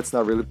to... That's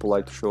not really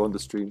polite to show on the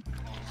stream.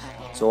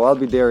 So I'll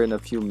be there in a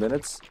few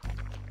minutes.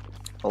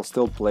 I'll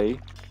still play.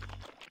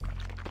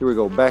 Here we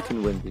go, back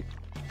in Windy.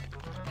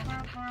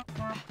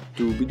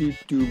 Doobity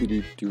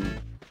doobity doo.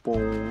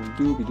 Boom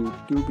doobity doo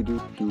doobity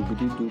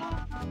doobity doo.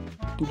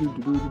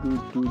 Doobity doobity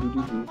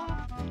doobity doo.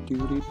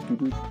 Doobity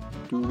doobity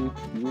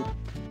doobity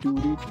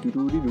doobity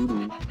doobity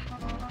doo.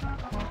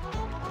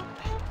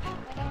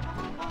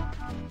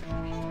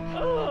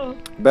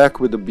 Back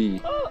with the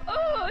bee.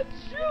 Oh,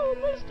 it's you,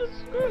 Mr.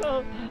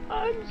 Squirrel.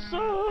 I'm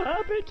so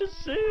happy to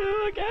see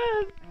you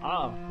again.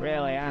 Oh,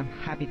 really? I'm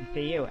happy to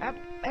see you.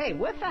 Hey,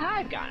 where's the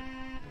hive gone?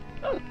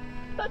 Oh,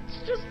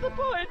 that's just the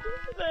point.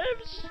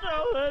 They've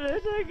stolen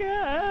it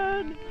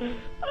again. And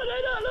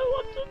I don't know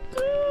what to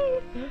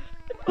do.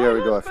 There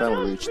we go, I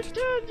finally reached it.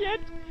 Returned yet.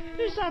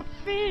 He's a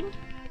fiend.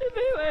 If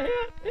he were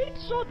here, he'd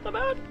sort them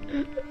out.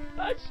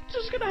 It's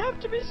just gonna have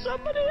to be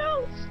somebody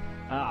else.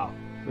 Oh,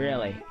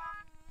 really?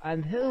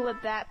 And who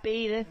would that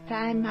be this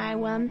time, I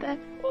wonder?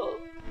 Well,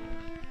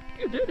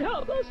 you did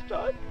help last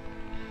time.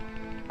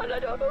 And I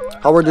don't know.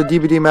 How were the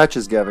DVD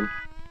matches, Gavin?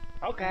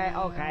 Okay.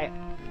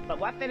 But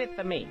what's in it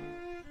for me?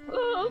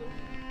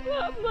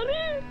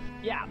 Money?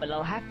 Yeah, but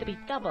it'll have to be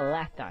double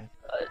last time.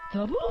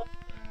 Double?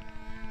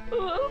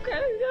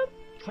 Okay, yeah.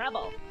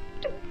 Treble.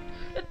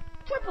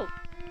 Triple.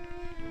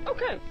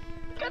 Okay,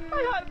 get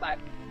my hive back.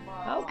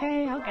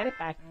 Okay, I'll get it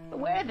back.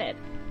 Where is it?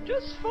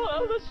 Just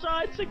follow the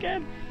signs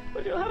again,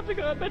 but you'll have to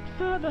go a bit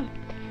further.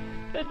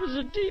 It was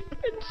a deep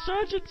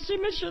insurgency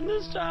mission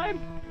this time.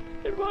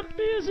 It won't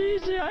be as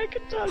easy, I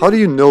can tell you. How do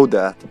you know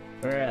that?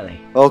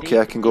 Really? Okay,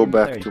 I can go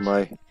back to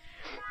my...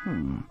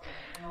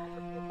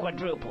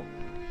 Quadruple.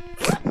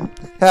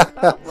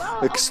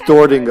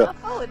 Extorting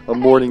a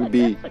morning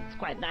bee. It's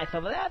quite nice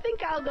over there. I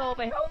think I'll go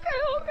over here.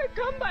 Okay,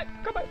 come back.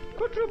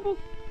 Quadruple.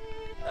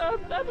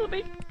 That'll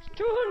be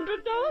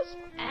 $200.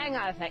 Hang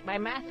on a sec, my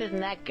math isn't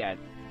that good.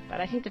 But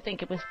I seem to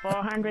think it was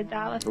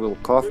 $400. A little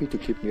coffee to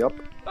keep me up.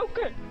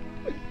 Okay.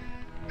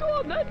 Go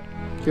on then.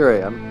 Here I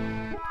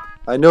am.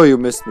 I know you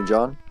missed me,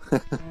 John.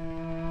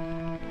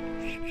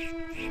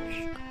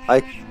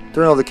 I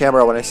turn off the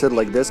camera when I sit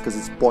like this because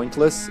it's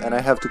pointless, and I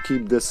have to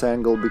keep this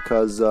angle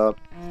because well,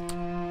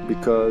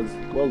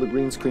 the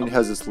green screen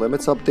has its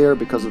limits up there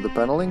because of the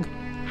paneling.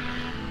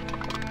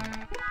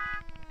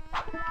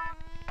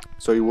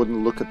 So you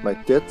wouldn't look at my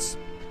tits.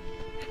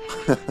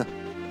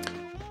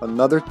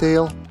 Another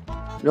tail.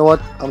 You know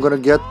what? I'm gonna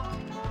get...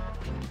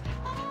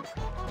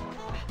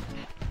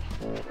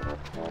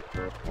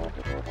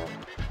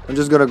 I'm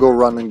just gonna go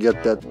run and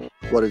get that,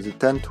 what is it,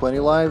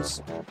 10-20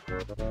 lives?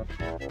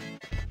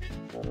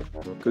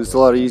 Because it's a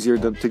lot easier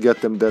to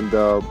get them than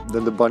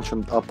the bunch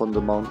up on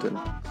the mountain.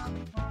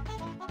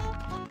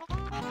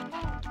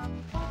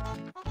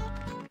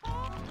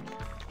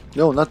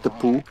 No, not the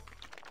poo.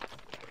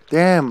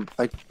 Damn,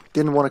 I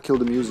didn't want to kill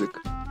the music.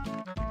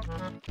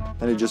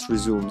 And it just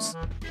resumes.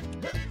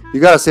 You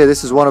gotta say,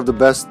 this is one of the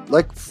best,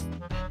 like,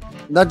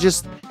 not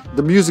just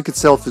the music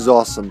itself is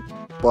awesome,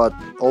 but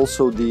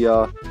also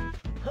the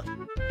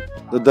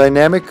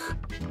dynamic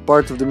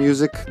part of the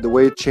music, the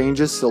way it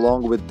changes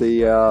along with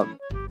the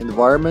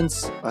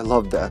environments. I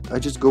love that. I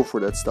just go for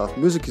that stuff.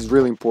 Music is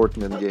really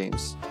important in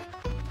games.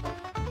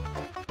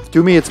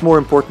 To me, it's more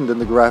important than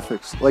the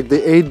graphics. Like the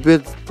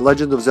 8-bit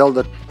Legend of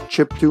Zelda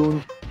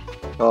chiptune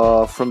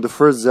from the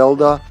first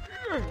Zelda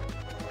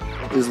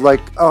is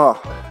like,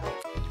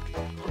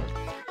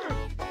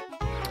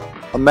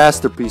 a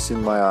masterpiece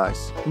in my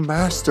eyes.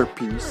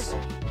 Masterpiece.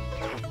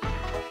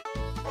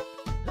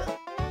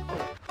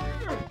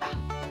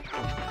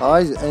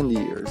 Eyes and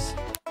ears.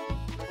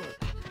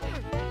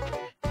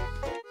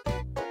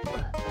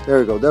 There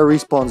you go. That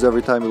respawns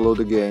every time you load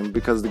the game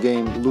because the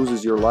game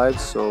loses your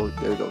lives. So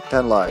there you go.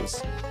 10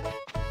 lives.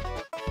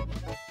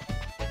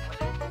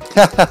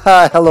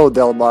 Hello,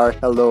 Delmar.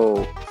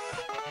 Hello.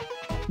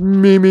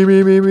 Me.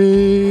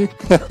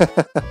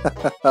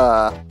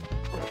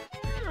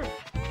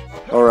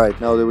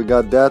 Alright, now that we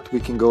got that, we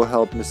can go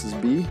help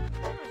Mrs. B.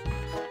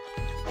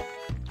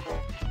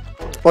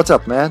 What's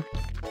up, man?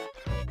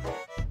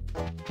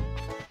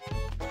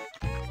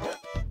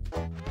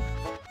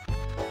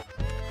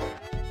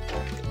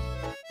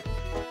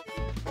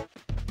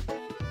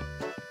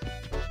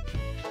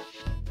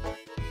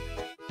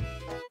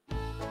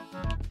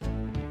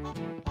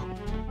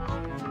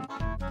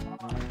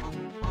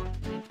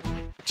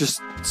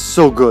 Just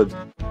so good.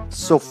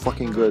 So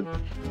fucking good.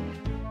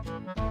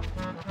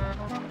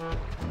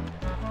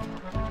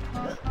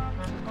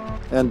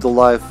 And the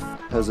life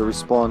has a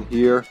respawn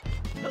here.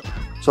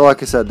 So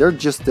like I said, they're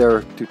just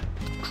there to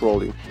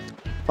troll you.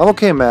 I'm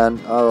okay, man.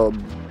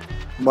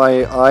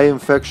 My eye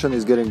infection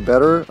is getting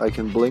better. I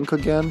can blink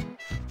again.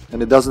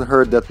 And it doesn't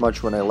hurt that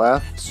much when I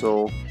laugh.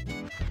 So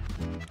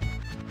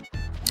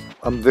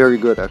I'm very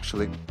good,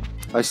 actually.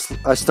 I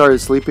started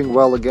sleeping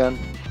well again.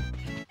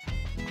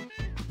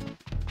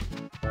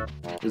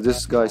 Is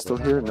this guy still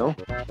here? No?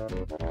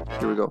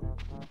 Here we go.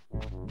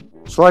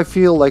 So I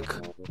feel like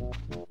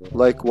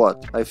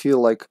what? I feel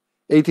like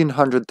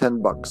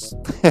 1810 bucks.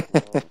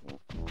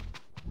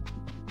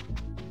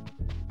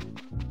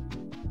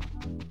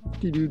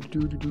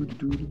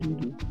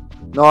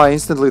 No, I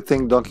instantly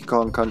think Donkey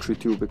Kong Country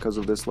 2 because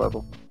of this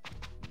level.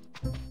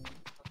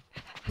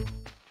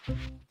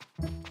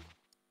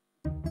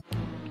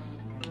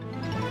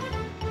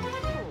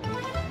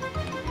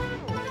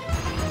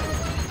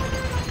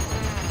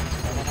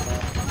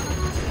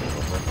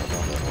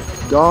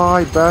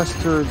 Die,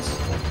 bastards!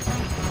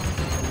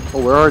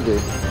 Oh, where are they?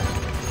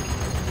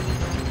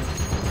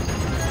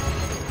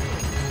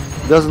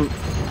 Doesn't...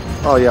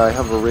 Oh yeah, I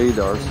have a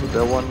radar, so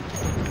that one...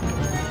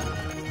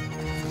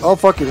 Oh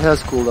fuck, it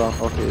has cooldown.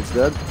 Okay, it's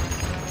dead.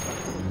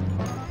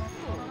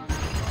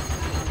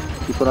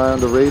 Keep an eye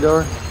on the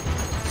radar.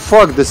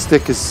 Fuck, this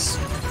stick is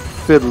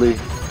fiddly.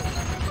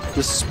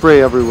 Just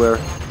spray everywhere.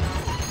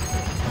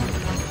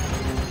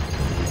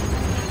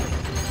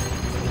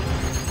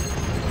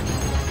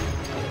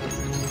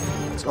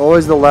 It's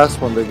always the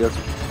last one that gets...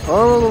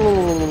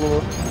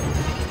 Oh,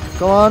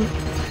 come on.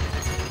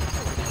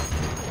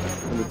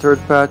 And the third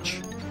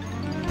patch.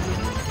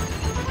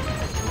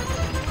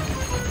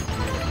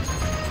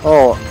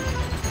 Oh,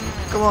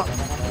 come on.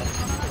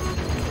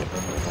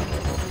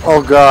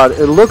 Oh god,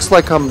 it looks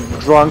like I'm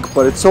drunk,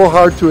 but it's so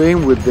hard to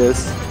aim with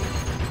this.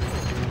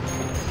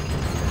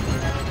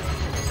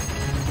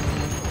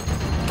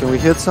 Can we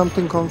hit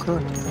something,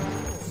 Conker?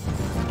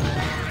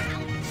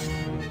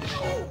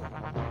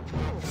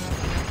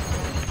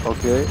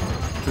 Okay,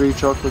 3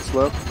 chocolates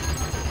left.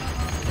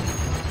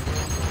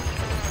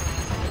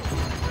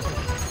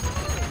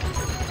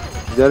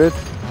 Is that it?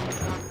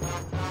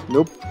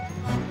 Nope.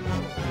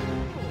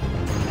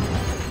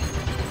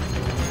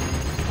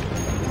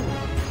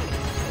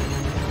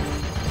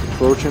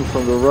 Approaching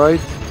from the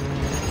right.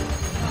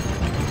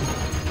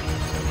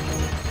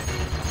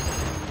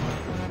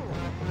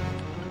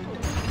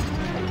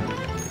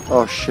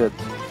 Oh shit.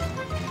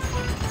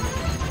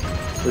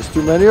 There's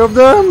too many of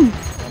them!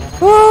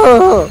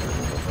 Ah!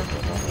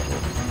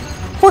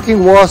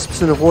 Fucking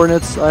wasps and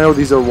hornets. I know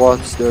these are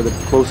wasps, they're the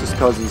closest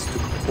cousins to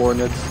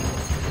hornets.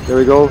 There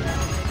we go.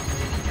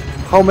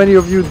 How many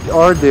of you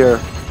are there?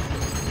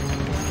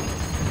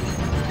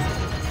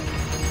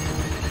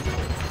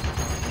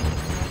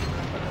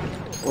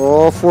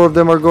 Oh, 4 of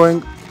them are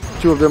going,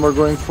 2 of them are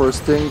going for a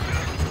sting.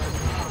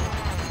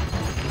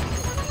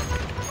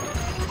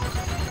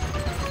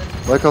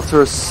 Like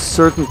after a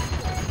certain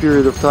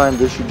period of time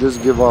they should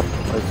just give up,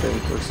 I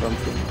think, or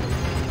something.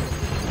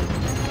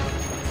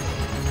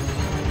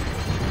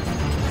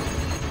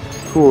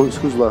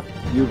 Who's left?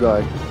 You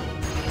guy.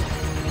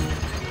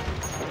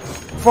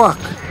 Fuck!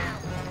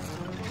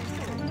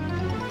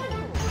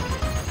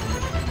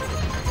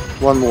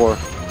 One more.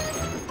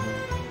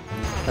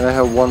 And I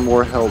have 1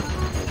 more health.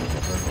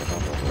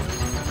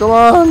 Come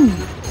on!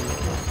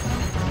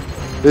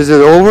 Is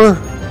it over?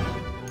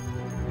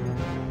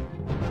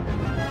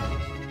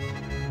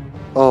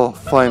 Oh,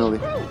 finally.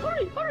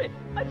 Hurry!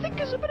 I think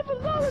there's a bit of a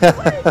lull in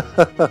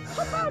the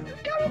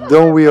way.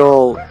 Don't we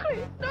all?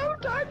 Quickly. No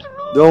time to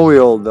lose. Don't we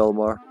all,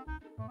 Delmar?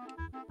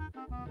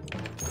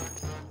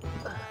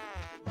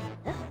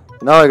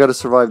 Now I gotta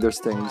survive their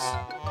stings.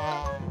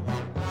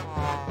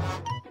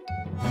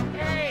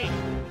 Hey!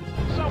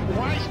 Some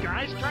wise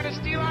guy's trying to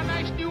steal our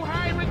nice new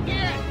hive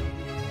again!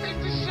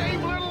 It's the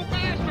same little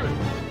bastard!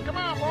 Come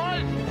on,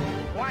 boys!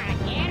 What,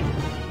 again?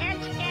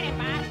 Let's get it,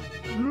 boss!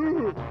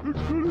 Yeah,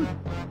 let's get it.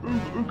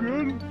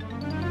 Again?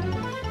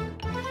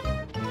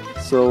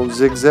 So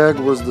Zigzag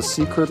was the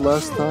secret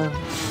last time?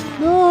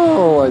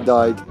 No, I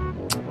died.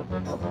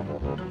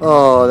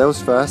 Oh, that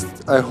was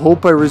fast. I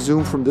hope I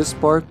resume from this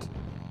part.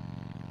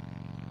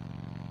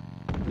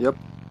 Yep.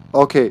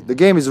 Okay, the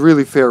game is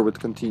really fair with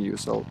continue,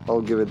 so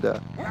I'll give it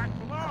that.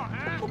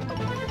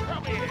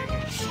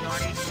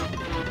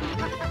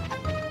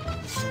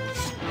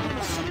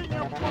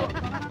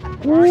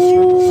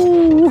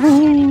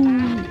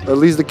 Woo-hoo. At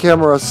least the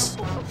camera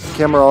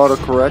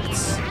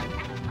autocorrects.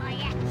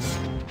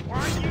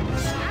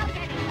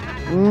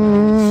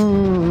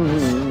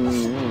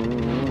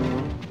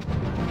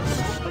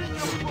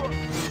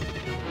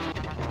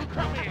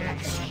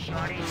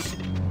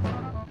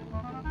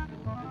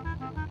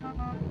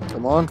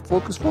 Come on,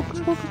 focus, focus,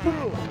 focus,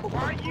 focus.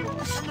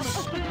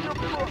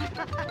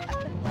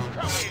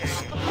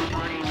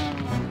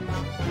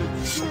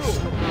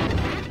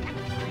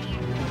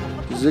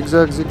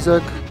 Zigzag,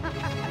 zigzag.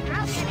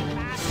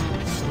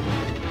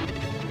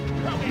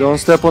 Don't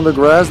step on the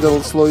grass,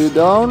 that'll slow you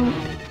down.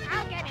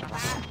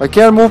 I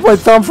can't move my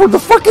thumb for the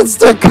fucking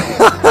stick.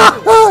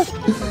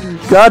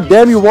 God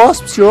damn you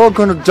wasps, you're all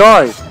gonna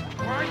die.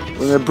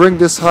 When I bring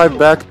this hive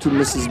back to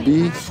Mrs.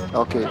 B,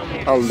 okay,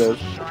 I'll live.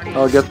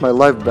 I'll get my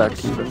life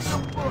back even.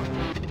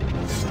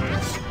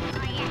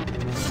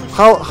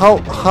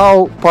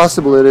 How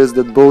possible it is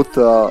that both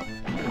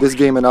this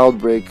game and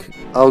Outbreak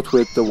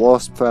outwit the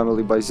wasp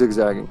family by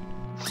zigzagging?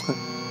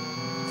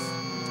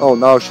 Oh,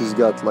 now she's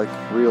got like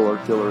real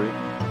artillery.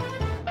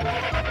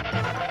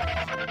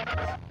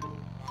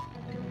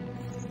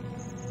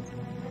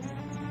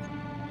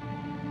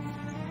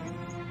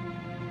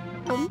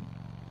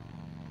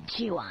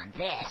 Chew on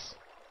this,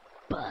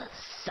 buzz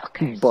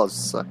suckers. Buzz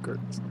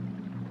suckers.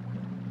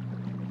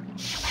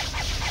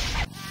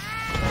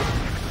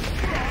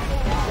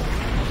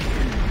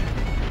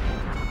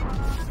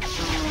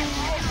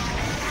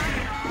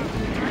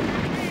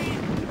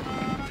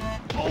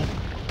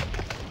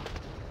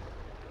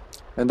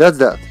 And that's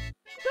that.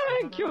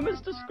 Thank you,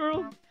 Mr.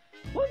 Squirrel.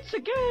 Once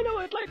again, I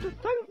would like to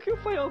thank you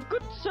for your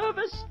good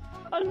service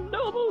and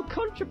noble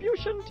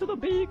contribution to the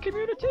bee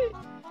community.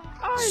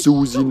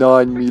 Susie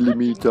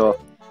 9mm.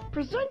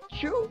 Present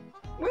you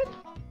with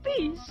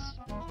these.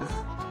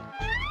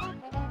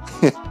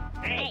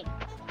 Hey,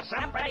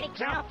 somebody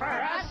jump for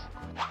us?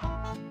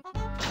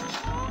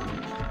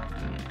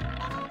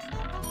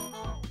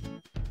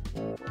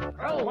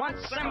 Who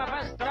wants some of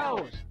us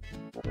those?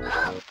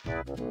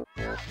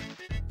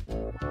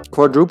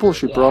 Quadruple,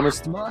 she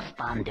promised. More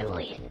fun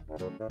doolies.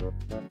 I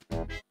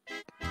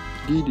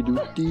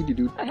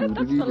hope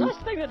that's the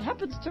last thing that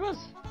happens to us.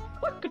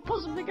 What could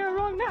possibly go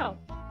wrong now?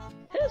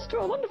 Here's to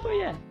a wonderful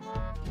year.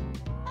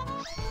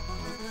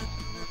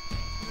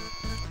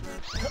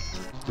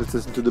 Let's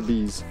listen to the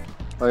bees.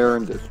 I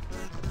earned it.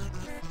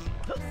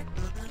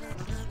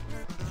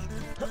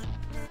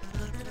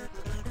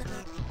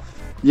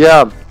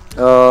 Yeah,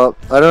 I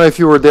don't know if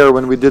you were there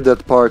when we did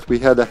that part. We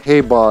had a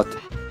hay bot.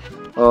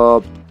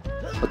 A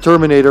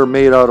Terminator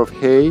made out of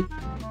hay.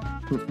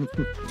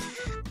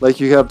 Like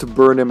you have to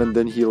burn him and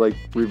then he like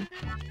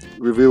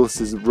reveals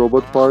his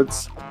robot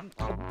parts.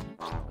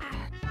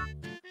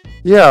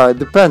 Yeah, it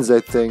depends, I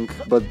think.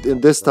 But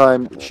in this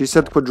time, she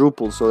said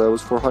quadruple, so that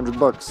was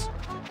 $400.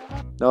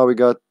 Now we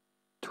got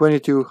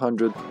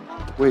 2,200.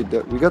 Wait,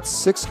 we got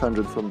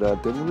 600 from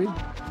that, didn't we?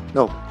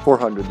 No,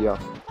 400, yeah.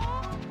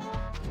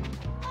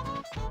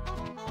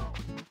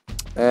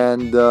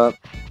 And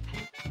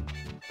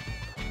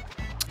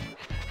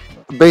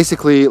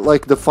basically,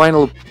 like the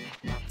final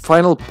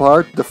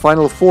part, the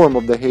final form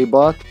of the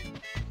Haybot,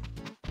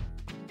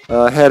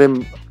 had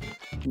him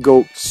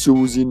go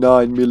Susie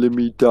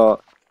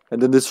 9mm,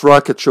 and then this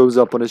rocket shows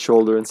up on his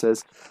shoulder and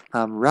says,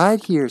 "I'm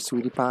right here,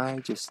 sweetie pie.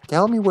 Just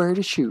tell me where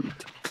to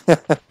shoot."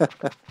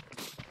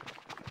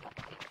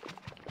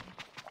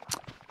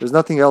 There's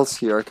nothing else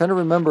here. I kind of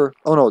remember.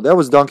 Oh no, that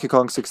was Donkey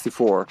Kong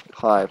 64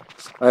 Hive.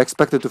 I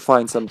expected to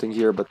find something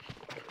here, but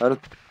I don't.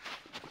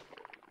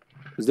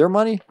 Is there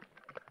money?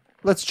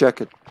 Let's check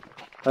it.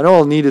 I know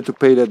I'll need it to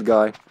pay that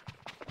guy.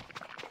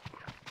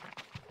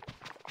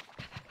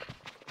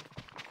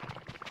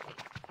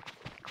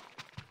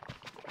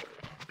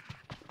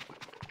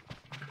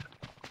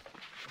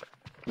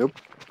 Nope.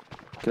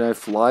 Can I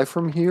fly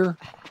from here?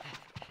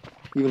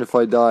 Even if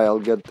I die, I'll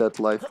get that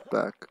life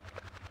back.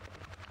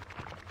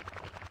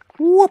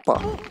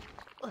 Whoopa!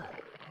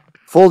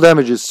 Full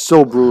damage is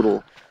so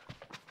brutal.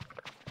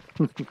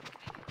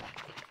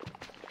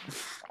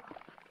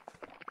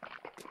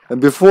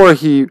 And before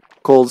he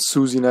called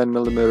Susie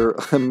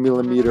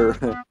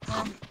 9mm,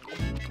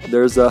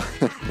 there's a...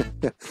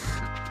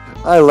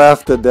 I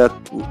laughed at that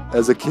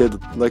as a kid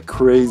like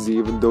crazy,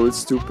 even though it's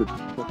stupid.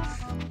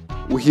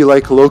 He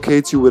like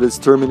locates you with his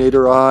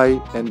Terminator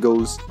eye and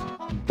goes,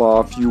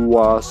 "Buff you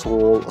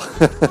asshole."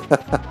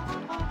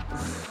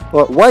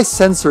 Well, why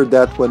censor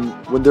that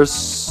when there's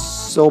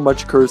so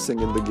much cursing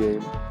in the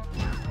game?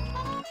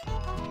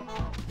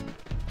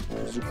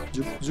 Zoop,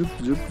 zoop, zoop,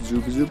 zoop,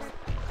 zoop, zoop.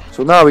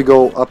 So now we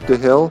go up the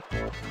hill.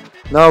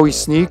 Now we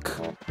sneak.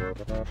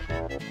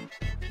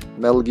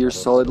 Metal Gear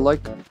Solid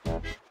like.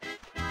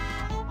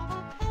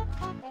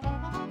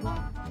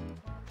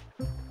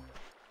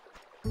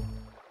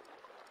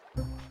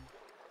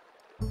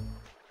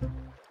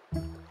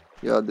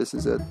 Yeah, this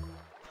is it.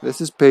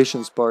 This is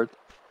patience part.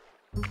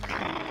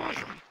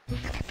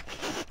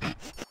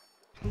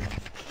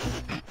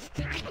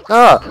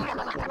 Ah!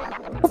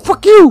 Oh,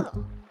 fuck you!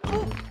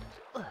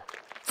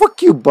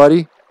 Fuck you,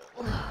 buddy!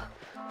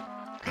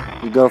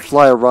 You gotta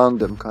fly around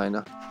them,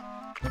 kinda.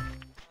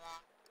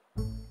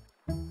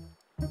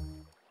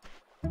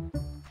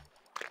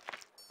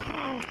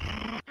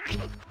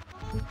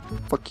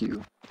 Fuck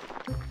you.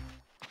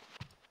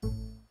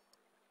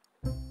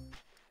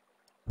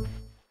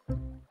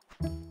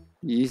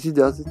 Easy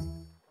does it.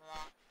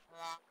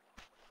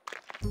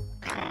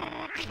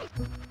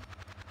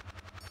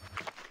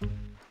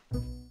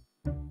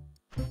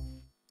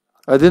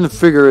 I didn't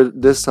figure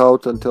this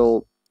out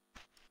until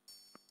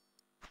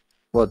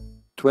what,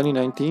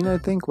 2019, I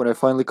think, when I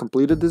finally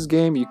completed this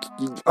game.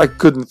 I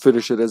couldn't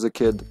finish it as a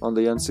kid on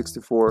the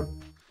N64.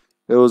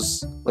 It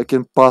was like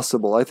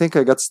impossible. I think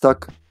I got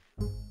stuck.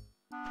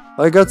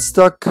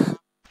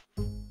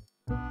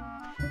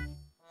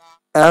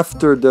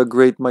 After the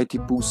Great Mighty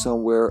Pooh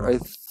somewhere. I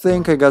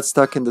think I got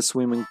stuck in the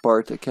swimming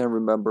part. I can't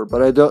remember,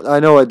 but I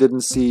know I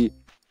didn't see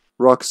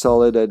Rock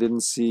Solid. I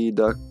didn't see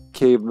the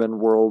Caveman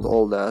world,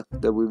 all that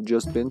we've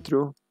just been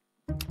through.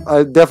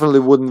 I definitely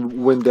wouldn't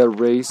win that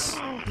race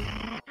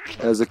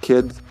as a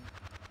kid.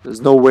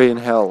 There's no way in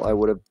hell I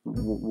would have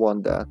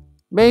won that.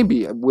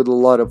 Maybe with a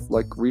lot of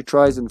like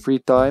retries and free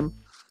time,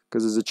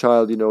 because as a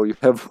child, you know, you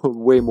have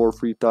way more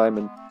free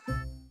time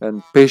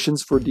and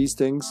patience for these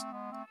things.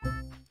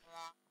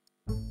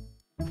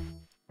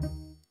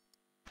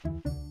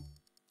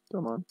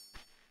 Come on.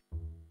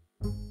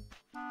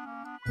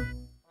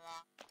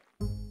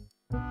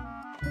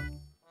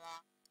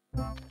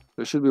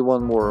 There should be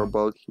one more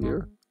about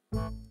here.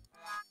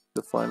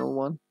 The final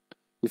one.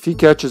 If he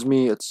catches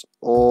me, it's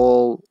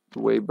all the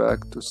way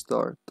back to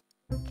start.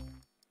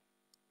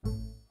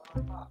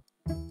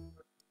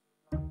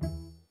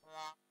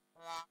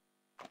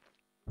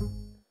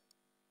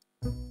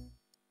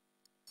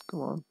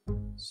 Come on.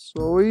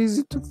 So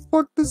easy to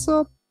fuck this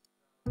up.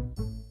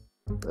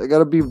 I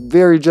gotta be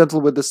very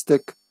gentle with the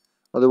stick.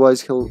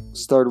 Otherwise he'll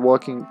start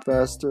walking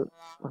faster.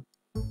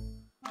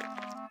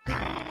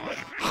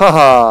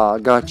 Haha,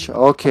 gotcha.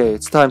 Okay,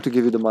 it's time to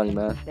give you the money,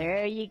 man.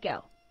 There you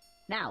go.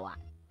 Now what?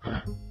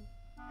 Huh?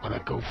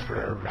 Wanna go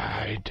for a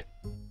ride?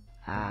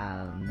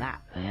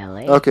 Not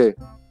really. Okay,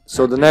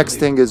 so the next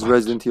thing is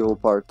Resident Evil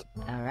part.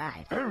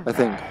 Alright. I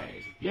think.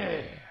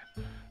 Yeah,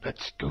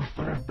 let's go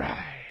for a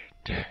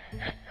ride.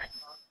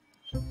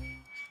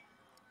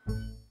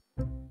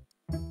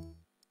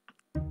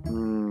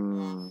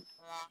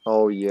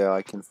 Oh yeah,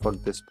 I can fuck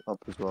this up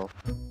as well.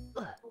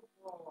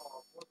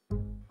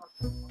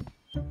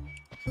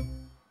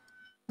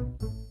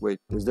 Wait,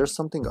 is there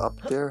something up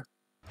there?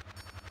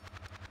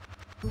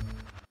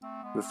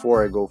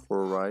 Before I go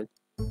for a ride?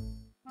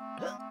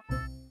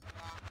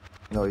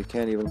 No, you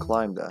can't even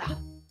climb that.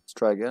 Let's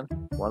try again.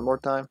 One more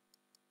time.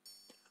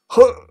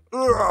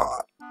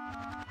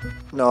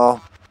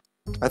 No.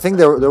 I think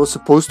there was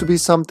supposed to be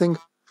something,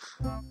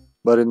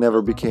 but it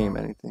never became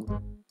anything.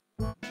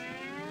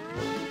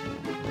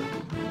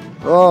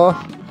 Oh!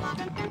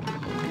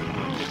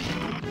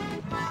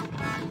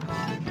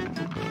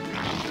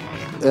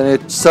 And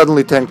it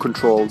suddenly 10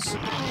 controls.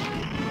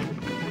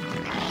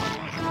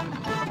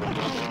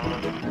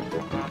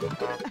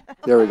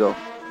 There we go.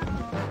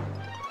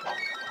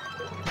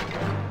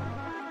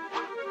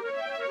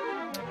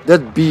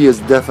 That bee is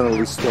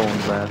definitely stoned,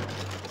 man.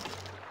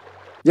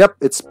 Yep,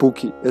 it's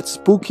spooky. It's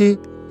spooky.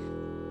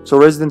 So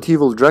Resident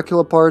Evil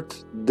Dracula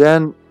part,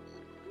 then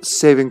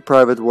Saving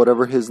Private,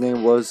 whatever his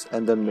name was,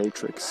 and then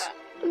Matrix.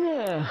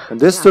 And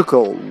this took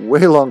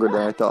way longer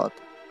than I thought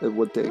it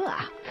would take.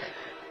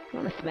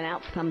 Well, it's been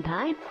out for some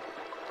time.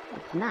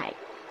 It's night.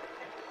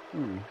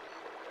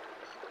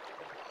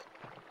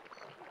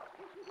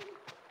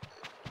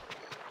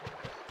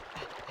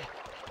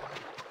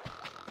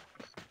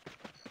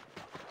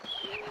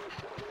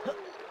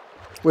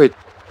 Wait,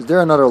 is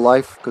there another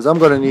life? Because I'm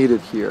gonna need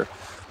it here.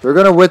 We're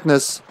gonna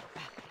witness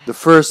the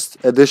first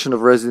edition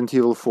of Resident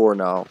Evil 4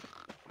 now.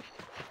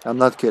 I'm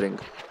not kidding.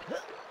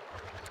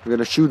 We're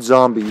gonna shoot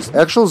zombies.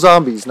 Actual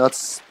zombies, not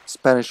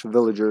Spanish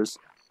villagers.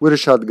 With a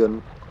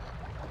shotgun.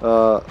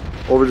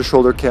 Over the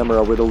shoulder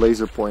camera with a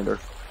laser pointer.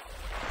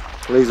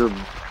 Laser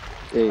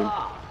aim.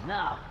 Oh,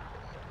 no.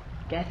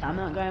 Guess I'm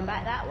not going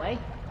back that way.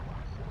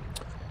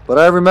 But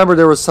I remember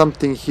there was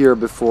something here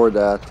before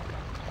that.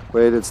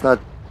 Wait, it's not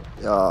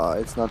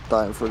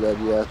time for that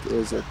yet,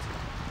 is it?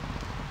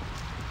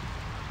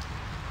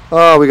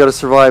 Oh, we gotta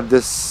survive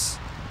this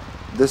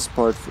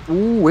part.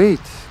 Ooh, wait.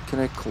 Can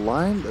I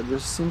climb? There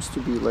seems to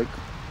be like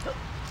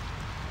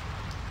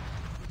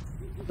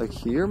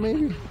here,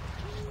 maybe?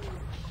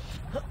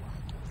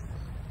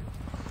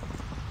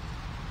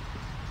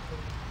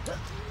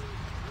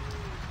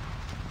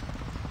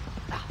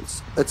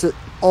 It's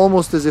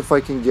almost as if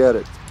I can get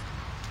it.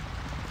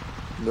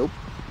 Nope.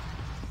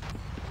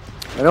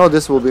 I know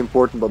this will be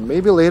important, but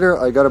maybe later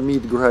I gotta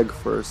meet Greg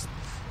first,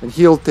 and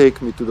he'll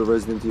take me to the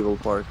Resident Evil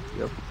part.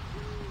 Yep.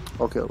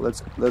 Okay,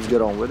 let's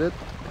get on with it.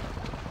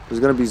 There's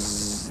gonna be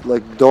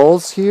like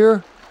dolls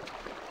here,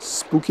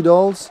 spooky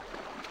dolls,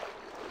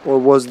 or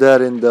was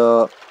that in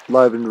the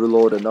Live and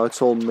Reloaded? Now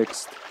it's all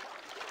mixed.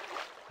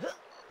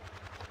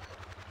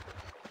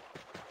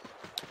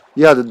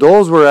 Yeah, the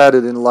dolls were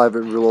added in Live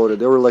and Reloaded.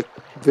 They were like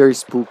very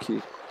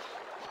spooky.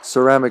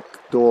 Ceramic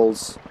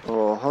dolls.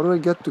 Oh, how do I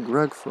get to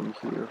Greg from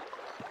here?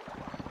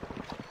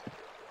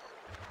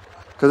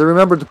 Because I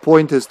remember the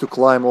point is to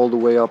climb all the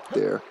way up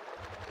there.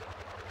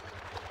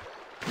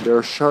 There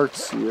are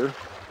sharks here.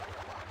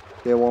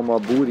 They want my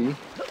booty.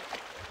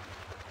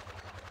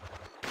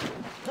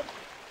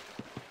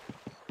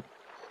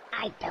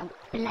 I don't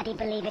bloody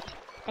believe it.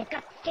 They've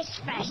got fish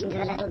versions of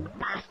the little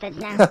bastards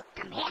now.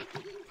 Come here.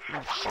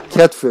 I'll show you.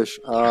 Catfish.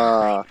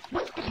 Ah.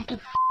 What's the little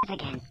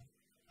again?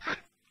 Ha,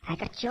 I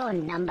got your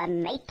number,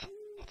 mate.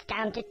 It's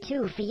down to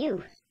 2 for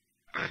you.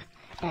 Ah,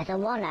 there's a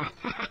wanna.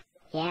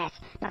 Yes,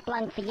 not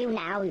long for you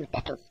now, you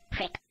little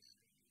prick.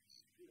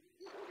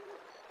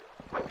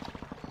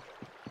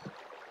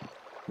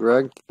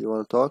 Greg, you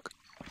want to talk?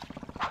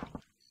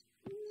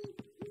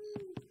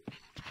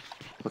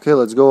 Okay,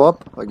 let's go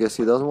up. I guess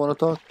he doesn't want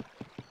to talk.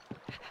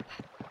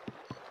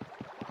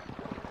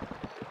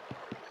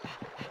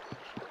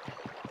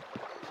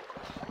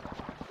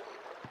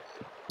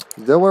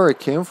 Is that where I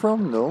came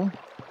from? No.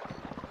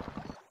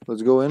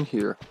 Let's go in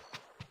here.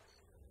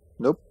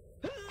 Nope.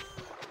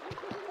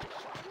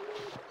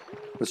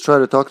 Let's try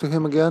to talk to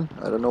him again.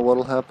 I don't know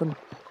what'll happen.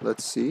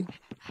 Let's see.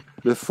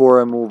 Before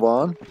I move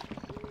on.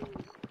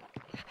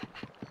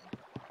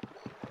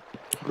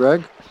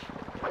 Greg?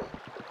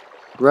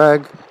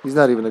 Greg? He's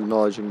not even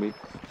acknowledging me.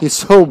 He's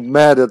so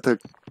mad at the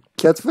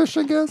catfish,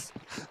 I guess?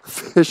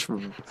 Fish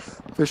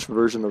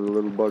version of the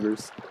little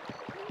buggers.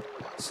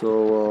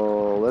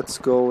 So, let's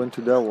go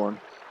into that one.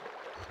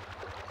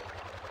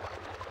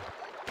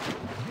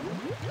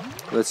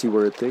 Let's see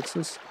where it takes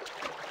us.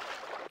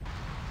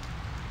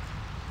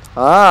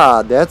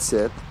 Ah, that's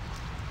it.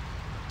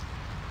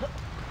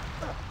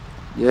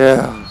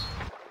 Yeah.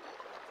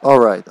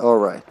 Alright,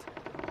 alright.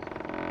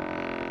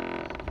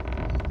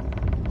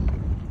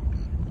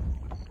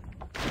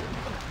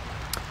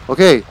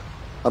 Okay.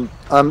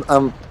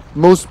 I'm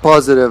most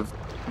positive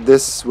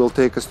this will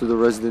take us to the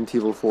Resident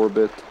Evil 4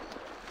 bit.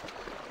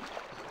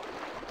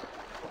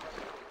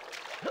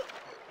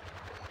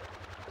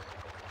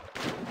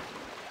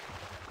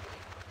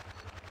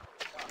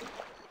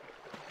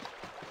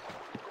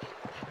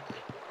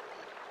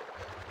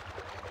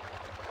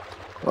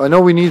 I know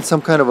we need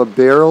some kind of a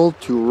barrel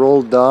to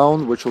roll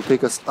down, which will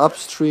take us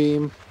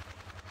upstream,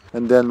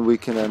 and then we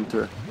can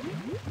enter.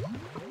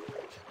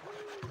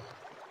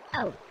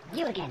 Oh,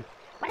 you again.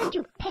 Why don't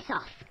you piss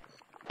off?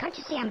 Can't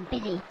you see I'm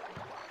busy?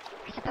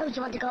 I suppose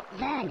you want to go up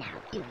there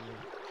now, do you?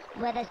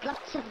 Where there's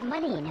lots of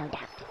money, no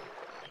doubt.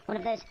 One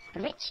of those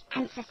rich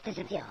ancestors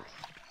of yours.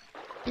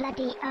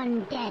 Bloody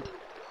undead.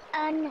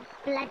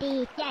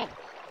 Unbloody dead.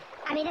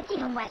 I mean, it's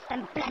even worse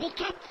than bloody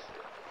cats.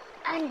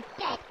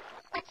 Undead.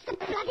 What's the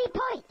bloody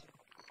point?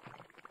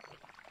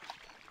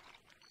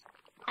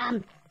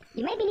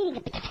 You may be needing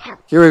a bit of help.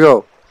 Here we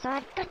go. So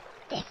I've got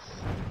this.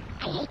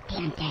 I hate the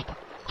undead.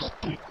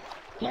 Hate them.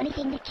 The only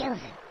thing that kills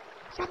them.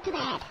 Shot to the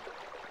head.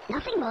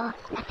 Nothing more,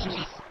 nothing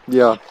less.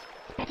 Yeah.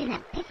 It's better than a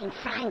pissing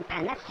frying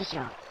pan, that's for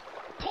sure.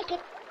 Take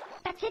it.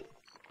 That's it.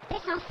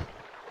 Piss off.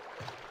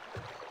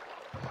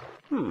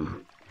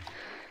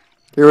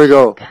 Here we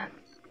go.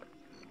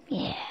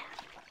 Yeah.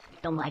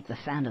 Don't like the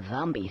sound of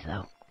zombies,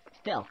 though.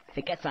 Still, if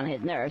it gets on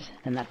his nerves,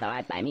 then that's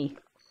alright by me.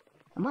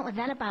 And what was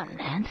that about, an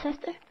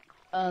ancestor?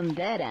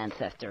 Undead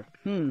ancestor.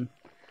 Well,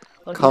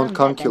 Count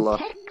undead, Concula.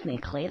 then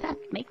technically, that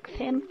makes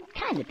him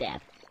kinda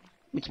dead.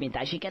 Which means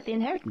I should get the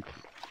inheritance.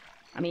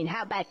 I mean,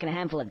 how bad can a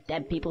handful of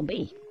dead people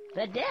be?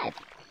 They're dead.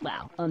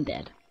 Well,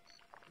 undead.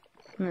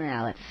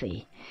 Now, let's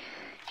see.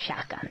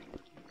 Shotgun.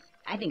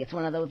 I think it's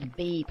one of those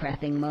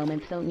bee-pressing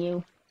moments, don't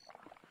you?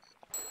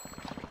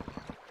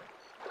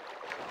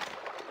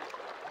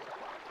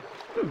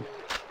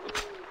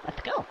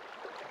 Let's go.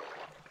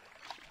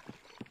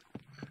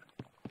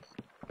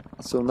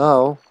 So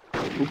now,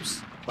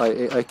 oops,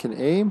 I can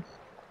aim.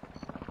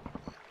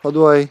 How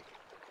do I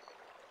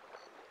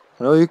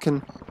know you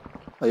can.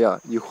 Oh yeah,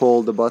 you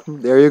hold the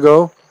button. There you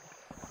go.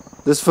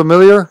 This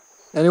familiar?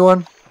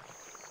 Anyone?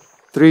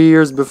 3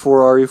 years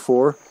before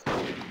RE4.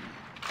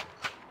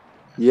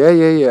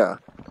 Yeah.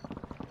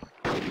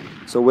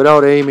 So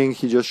without aiming,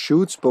 he just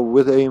shoots, but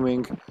with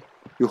aiming,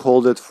 you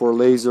hold it for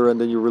laser and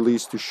then you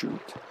release to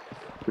shoot,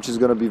 which is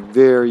gonna be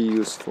very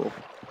useful.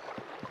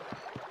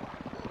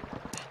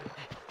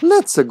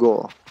 Let's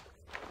go.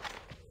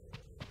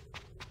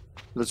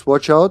 Let's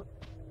watch out.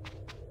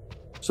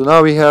 So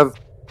now we have,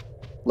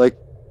 like,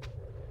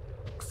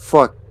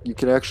 fuck, you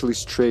can actually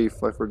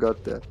strafe. I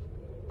forgot that.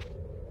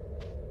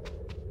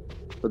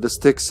 But the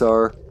sticks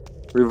are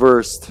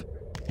reversed.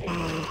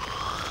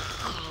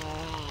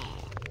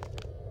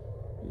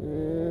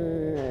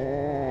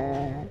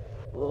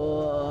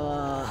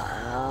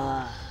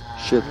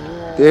 Shit.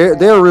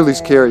 They are really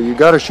scary. You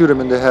gotta shoot them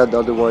in the head,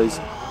 otherwise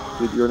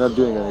you're not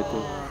doing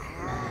anything.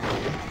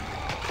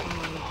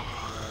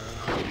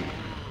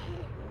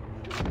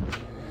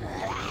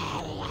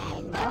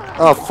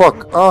 Oh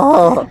fuck.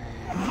 Ah.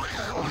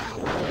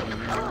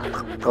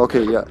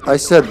 Okay, yeah. I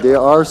said they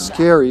are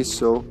scary,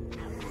 so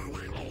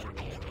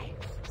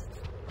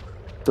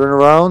turn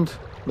around.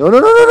 No.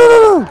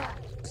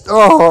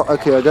 Oh,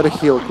 okay, I gotta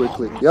heal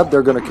quickly. Yep,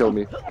 they're gonna kill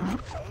me.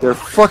 They're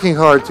fucking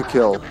hard to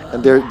kill.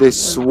 And they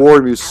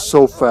swarm you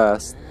so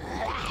fast.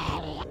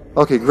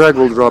 Okay, Greg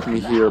will drop me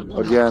here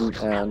again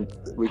and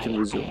we can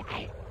resume.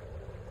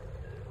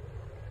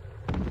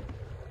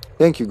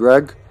 Thank you,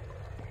 Greg.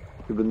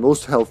 You've been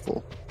most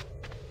helpful.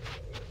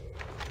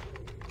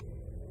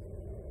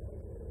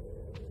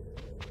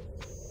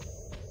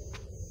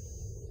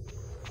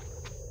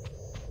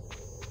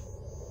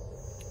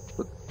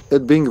 But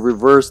it being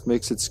reversed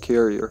makes it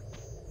scarier.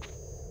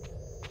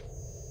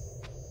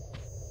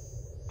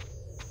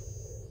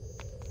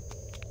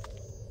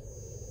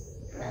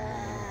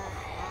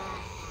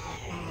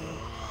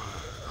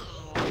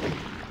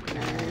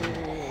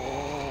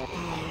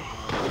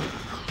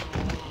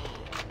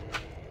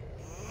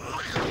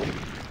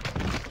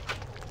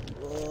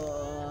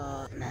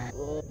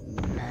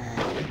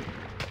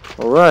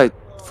 Alright,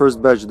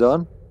 first batch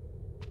done.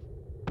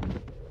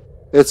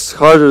 It's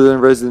harder than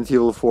Resident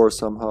Evil 4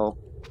 somehow.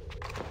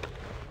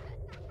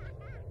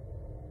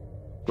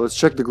 Let's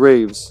check the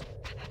graves.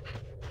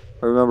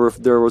 I remember if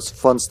there was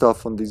fun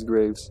stuff on these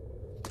graves.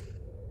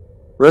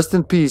 Rest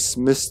in peace,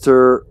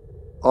 Mr.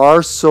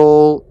 R.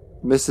 Soul,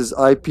 Mrs.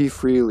 I.P.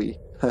 Freely.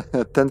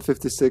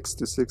 1056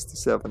 to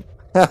 67.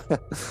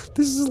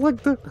 This is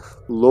like the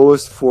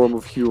lowest form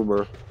of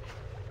humor.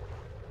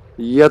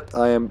 Yet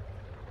I am...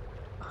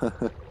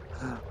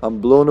 I'm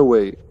blown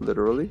away,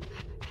 literally.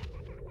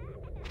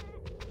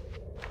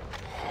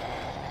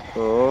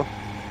 Oh.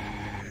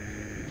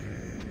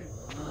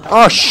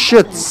 Oh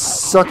shit,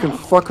 sucking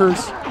fuckers.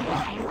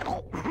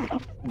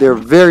 They're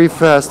very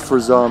fast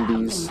for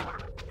zombies.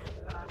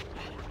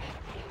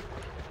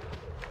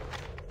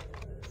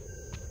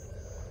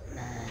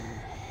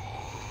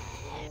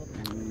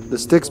 The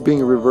sticks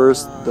being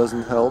reversed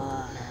doesn't help.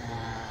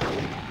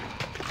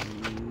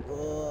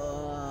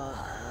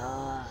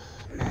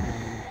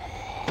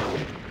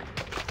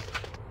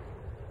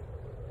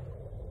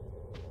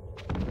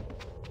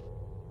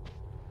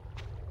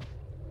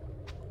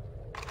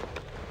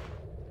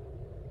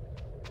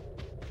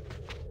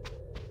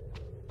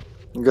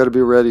 You gotta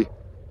be ready.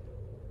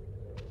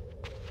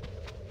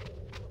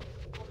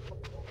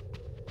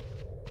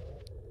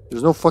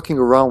 There's no fucking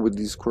around with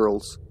these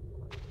squirrels.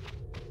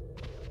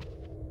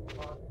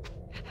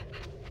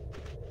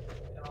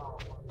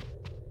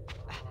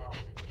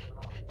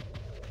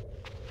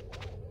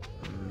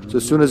 So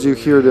as soon as you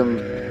hear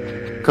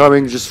them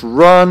coming, just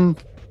run,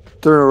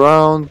 turn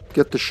around,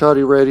 get the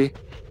shotty ready.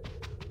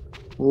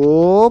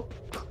 Whoop.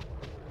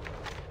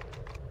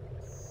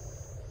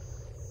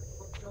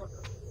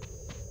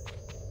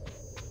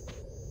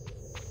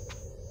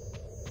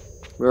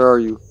 Where are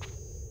you?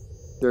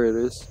 There it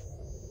is.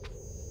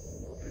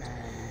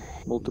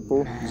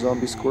 Multiple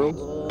zombie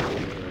squirrels.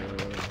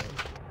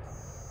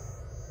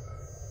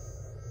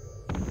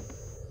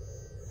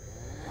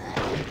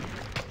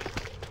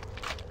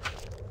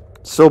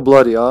 So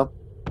bloody, huh?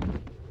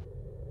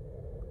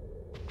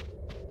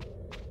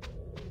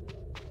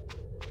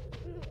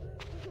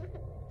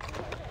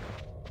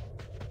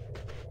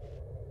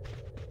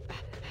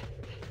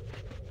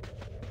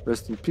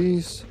 Rest in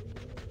peace.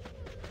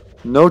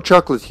 No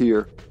chocolate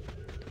here.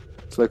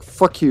 It's like,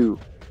 fuck you.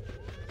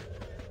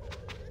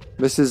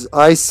 Mrs.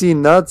 I.C.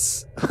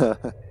 Nuts.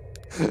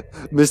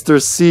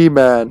 Mr.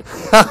 C-Man.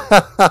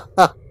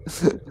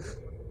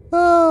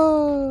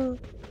 Ah.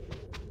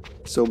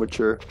 So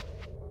mature.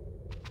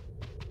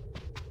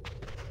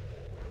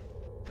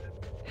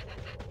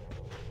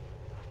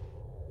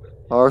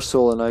 R.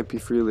 Soul and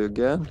IP Freely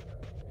again.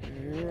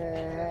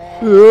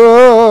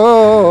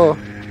 Oh.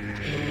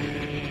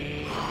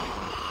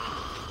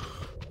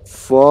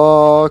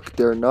 Fuck,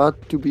 they're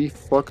not to be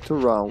fucked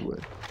around with.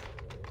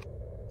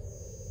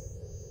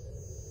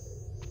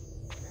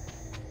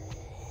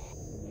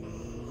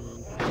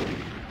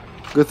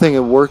 Good thing it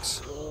works.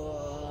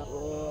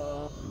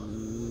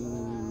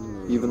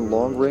 Even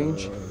long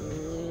range.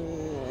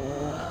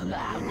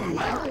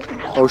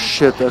 Oh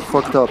shit, that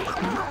fucked up.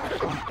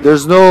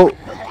 There's no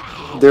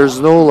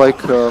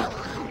like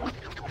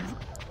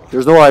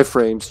there's no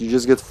iframes, you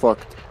just get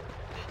fucked.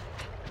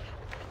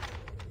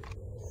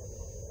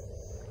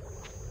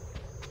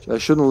 I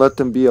shouldn't let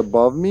them be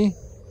above me,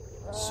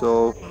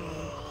 so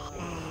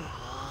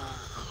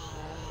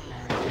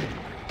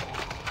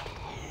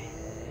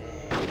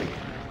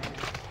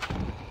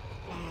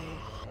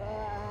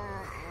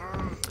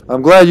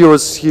I'm glad you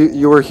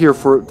were here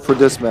for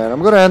this, man.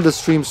 I'm gonna end the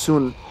stream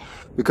soon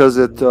because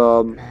it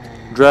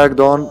dragged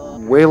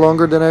on way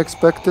longer than I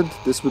expected.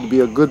 This would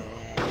be a good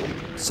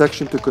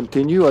section to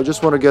continue. I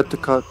just want to get to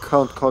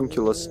Count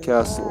Concula's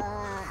castle.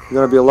 There's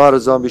gonna be a lot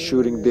of zombie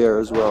shooting there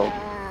as well.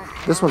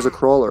 This one's a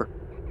crawler.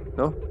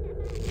 No?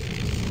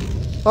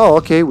 Oh,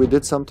 okay, we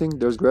did something.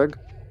 There's Greg.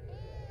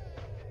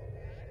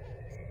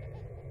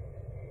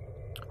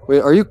 Wait,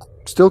 are you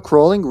still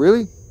crawling?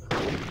 Really?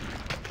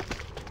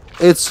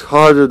 It's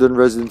harder than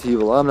Resident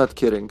Evil. I'm not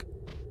kidding.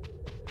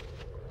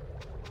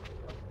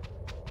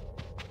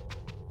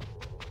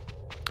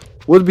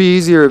 Would be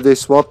easier if they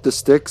swapped the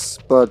sticks,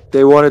 but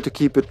they wanted to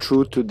keep it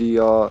true to the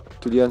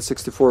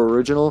N64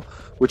 original,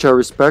 which I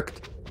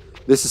respect.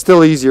 This is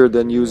still easier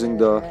than using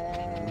the...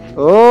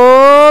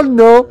 Oh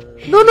no!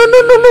 No!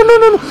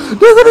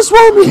 They're gonna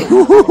swap me!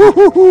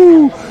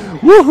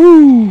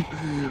 Woohoo!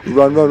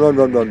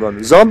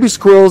 Run! Zombie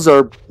squirrels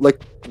are like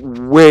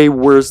way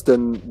worse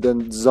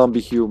than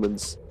zombie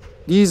humans.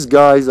 These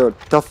guys are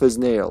tough as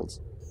nails,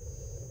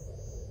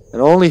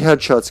 and only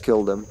headshots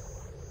kill them.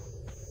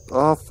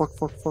 Oh, fuck.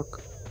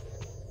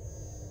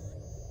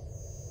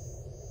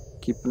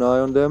 Keep an eye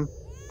on them.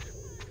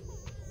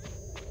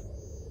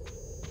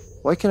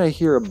 Why can I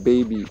hear a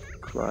baby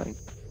crying?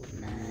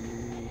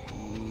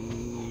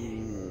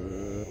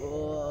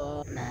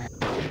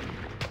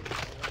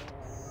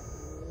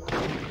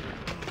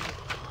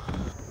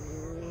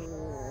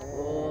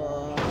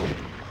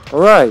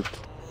 Alright.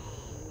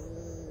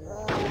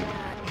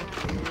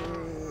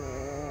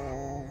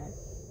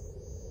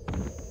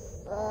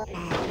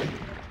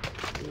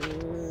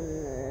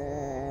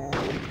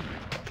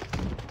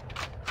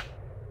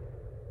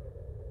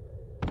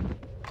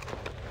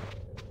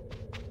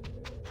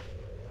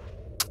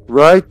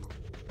 Right?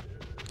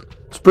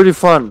 It's pretty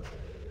fun.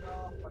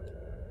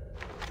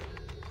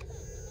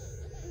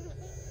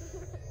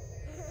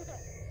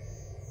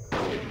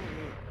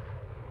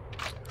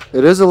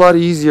 It is a lot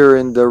easier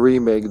in the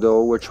remake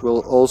though, which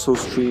will also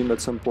stream at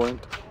some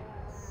point.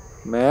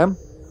 Ma'am,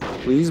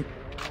 please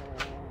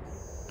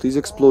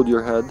explode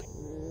your head.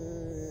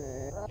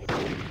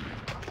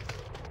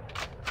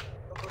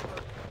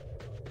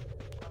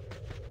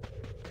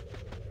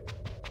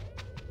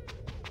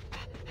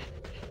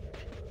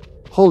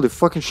 Holy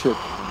fucking shit.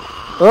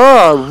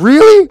 Ah,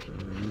 really?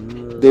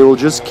 They will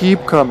just keep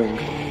coming.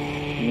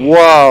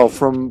 Wow,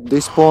 they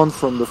spawn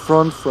from the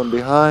front, from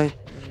behind.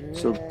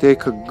 So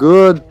take a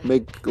good,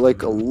 make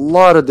like a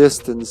lot of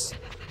distance,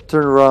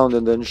 turn around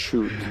and then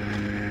shoot.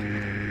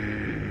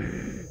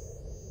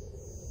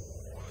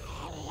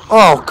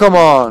 Oh, come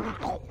on.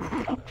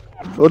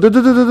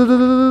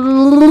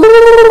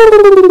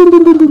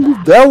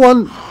 That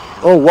one,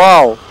 oh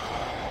wow.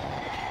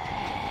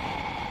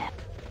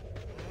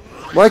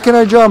 Why can't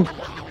I jump?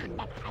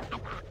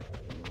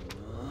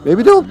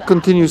 Maybe they'll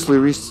continuously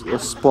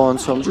respawn,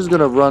 so I'm just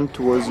gonna run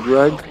towards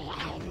Greg.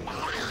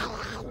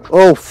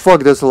 Oh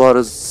fuck, that's a lot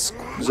of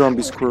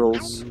zombie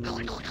squirrels.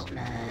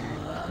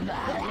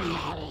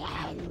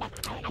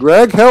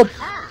 Greg, help!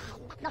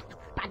 Not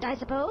bad, I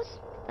suppose.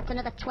 That's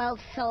another 12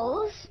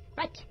 souls.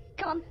 Right,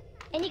 come on,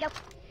 in you go.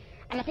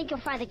 And I think you'll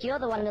find that you're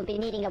the one who'll be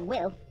needing a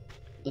will.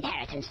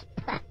 Inheritance.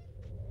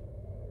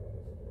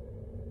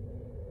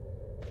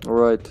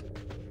 Alright.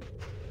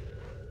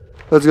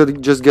 Let's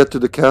just get to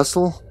the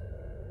castle.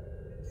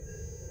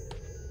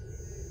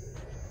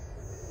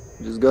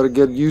 Just gotta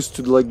get used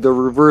to like the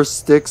reverse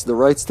sticks. The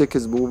right stick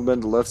is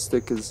movement, the left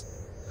stick is...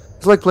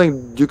 It's like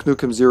playing Duke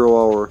Nukem 0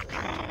 Hour.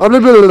 Oh, blah, blah,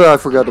 blah, blah, I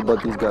forgot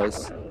about these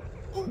guys.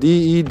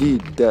 D-E-D,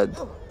 dead.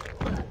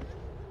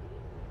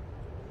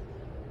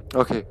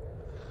 Okay.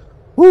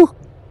 Woo!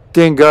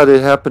 Thank God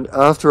it happened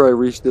after I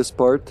reached this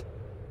part.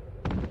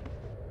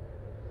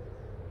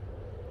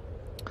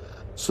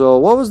 So,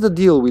 what was the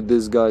deal with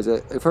these guys?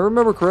 If I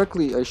remember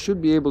correctly, I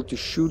should be able to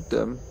shoot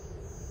them.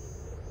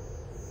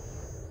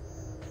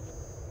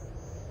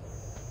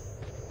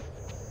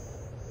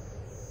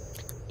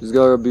 Just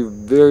gotta be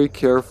very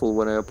careful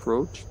when I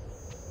approach.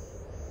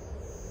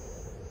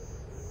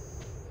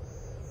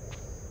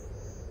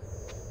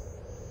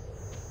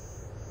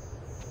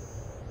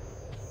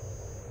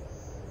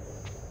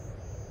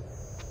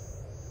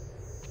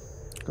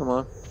 Come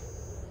on.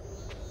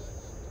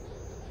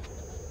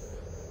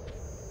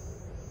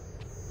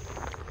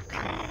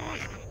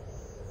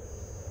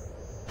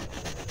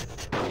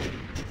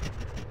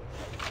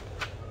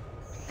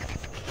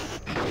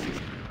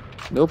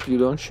 Nope, you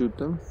don't shoot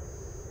them.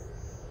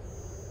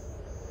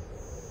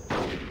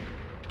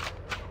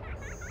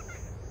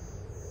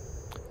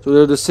 So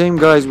they're the same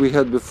guys we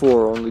had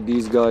before, only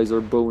these guys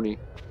are bony.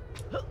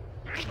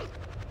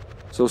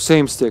 So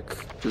same stick,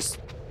 just...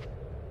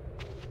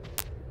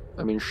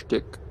 I mean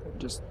shtick.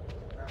 Just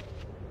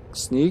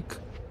sneak.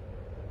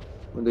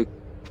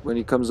 When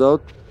he comes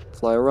out,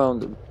 fly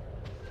around him.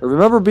 I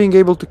remember being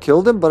able to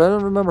kill them, but I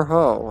don't remember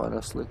how,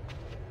 honestly.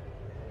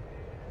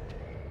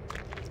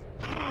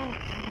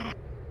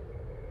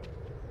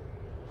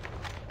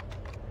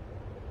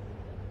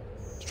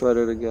 Let's try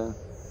that again.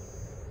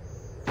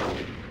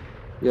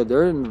 Yeah,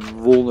 they're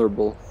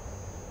invulnerable.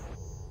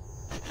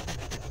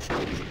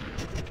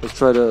 Let's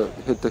try to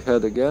hit the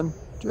head again,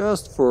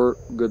 just for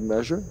good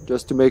measure,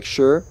 just to make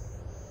sure.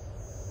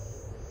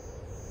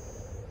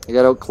 I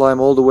gotta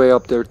climb all the way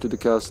up there to the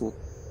castle.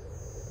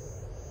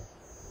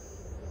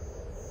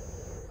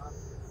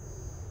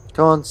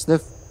 Come on,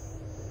 sniff.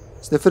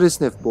 Sniffity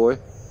sniff, boy.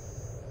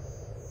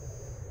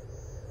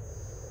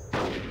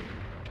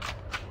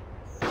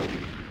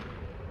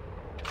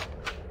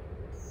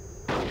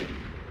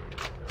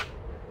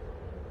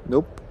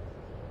 Nope.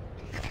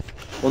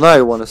 Well, now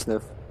you want to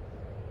sniff.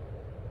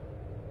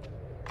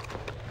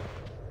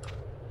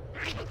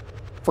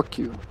 Fuck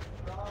you.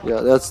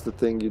 Yeah, that's the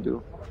thing you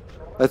do.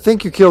 I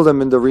think you kill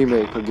them in the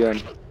remake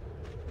again.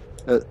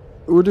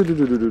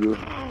 Ooh-doo-doo-doo-doo-doo.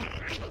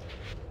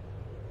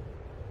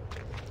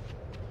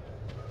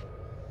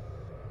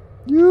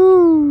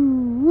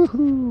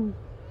 Woohoo!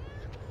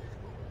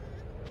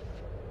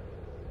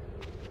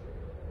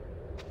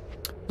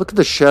 Look at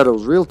the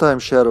shadows, real-time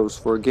shadows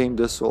for a game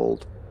this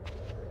old.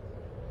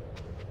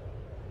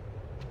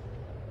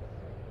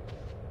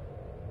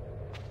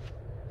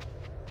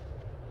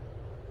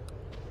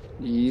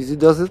 Easy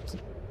does it.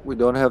 We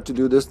don't have to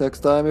do this next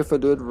time if I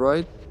do it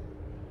right.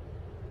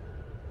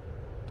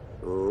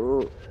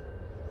 Oh,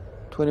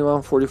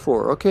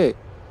 21:44. Okay,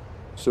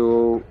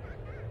 so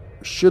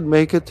should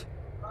make it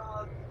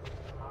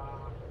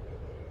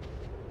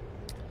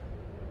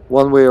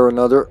one way or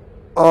another.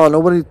 Oh,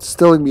 nobody's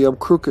telling me I'm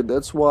crooked.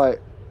 That's why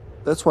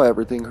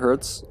everything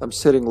hurts. I'm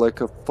sitting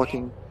like a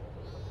fucking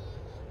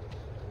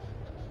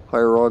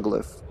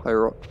hieroglyph.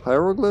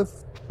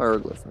 Hieroglyph, I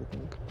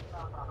think.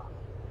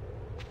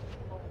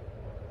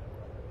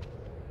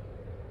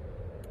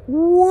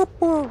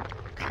 Whoopa.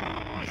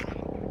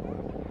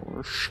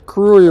 Oh,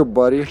 screw you,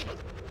 buddy.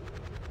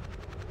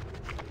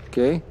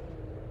 Okay.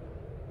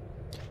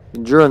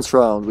 Endurance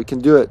round. We can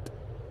do it.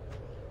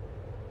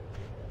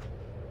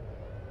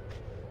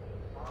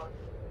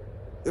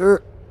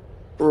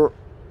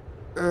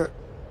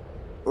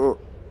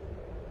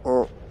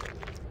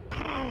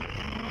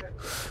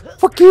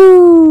 Fuck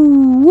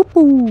you!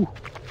 Whoopoo!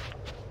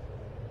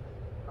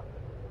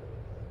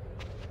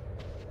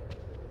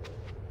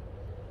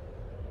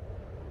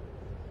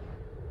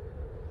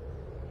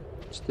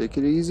 Just take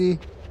it easy.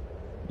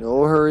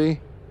 No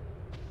hurry.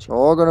 It's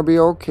all gonna be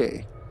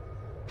okay.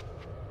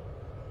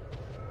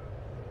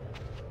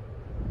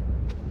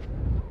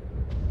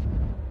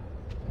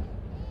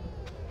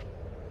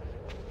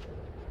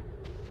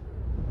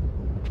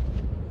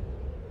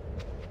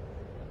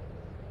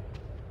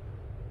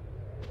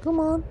 Come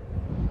on.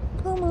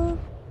 Come on.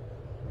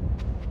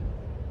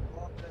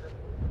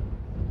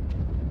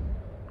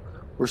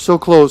 We're so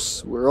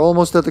close. We're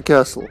almost at the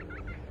castle.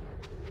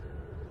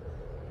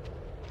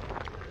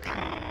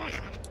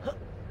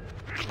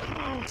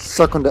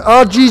 Suck on that.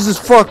 Oh, Jesus,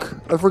 fuck!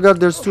 I forgot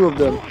there's two of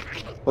them.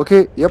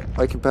 Okay, yep,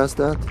 I can pass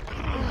that.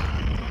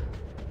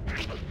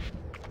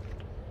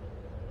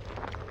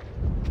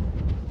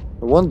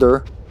 I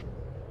wonder,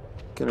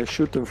 can I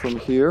shoot them from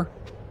here?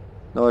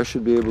 No, I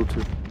should be able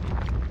to.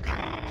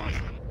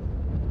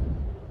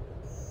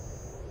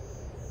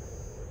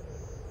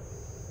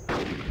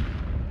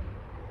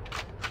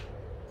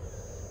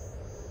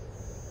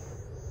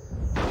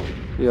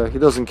 Yeah, he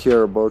doesn't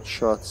care about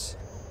shots.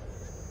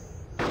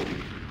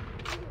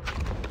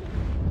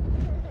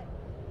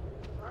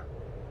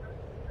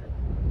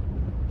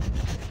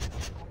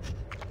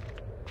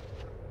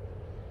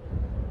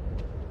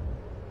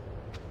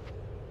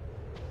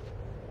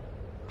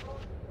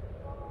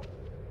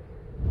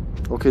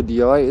 Okay,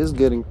 the eye is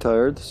getting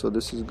tired, so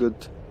this is good.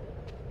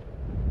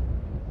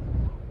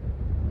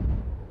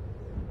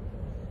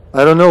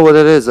 I don't know what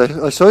it is.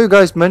 I saw you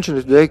guys mention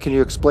it today. Can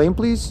you explain,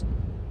 please?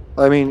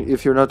 I mean,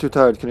 if you're not too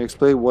tired, can you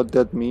explain what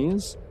that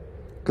means?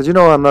 Because you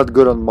know I'm not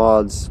good on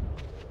mods.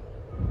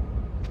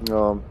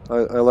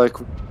 I like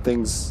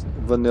things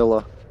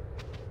vanilla.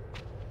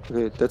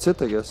 Okay, that's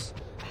it, I guess.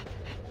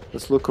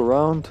 Let's look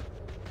around.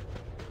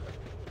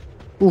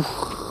 Oof,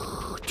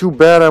 too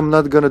bad I'm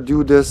not gonna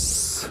do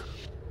this.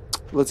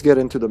 Let's get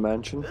into the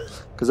mansion.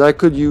 Because I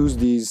could use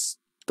these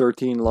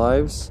 13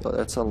 lives. Oh,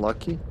 that's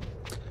unlucky.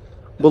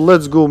 But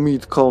let's go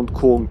meet Count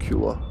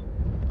Conker.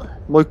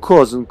 My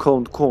cousin,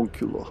 Count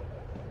Conker.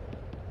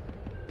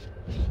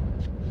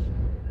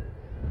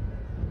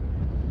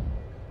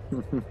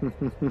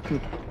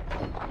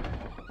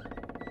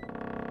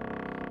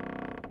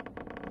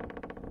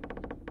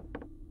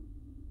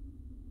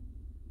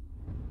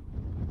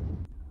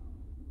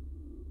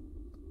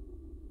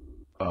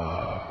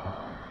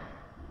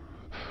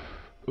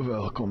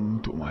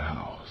 Welcome to my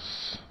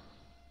house.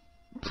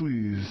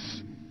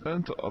 Please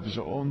enter of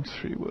your own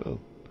free will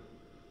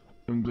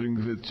and bring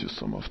with you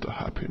some of the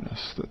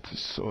happiness that is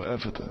so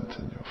evident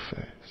in your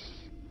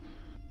face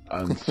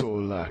and so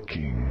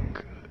lacking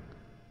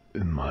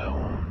in my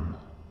own.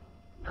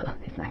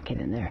 It's not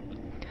getting there.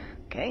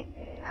 Okay,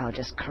 I'll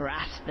just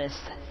cross this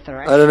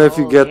threshold. I don't know if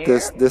you get here.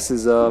 this. This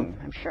is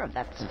I'm sure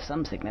that's of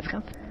some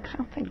significance. I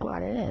don't think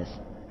what it is.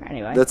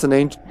 Anyway. That's an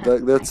ancient.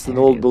 That's an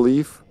old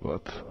belief.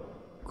 What?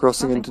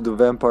 Crossing into the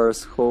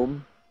vampire's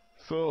home.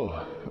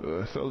 So,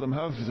 seldom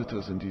have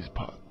visitors in these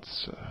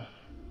parts.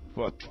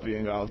 What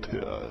being out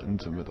here in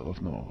the middle of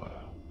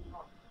nowhere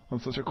on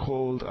such a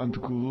cold and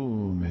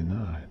gloomy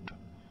night?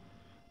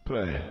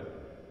 Pray,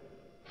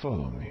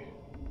 follow me.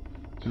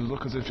 You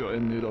look as if you're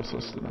in need of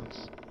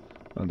sustenance,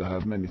 and I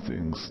have many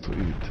things to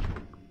eat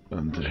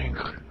and drink.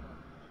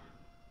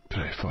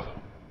 Pray,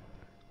 follow.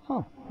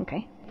 Oh,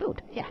 okay.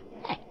 Food, yeah.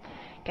 Hey,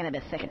 getting a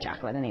bit sick of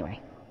chocolate anyway.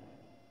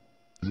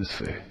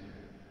 This way.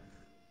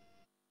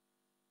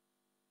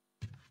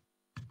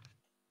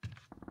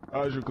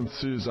 As you can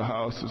see, the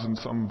house is in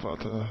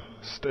somewhat a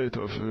state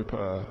of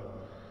repair.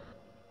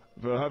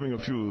 we're having a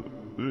few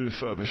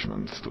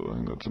refurbishments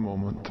doing at the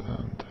moment,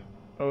 and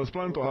I was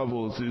planning to have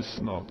all this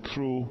knocked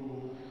through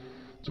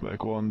to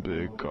make one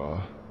big,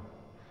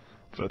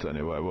 but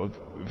anyway, well,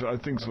 I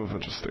think we'll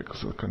just stick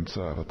to the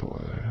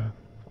conservatory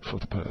for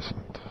the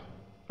present.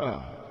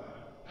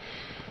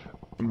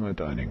 My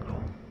dining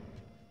room.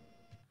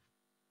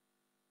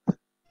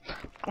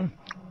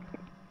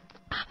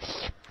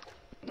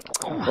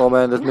 Oh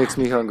man, that makes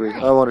me hungry.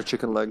 I want a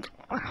chicken leg.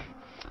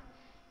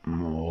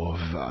 More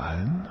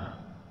wine?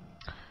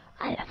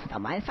 I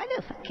don't mind if I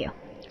do, thank you.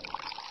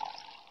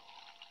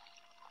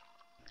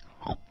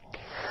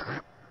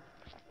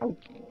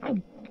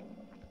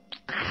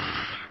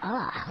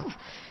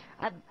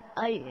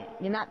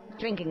 You're not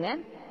drinking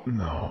then?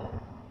 No.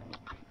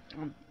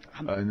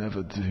 I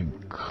never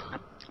drink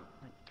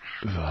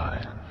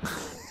wine.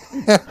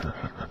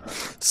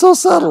 So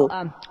subtle.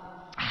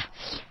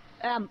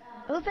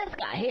 Who's this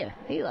guy here?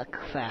 He looks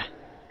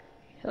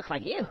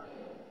like you.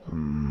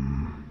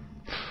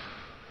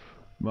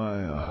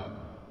 My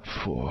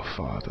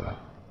forefather.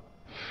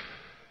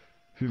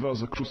 He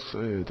was a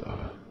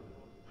crusader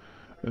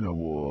in a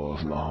war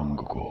long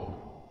ago.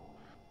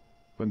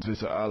 Went with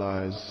the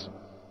allies,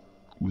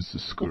 with the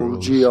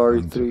squirrels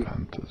and the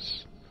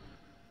panthers.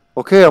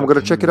 Okay, I'm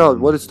gonna check it out.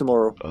 What is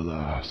tomorrow?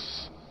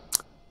 Alas,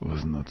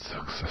 was not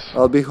successful.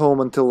 I'll be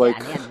home until like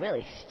Yeah, and he had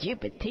really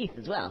stupid teeth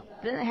as well.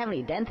 Didn't they have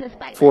any dentists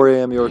back 4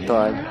 a.m. your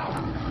time.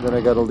 Then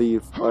I gotta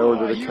leave. I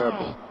ordered a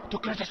cab. To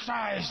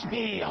criticize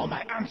me or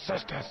my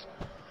ancestors,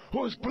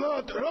 whose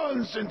blood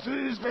runs into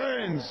these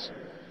veins.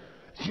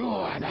 You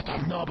are not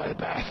of noble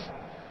birth,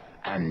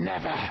 and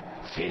never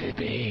will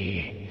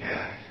be.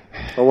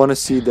 I want to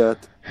see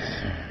that.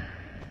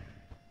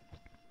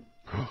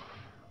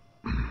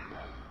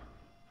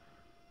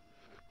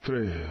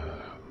 Pray,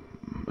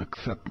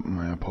 accept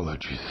my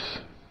apologies.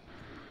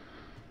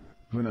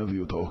 Whenever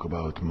you talk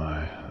about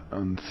my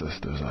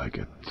ancestors, I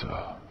get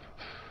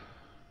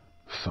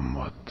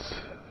somewhat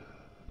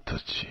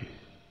touchy.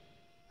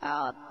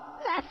 Oh,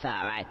 that's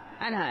alright.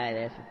 I know how it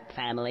is.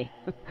 Family.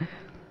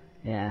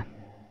 Yeah.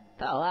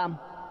 So,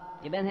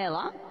 you been here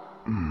long?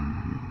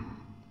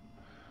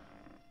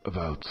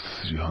 About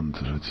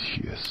 300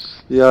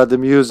 years. Yeah, the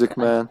music,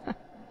 man.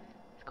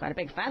 It's quite a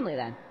big family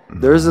then.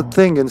 There's a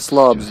thing in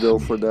slobs though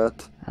for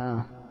that.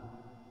 Oh.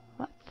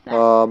 What's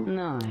that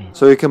noise?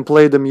 So you can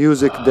play the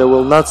music that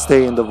will not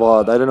stay in the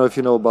VOD. I don't know if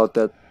you know about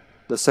that.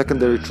 The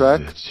secondary track.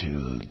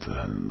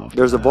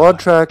 There's a VOD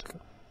track,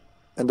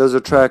 and there's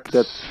a track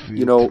that,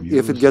 you know,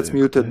 if it gets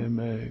muted,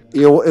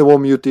 it will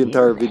mute the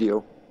entire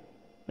video.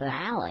 The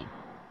howling.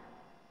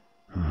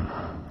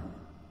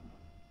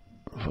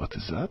 What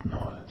is that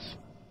noise?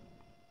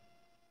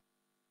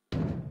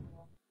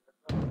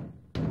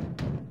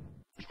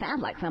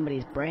 Sounds like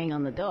somebody's braying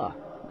on the door.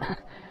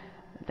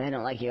 They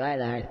don't like you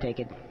either, I take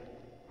it.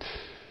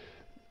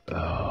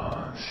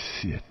 Oh,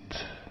 shit.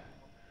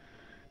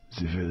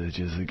 The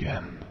villagers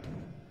again.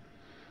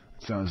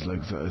 Sounds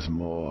like there is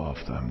more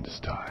of them this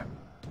time.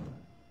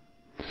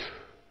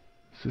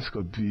 This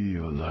could be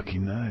your lucky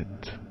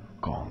night,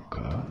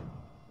 Conker.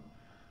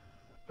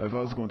 I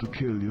was going to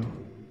kill you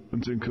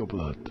and drink your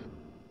blood.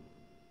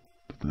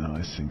 But now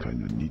I think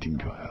I'm needing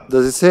your help.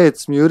 Does it say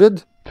it's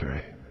muted?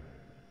 Pray.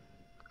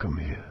 Come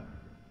here.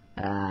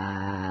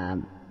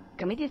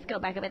 Can we just go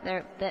back a bit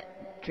there? The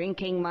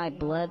drinking my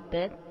blood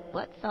bit?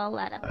 What's all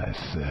that about? I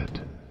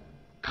said,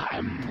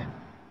 come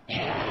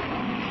here.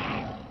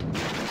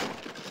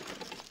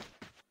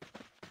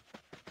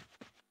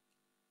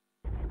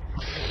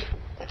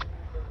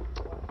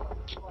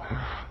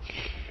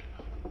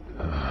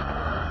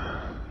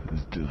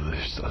 It's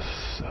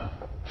delicious.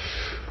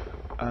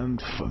 And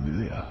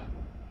familiar.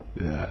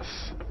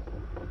 Yes.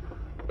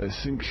 I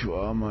think you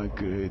are my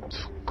great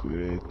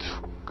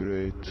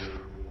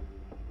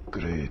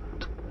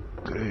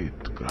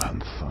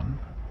grandson,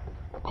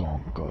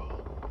 Conker.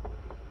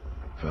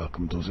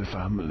 Welcome to the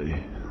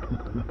family.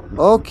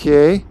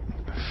 Okay.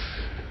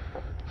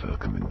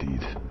 Welcome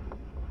indeed.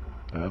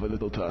 I have a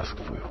little task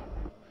for you.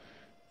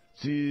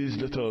 These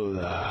little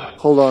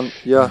hold on,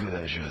 yeah.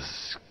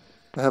 villagers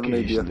I have an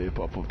idea. occasionally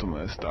pop up to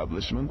my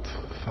establishment,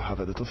 have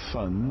a little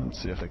fun, and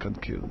see if they can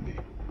kill me.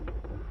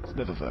 It's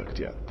never worked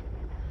yet.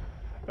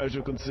 As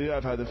you can see,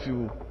 I've had a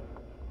few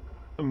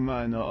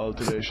minor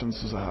alterations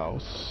to the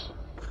house.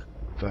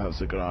 We have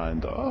the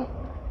grinder,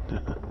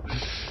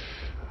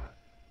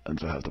 and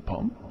we have the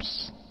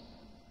pumps,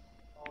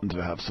 and we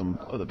have some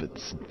other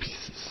bits and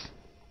pieces.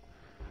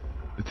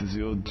 It is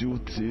your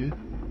duty,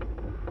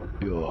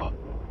 your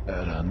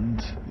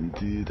errand,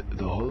 indeed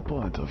the whole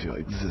point of your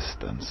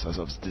existence as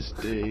of this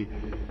day,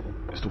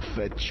 is to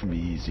fetch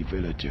me the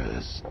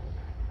villagers,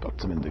 put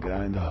them in the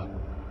grinder,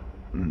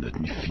 and let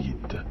me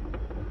feed.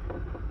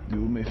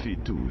 You may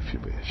feed too if you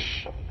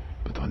wish,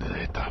 but only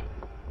later.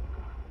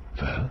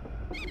 Well?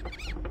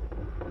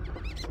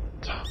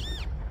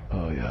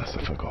 Oh yes,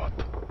 I forgot.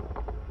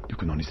 You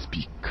can only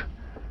speak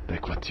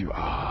like what you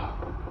are.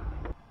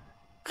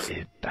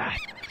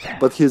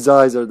 But his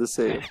eyes are the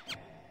same.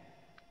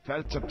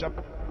 Well, chop chop.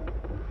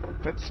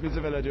 Fetch me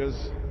the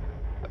villagers.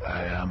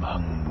 I am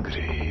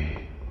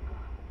hungry.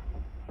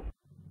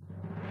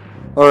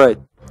 Alright,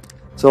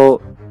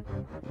 so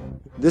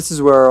this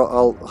is where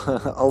I'll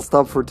I'll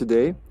stop for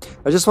today.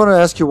 I just want to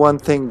ask you one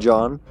thing,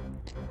 John.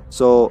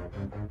 So,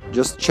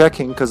 just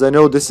checking, because I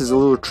know this is a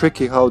little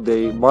tricky how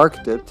they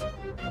marked it.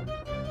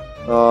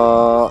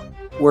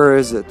 Where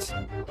is it?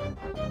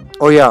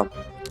 Oh yeah,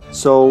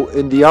 so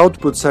in the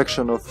output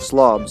section of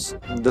slobs,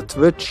 the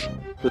Twitch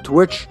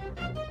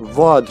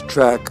VOD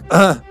track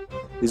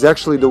is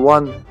actually the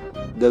one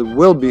that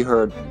will be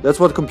heard. That's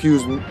what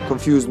confused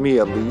me,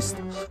 at least,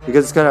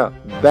 because it's kind of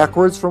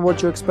backwards from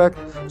what you expect.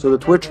 So the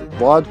Twitch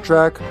VOD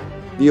track,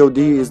 VOD,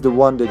 is the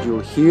one that you'll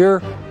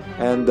hear,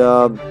 and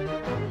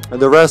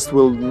the rest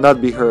will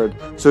not be heard.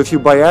 So if you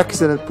by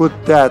accident put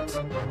that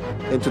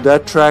into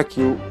that track,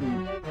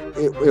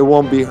 it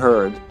won't be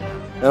heard.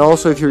 And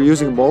also, if you're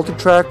using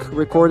multi-track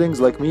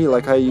recordings like me,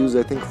 like I use,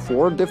 I think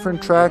 4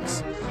 different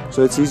tracks,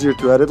 so it's easier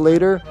to edit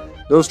later,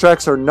 those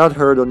tracks are not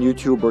heard on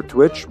YouTube or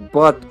Twitch,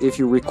 but if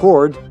you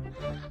record,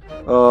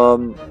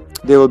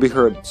 they will be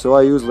heard. So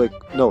I use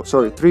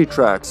 3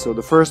 tracks. So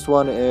the first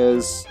one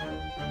is...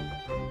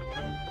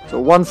 So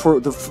one for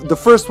the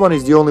first one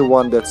is the only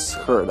one that's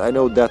heard, I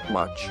know that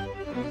much.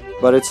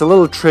 But it's a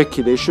little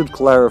tricky, they should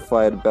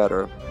clarify it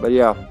better. But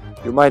yeah,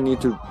 you might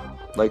need to,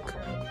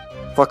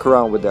 fuck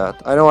around with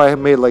that. I know I have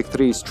made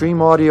 3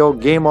 stream audio,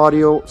 game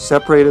audio,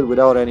 separated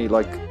without any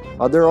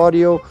other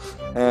audio,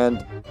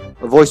 and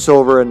a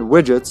voiceover and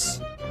widgets,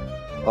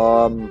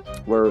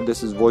 where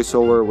this is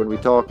voiceover when we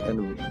talk,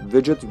 and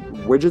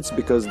widgets,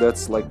 because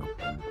that's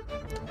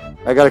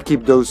I gotta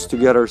keep those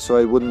together so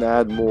I wouldn't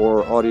add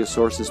more audio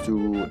sources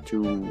to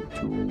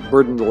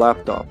burden the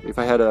laptop. If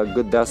I had a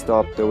good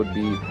desktop, that would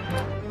be...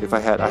 I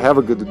have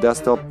a good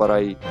desktop, but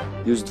I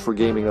use it for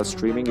gaming, not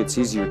streaming. It's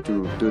easier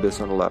to do this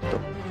on a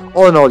laptop.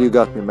 All in all, you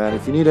got me, man.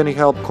 If you need any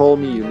help, call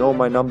me. You know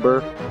my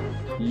number.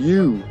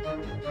 You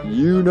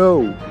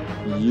know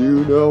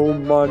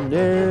my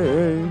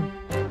name.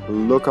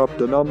 Look up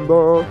the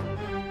number.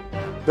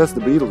 That's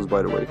the Beatles,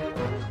 by the way.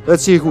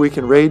 Let's see who we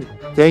can raid.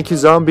 Thank you,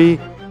 Zombie.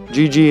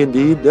 GG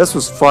indeed. This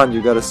was fun,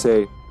 you gotta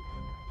say.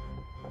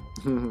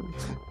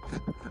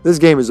 This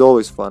game is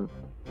always fun.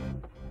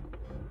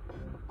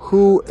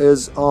 Who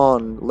is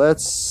on?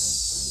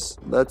 Let's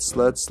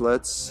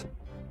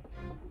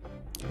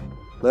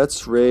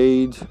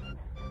raid.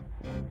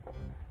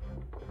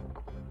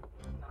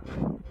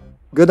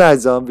 Good night,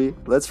 Zombie.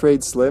 Let's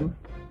raid Slim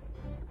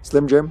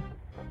Jim.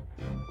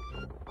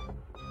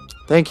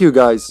 Thank you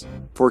guys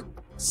for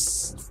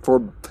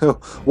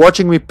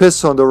watching me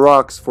piss on the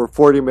rocks for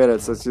 40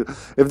 minutes.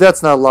 If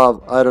that's not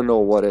love, I don't know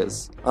what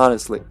is,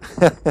 honestly.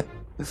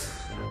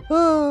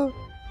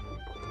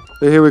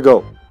 Here we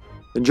go.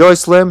 Enjoy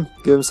Slim,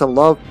 give him some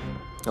love,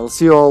 and I'll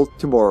see you all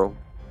tomorrow.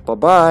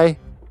 Bye-bye.